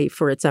play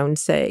for its own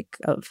sake,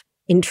 of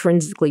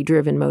intrinsically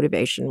driven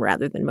motivation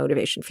rather than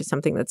motivation for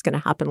something that's going to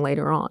happen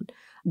later on.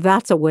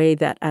 That's a way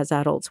that as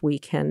adults we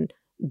can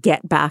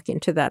get back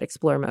into that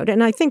explore mode.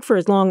 And I think for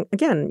as long,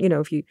 again,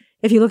 if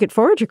you look at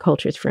forager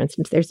cultures, for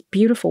instance, there's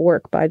beautiful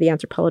work by the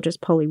anthropologist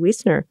Polly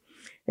Wiesner,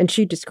 and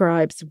she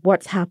describes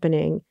what's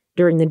happening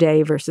during the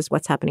day versus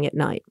what's happening at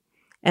night.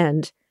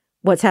 And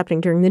what's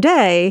happening during the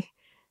day,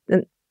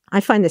 and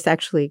I find this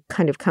actually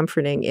kind of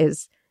comforting,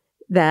 is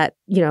that,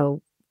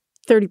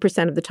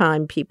 30% of the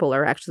time people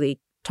are actually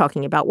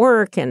talking about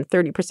work, and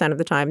 30% of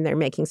the time they're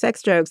making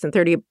sex jokes, and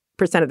 30%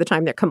 of the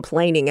time they're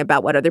complaining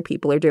about what other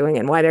people are doing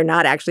and why they're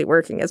not actually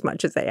working as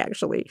much as they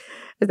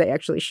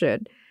actually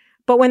should.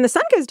 But when the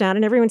sun goes down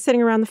and everyone's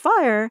sitting around the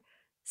fire,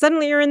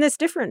 suddenly you're in this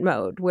different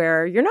mode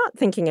where you're not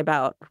thinking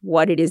about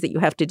what it is that you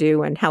have to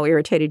do and how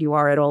irritated you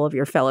are at all of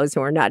your fellows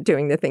who are not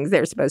doing the things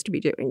they're supposed to be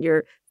doing.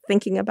 You're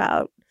thinking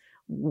about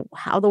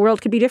how the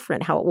world could be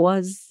different, how it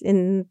was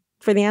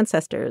for the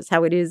ancestors,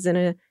 how it is in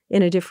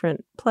a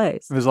different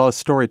place. There's a lot of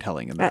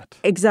storytelling in that.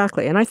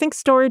 Exactly. And I think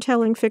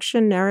storytelling,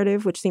 fiction,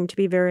 narrative, which seem to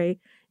be very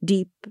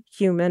deep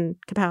human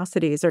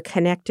capacities, are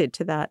connected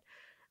to that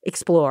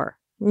explore.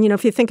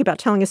 If you think about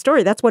telling a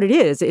story, that's what it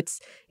is.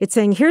 It's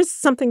saying, here's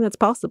something that's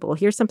possible.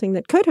 Here's something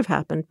that could have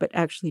happened, but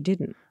actually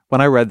didn't.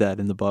 When I read that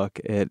in the book,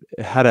 it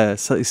had a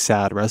slightly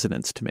sad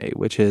resonance to me,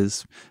 which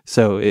is,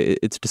 so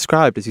it's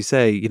described, as you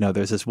say,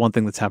 there's this one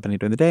thing that's happening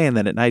during the day, and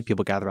then at night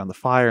people gather around the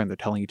fire and they're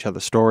telling each other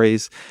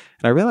stories.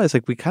 And I realized,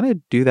 we kind of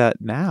do that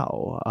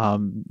now.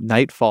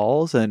 Night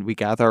falls and we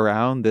gather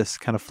around this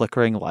kind of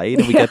flickering light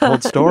and we get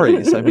told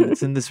stories.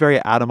 It's in this very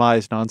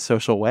atomized,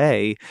 non-social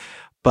way,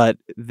 but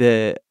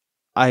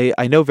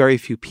I know very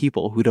few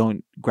people who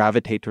don't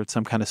gravitate towards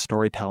some kind of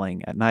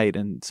storytelling at night.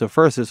 And so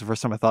first, this is the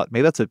first time I thought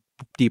maybe that's a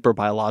deeper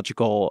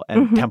biological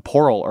and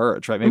temporal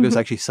urge, right? Maybe it was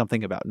actually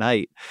something about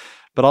night.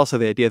 But also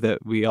the idea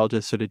that we all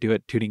just sort of do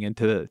it tuning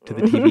into the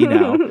TV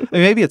now. I mean,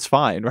 maybe it's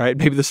fine, right?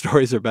 Maybe the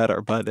stories are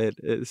better, but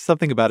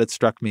something about it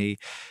struck me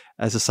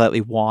as a slightly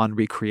wan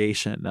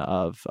recreation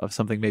of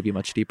something maybe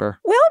much deeper.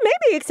 Well,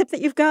 maybe, except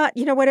that you've got,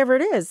 whatever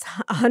it is,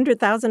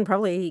 100,000,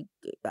 probably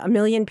 1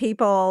 million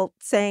people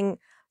saying,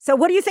 so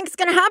what do you think is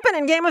going to happen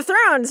in Game of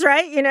Thrones,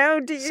 right?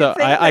 Do you so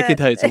think I can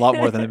tell you it's a lot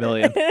more than 1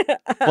 million.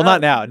 Well, not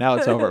now. Now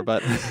it's over,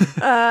 but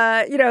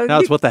now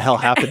it's what the hell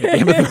happened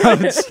in Game of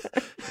Thrones.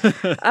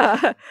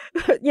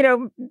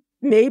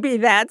 Maybe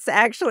that's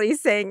actually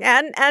saying,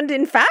 and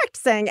in fact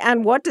saying,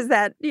 and what does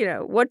that,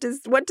 what does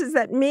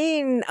that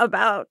mean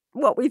about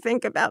what we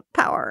think about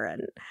power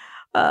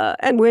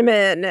and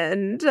women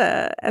and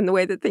the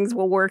way that things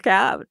will work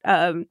out?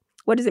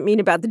 What does it mean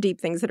about the deep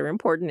things that are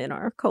important in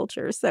our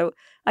culture? So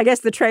I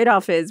guess the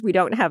trade-off is we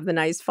don't have the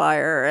nice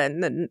fire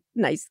and the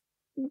nice,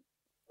 well,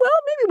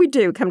 maybe we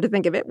do, come to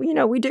think of it.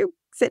 We do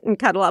sit and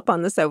cuddle up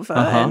on the sofa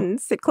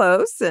and sit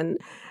close and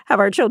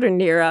have our children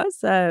near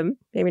us.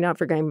 Maybe not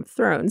for Game of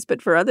Thrones,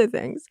 but for other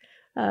things.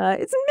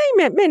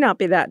 It may not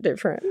be that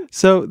different.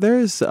 So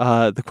there's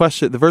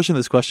the version of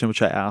this question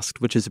which I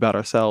asked, which is about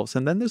ourselves.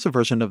 And then there's a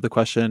version of the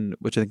question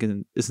which I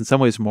think is in some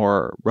ways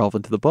more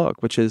relevant to the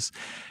book, which is,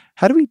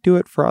 how do we do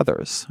it for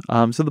others?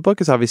 So the book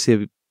is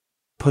obviously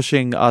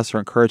pushing us or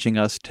encouraging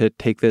us to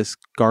take this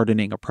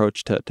gardening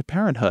approach to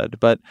parenthood.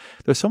 But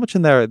there's so much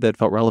in there that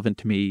felt relevant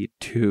to me,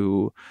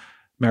 to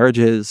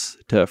marriages,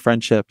 to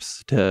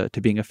friendships, to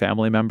being a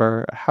family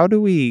member. How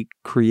do we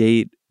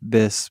create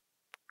this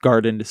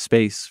gardened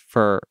space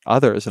for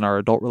others in our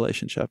adult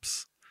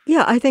relationships?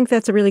 Yeah, I think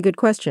that's a really good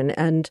question.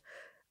 And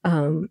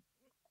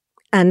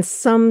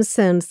some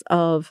sense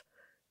of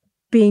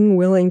being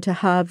willing to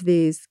have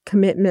these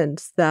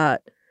commitments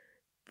that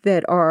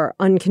are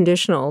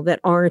unconditional, that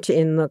aren't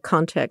in the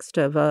context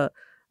of a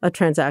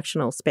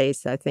transactional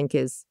space, I think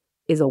is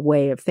a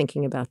way of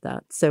thinking about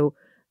that. So,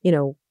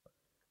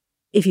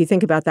 if you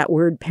think about that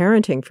word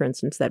parenting, for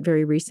instance, that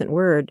very recent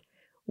word,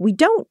 we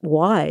don't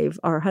wife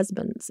our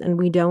husbands, and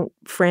we don't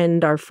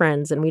friend our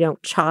friends, and we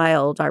don't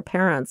child our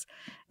parents.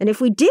 And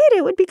if we did,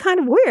 it would be kind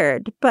of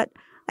weird. But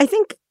I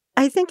think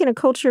in a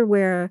culture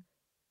where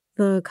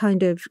the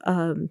kind of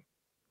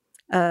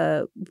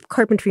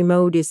carpentry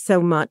mode is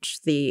so much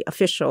the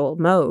official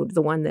mode,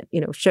 the one that,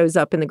 shows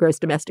up in the gross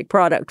domestic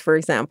product, for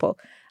example,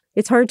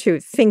 it's hard to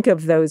think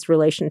of those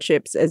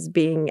relationships as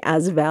being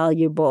as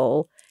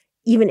valuable,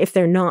 even if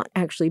they're not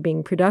actually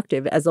being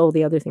productive, as all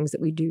the other things that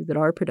we do that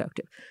are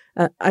productive.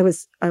 I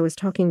was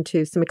talking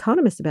to some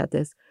economists about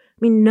this. I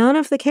mean, none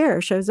of the care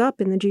shows up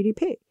in the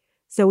GDP.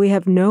 So we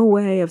have no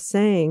way of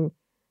saying,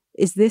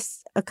 is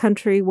this a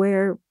country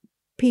where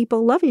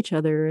people love each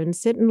other and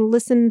sit and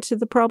listen to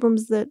the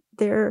problems that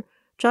their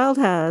child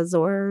has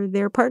or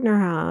their partner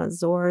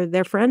has or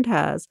their friend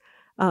has?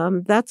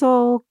 That's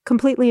all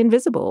completely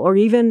invisible. Or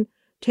even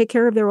take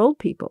care of their old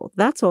people.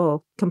 That's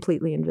all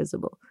completely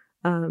invisible.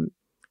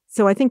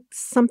 So I think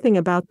something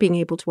about being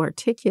able to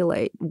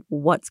articulate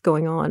what's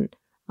going on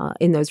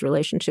in those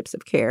relationships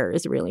of care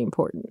is really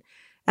important.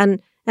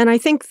 And I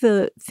think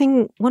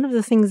one of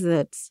the things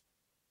that's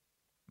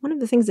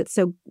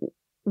so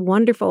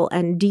wonderful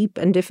and deep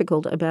and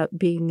difficult about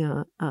being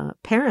a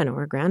parent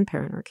or a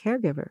grandparent or a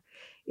caregiver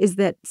is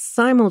that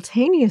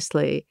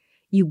simultaneously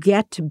you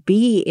get to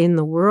be in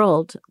the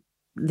world,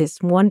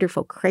 this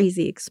wonderful,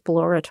 crazy,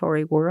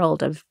 exploratory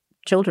world of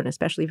children,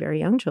 especially very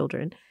young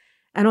children.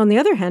 And on the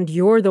other hand,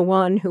 you're the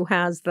one who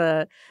has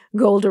the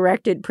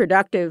goal-directed,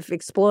 productive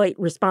exploit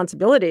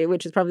responsibility,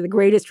 which is probably the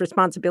greatest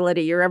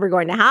responsibility you're ever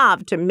going to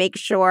have, to make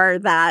sure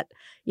that,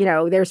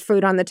 there's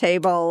food on the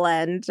table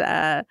and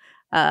a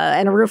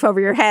roof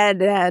over your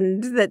head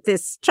and that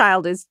this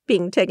child is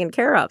being taken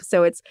care of.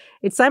 So it's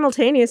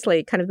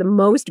simultaneously kind of the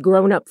most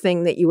grown-up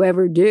thing that you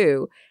ever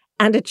do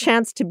and a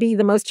chance to be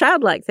the most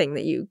childlike thing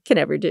that you can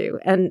ever do.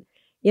 And,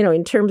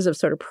 in terms of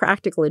sort of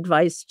practical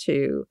advice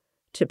to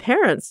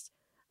parents,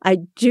 I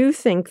do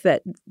think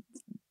that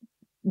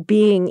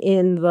being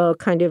in the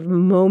kind of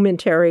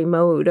momentary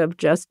mode of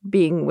just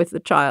being with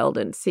the child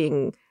and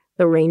seeing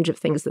the range of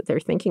things that they're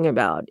thinking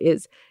about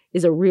is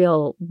a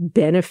real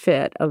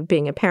benefit of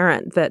being a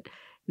parent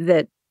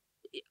that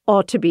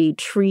ought to be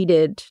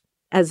treated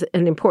as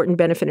an important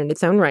benefit in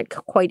its own right,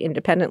 quite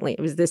independently.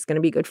 Is this going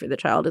to be good for the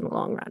child in the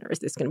long run, or is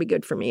this going to be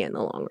good for me in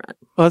the long run?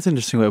 Well, that's an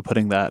interesting way of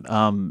putting that.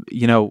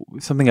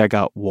 Something I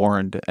got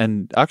warned,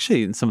 and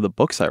actually in some of the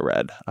books I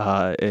read,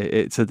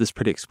 it said this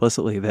pretty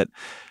explicitly, that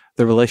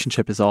the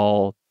relationship is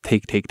all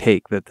take,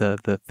 that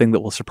the thing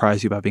that will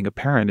surprise you about being a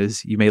parent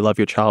is you may love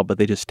your child, but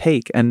they just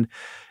take. And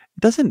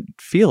it doesn't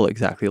feel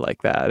exactly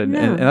like that. And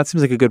that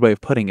seems like a good way of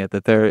putting it,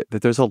 that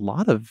there's a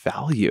lot of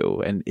value,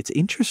 and it's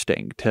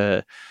interesting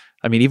to,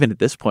 even at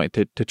this point,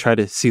 to try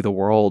to see the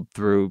world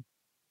through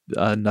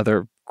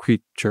another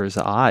creature's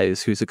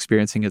eyes who's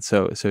experiencing it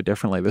so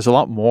differently. There's a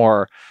lot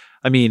more.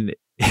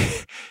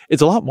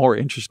 it's a lot more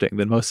interesting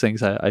than most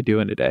things I do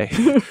in a day.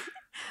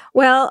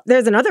 Well,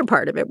 there's another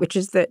part of it, which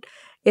is that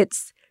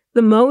it's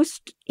the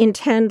most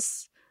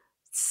intense,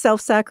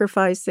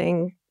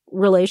 self-sacrificing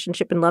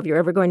relationship and love you're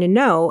ever going to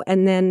know.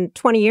 And then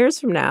 20 years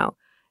from now,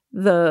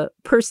 the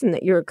person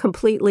that you're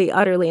completely,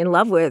 utterly in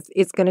love with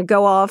is going to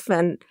go off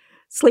and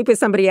sleep with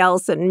somebody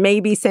else and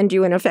maybe send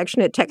you an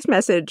affectionate text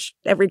message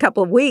every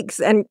couple of weeks.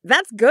 And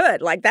that's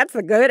good. Like, that's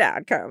a good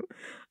outcome.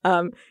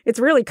 It's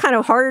really kind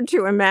of hard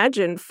to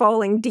imagine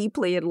falling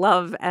deeply in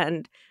love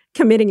and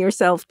committing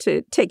yourself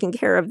to taking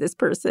care of this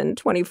person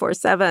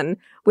 24/7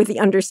 with the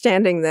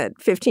understanding that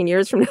 15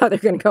 years from now, they're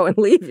going to go and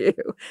leave you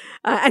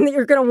and that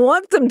you're going to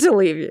want them to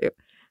leave you.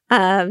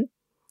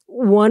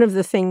 One of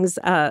the things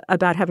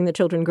about having the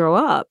children grow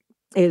up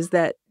is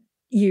that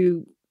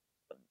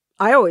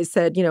I always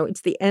said,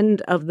 it's the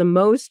end of the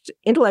most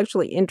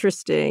intellectually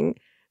interesting,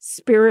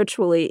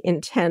 spiritually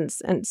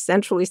intense, and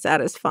sensually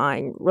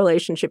satisfying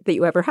relationship that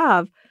you ever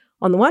have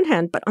on the one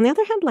hand. But on the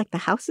other hand, like, the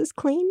house is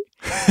clean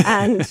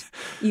and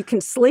you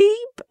can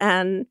sleep.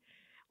 And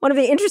one of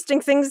the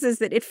interesting things is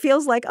that it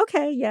feels like,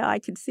 okay, yeah, I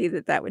could see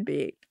that would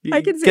be.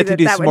 I could see get to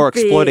do some more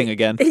exploiting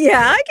again.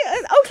 Yeah,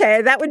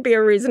 okay, that would be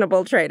a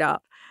reasonable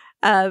trade-off.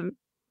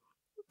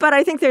 But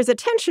I think there's a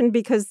tension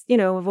because,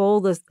 of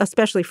all the,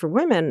 especially for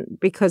women,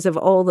 because of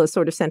all the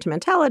sort of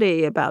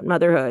sentimentality about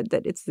motherhood,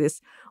 that it's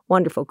this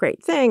wonderful,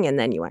 great thing, and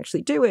then you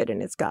actually do it,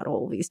 and it's got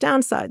all these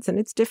downsides, and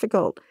it's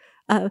difficult.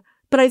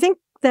 But I think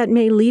that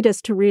may lead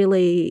us to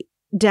really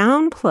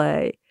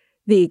downplay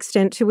the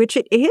extent to which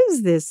it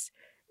is this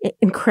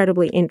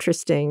incredibly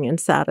interesting and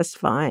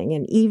satisfying,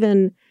 and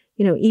even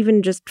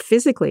just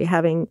physically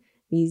having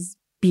these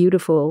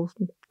beautiful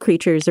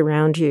creatures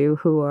around you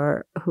who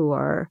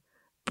are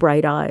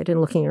bright-eyed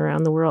and looking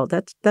around the world.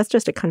 That's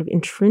just a kind of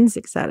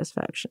intrinsic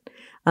satisfaction.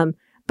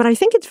 But I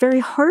think it's very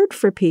hard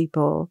for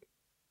people,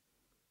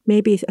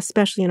 maybe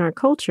especially in our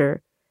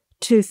culture,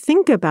 to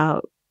think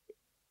about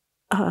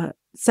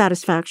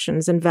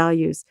satisfactions and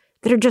values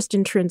that are just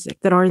intrinsic,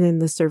 that aren't in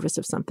the service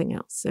of something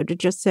else. So to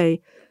just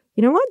say,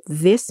 you know what,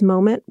 this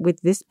moment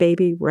with this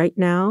baby right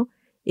now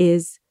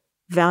is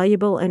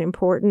valuable and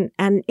important,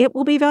 and it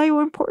will be valuable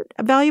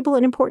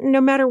and important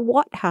no matter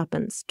what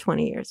happens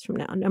 20 years from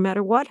now, no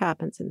matter what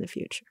happens in the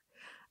future.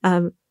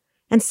 And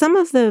some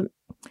of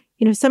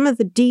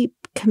the deep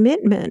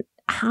commitment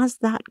has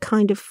that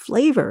kind of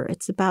flavor.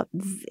 It's about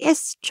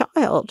this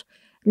child,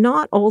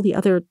 not all the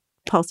other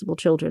possible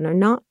children, or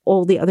not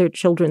all the other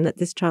children that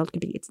this child could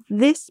be. It's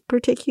this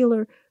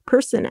particular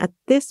person at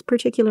this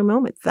particular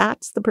moment.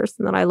 That's the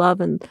person that I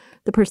love and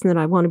the person that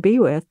I want to be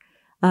with.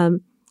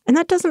 And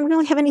that doesn't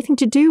really have anything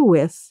to do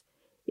with,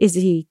 is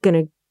he going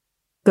to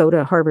go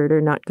to Harvard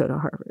or not go to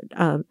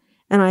Harvard?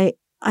 And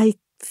I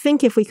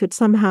think if we could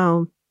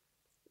somehow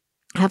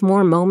have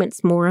more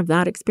moments, more of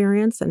that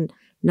experience, and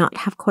not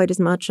have quite as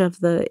much of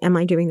the, am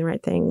I doing the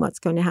right thing? What's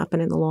going to happen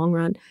in the long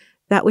run?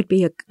 That would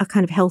be a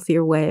kind of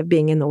healthier way of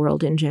being in the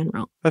world in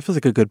general. That feels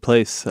like a good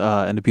place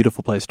and a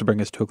beautiful place to bring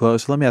us to a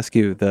close. So let me ask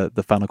you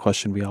the final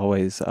question we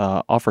always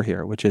offer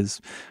here, which is,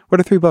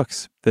 what are 3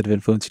 books that have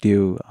influenced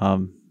you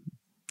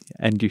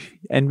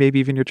and maybe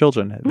even your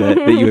children that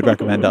you would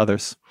recommend to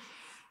others?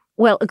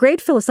 Well, a great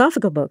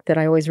philosophical book that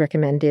I always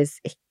recommend is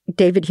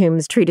David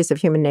Hume's Treatise of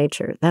Human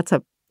Nature. That's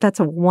a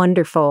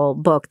wonderful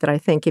book that I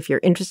think, if you're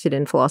interested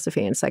in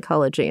philosophy and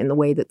psychology and the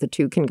way that the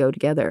two can go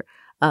together,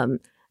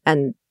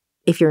 and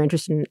if you're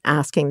interested in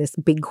asking this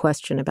big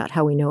question about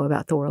how we know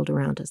about the world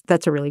around us,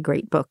 that's a really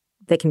great book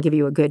that can give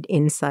you a good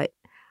insight.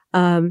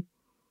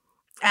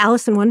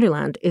 Alice in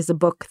Wonderland is a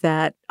book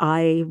that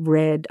I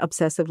read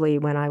obsessively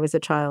when I was a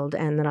child,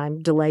 and that I'm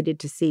delighted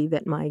to see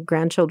that my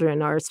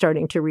grandchildren are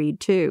starting to read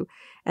too.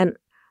 And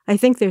I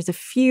think there's a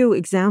few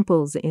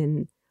examples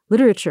in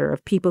literature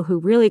of people who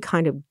really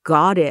kind of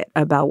got it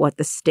about what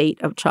the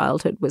state of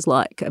childhood was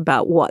like,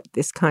 about what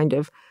this kind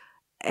of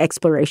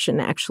exploration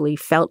actually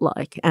felt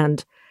like.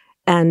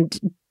 And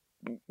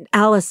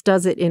Alice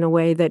does it in a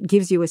way that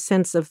gives you a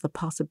sense of the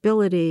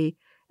possibility,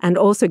 and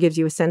also gives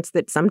you a sense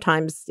that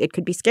sometimes it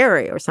could be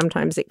scary, or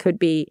sometimes it could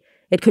be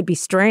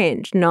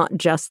strange, not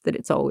just that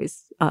it's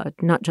always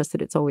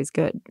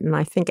good. And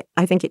I think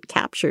it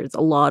captures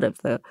a lot of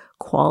the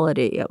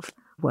quality of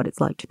what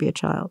it's like to be a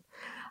child.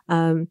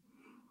 And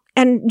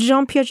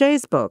Jean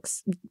Piaget's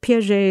books,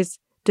 Piaget's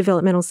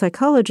developmental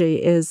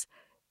psychology has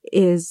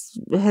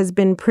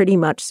been pretty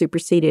much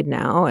superseded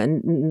now,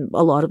 and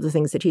a lot of the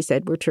things that he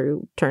said were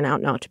true turn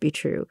out not to be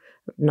true,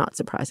 not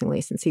surprisingly,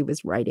 since he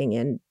was writing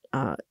in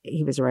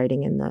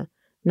the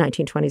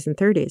 1920s and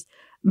 30s.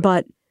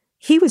 But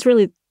he was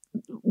really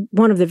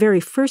one of the very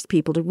first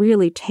people to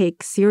really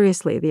take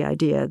seriously the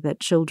idea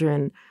that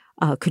children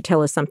could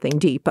tell us something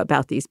deep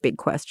about these big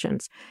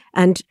questions.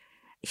 And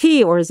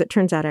he, or as it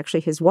turns out,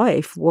 actually his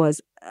wife,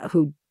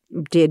 who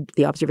did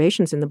the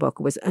observations in the book,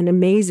 was an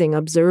amazing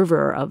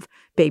observer of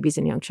babies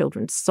and young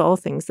children, saw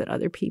things that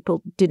other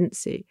people didn't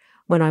see.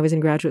 When I was in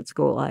graduate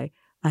school, I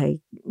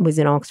was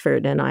in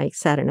Oxford, and I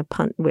sat in a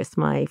punt with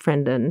my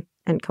friend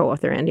and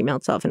co-author Andy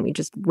Meltzoff, and we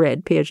just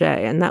read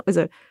Piaget. And that was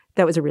a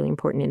That was a really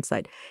important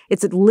insight.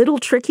 It's a little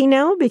tricky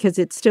now because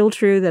it's still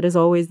true that, as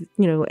always,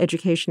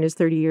 education is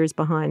 30 years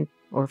behind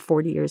or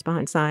 40 years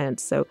behind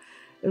science. So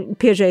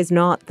Piaget is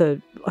not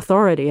the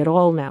authority at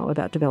all now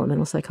about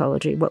developmental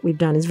psychology. What we've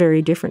done is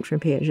very different from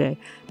Piaget.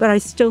 But I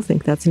still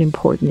think that's an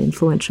important,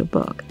 influential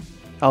book.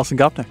 Alison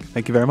Gopnik,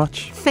 thank you very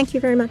much. Thank you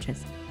very much,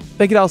 Ez.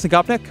 Thank you to Alison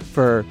Gopnik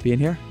for being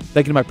here.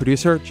 Thank you to my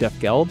producer, Jeff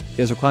Geld.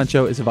 The Ezra Klein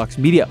Show is a Vox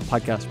Media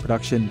podcast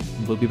production.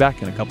 We'll be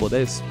back in a couple of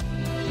days.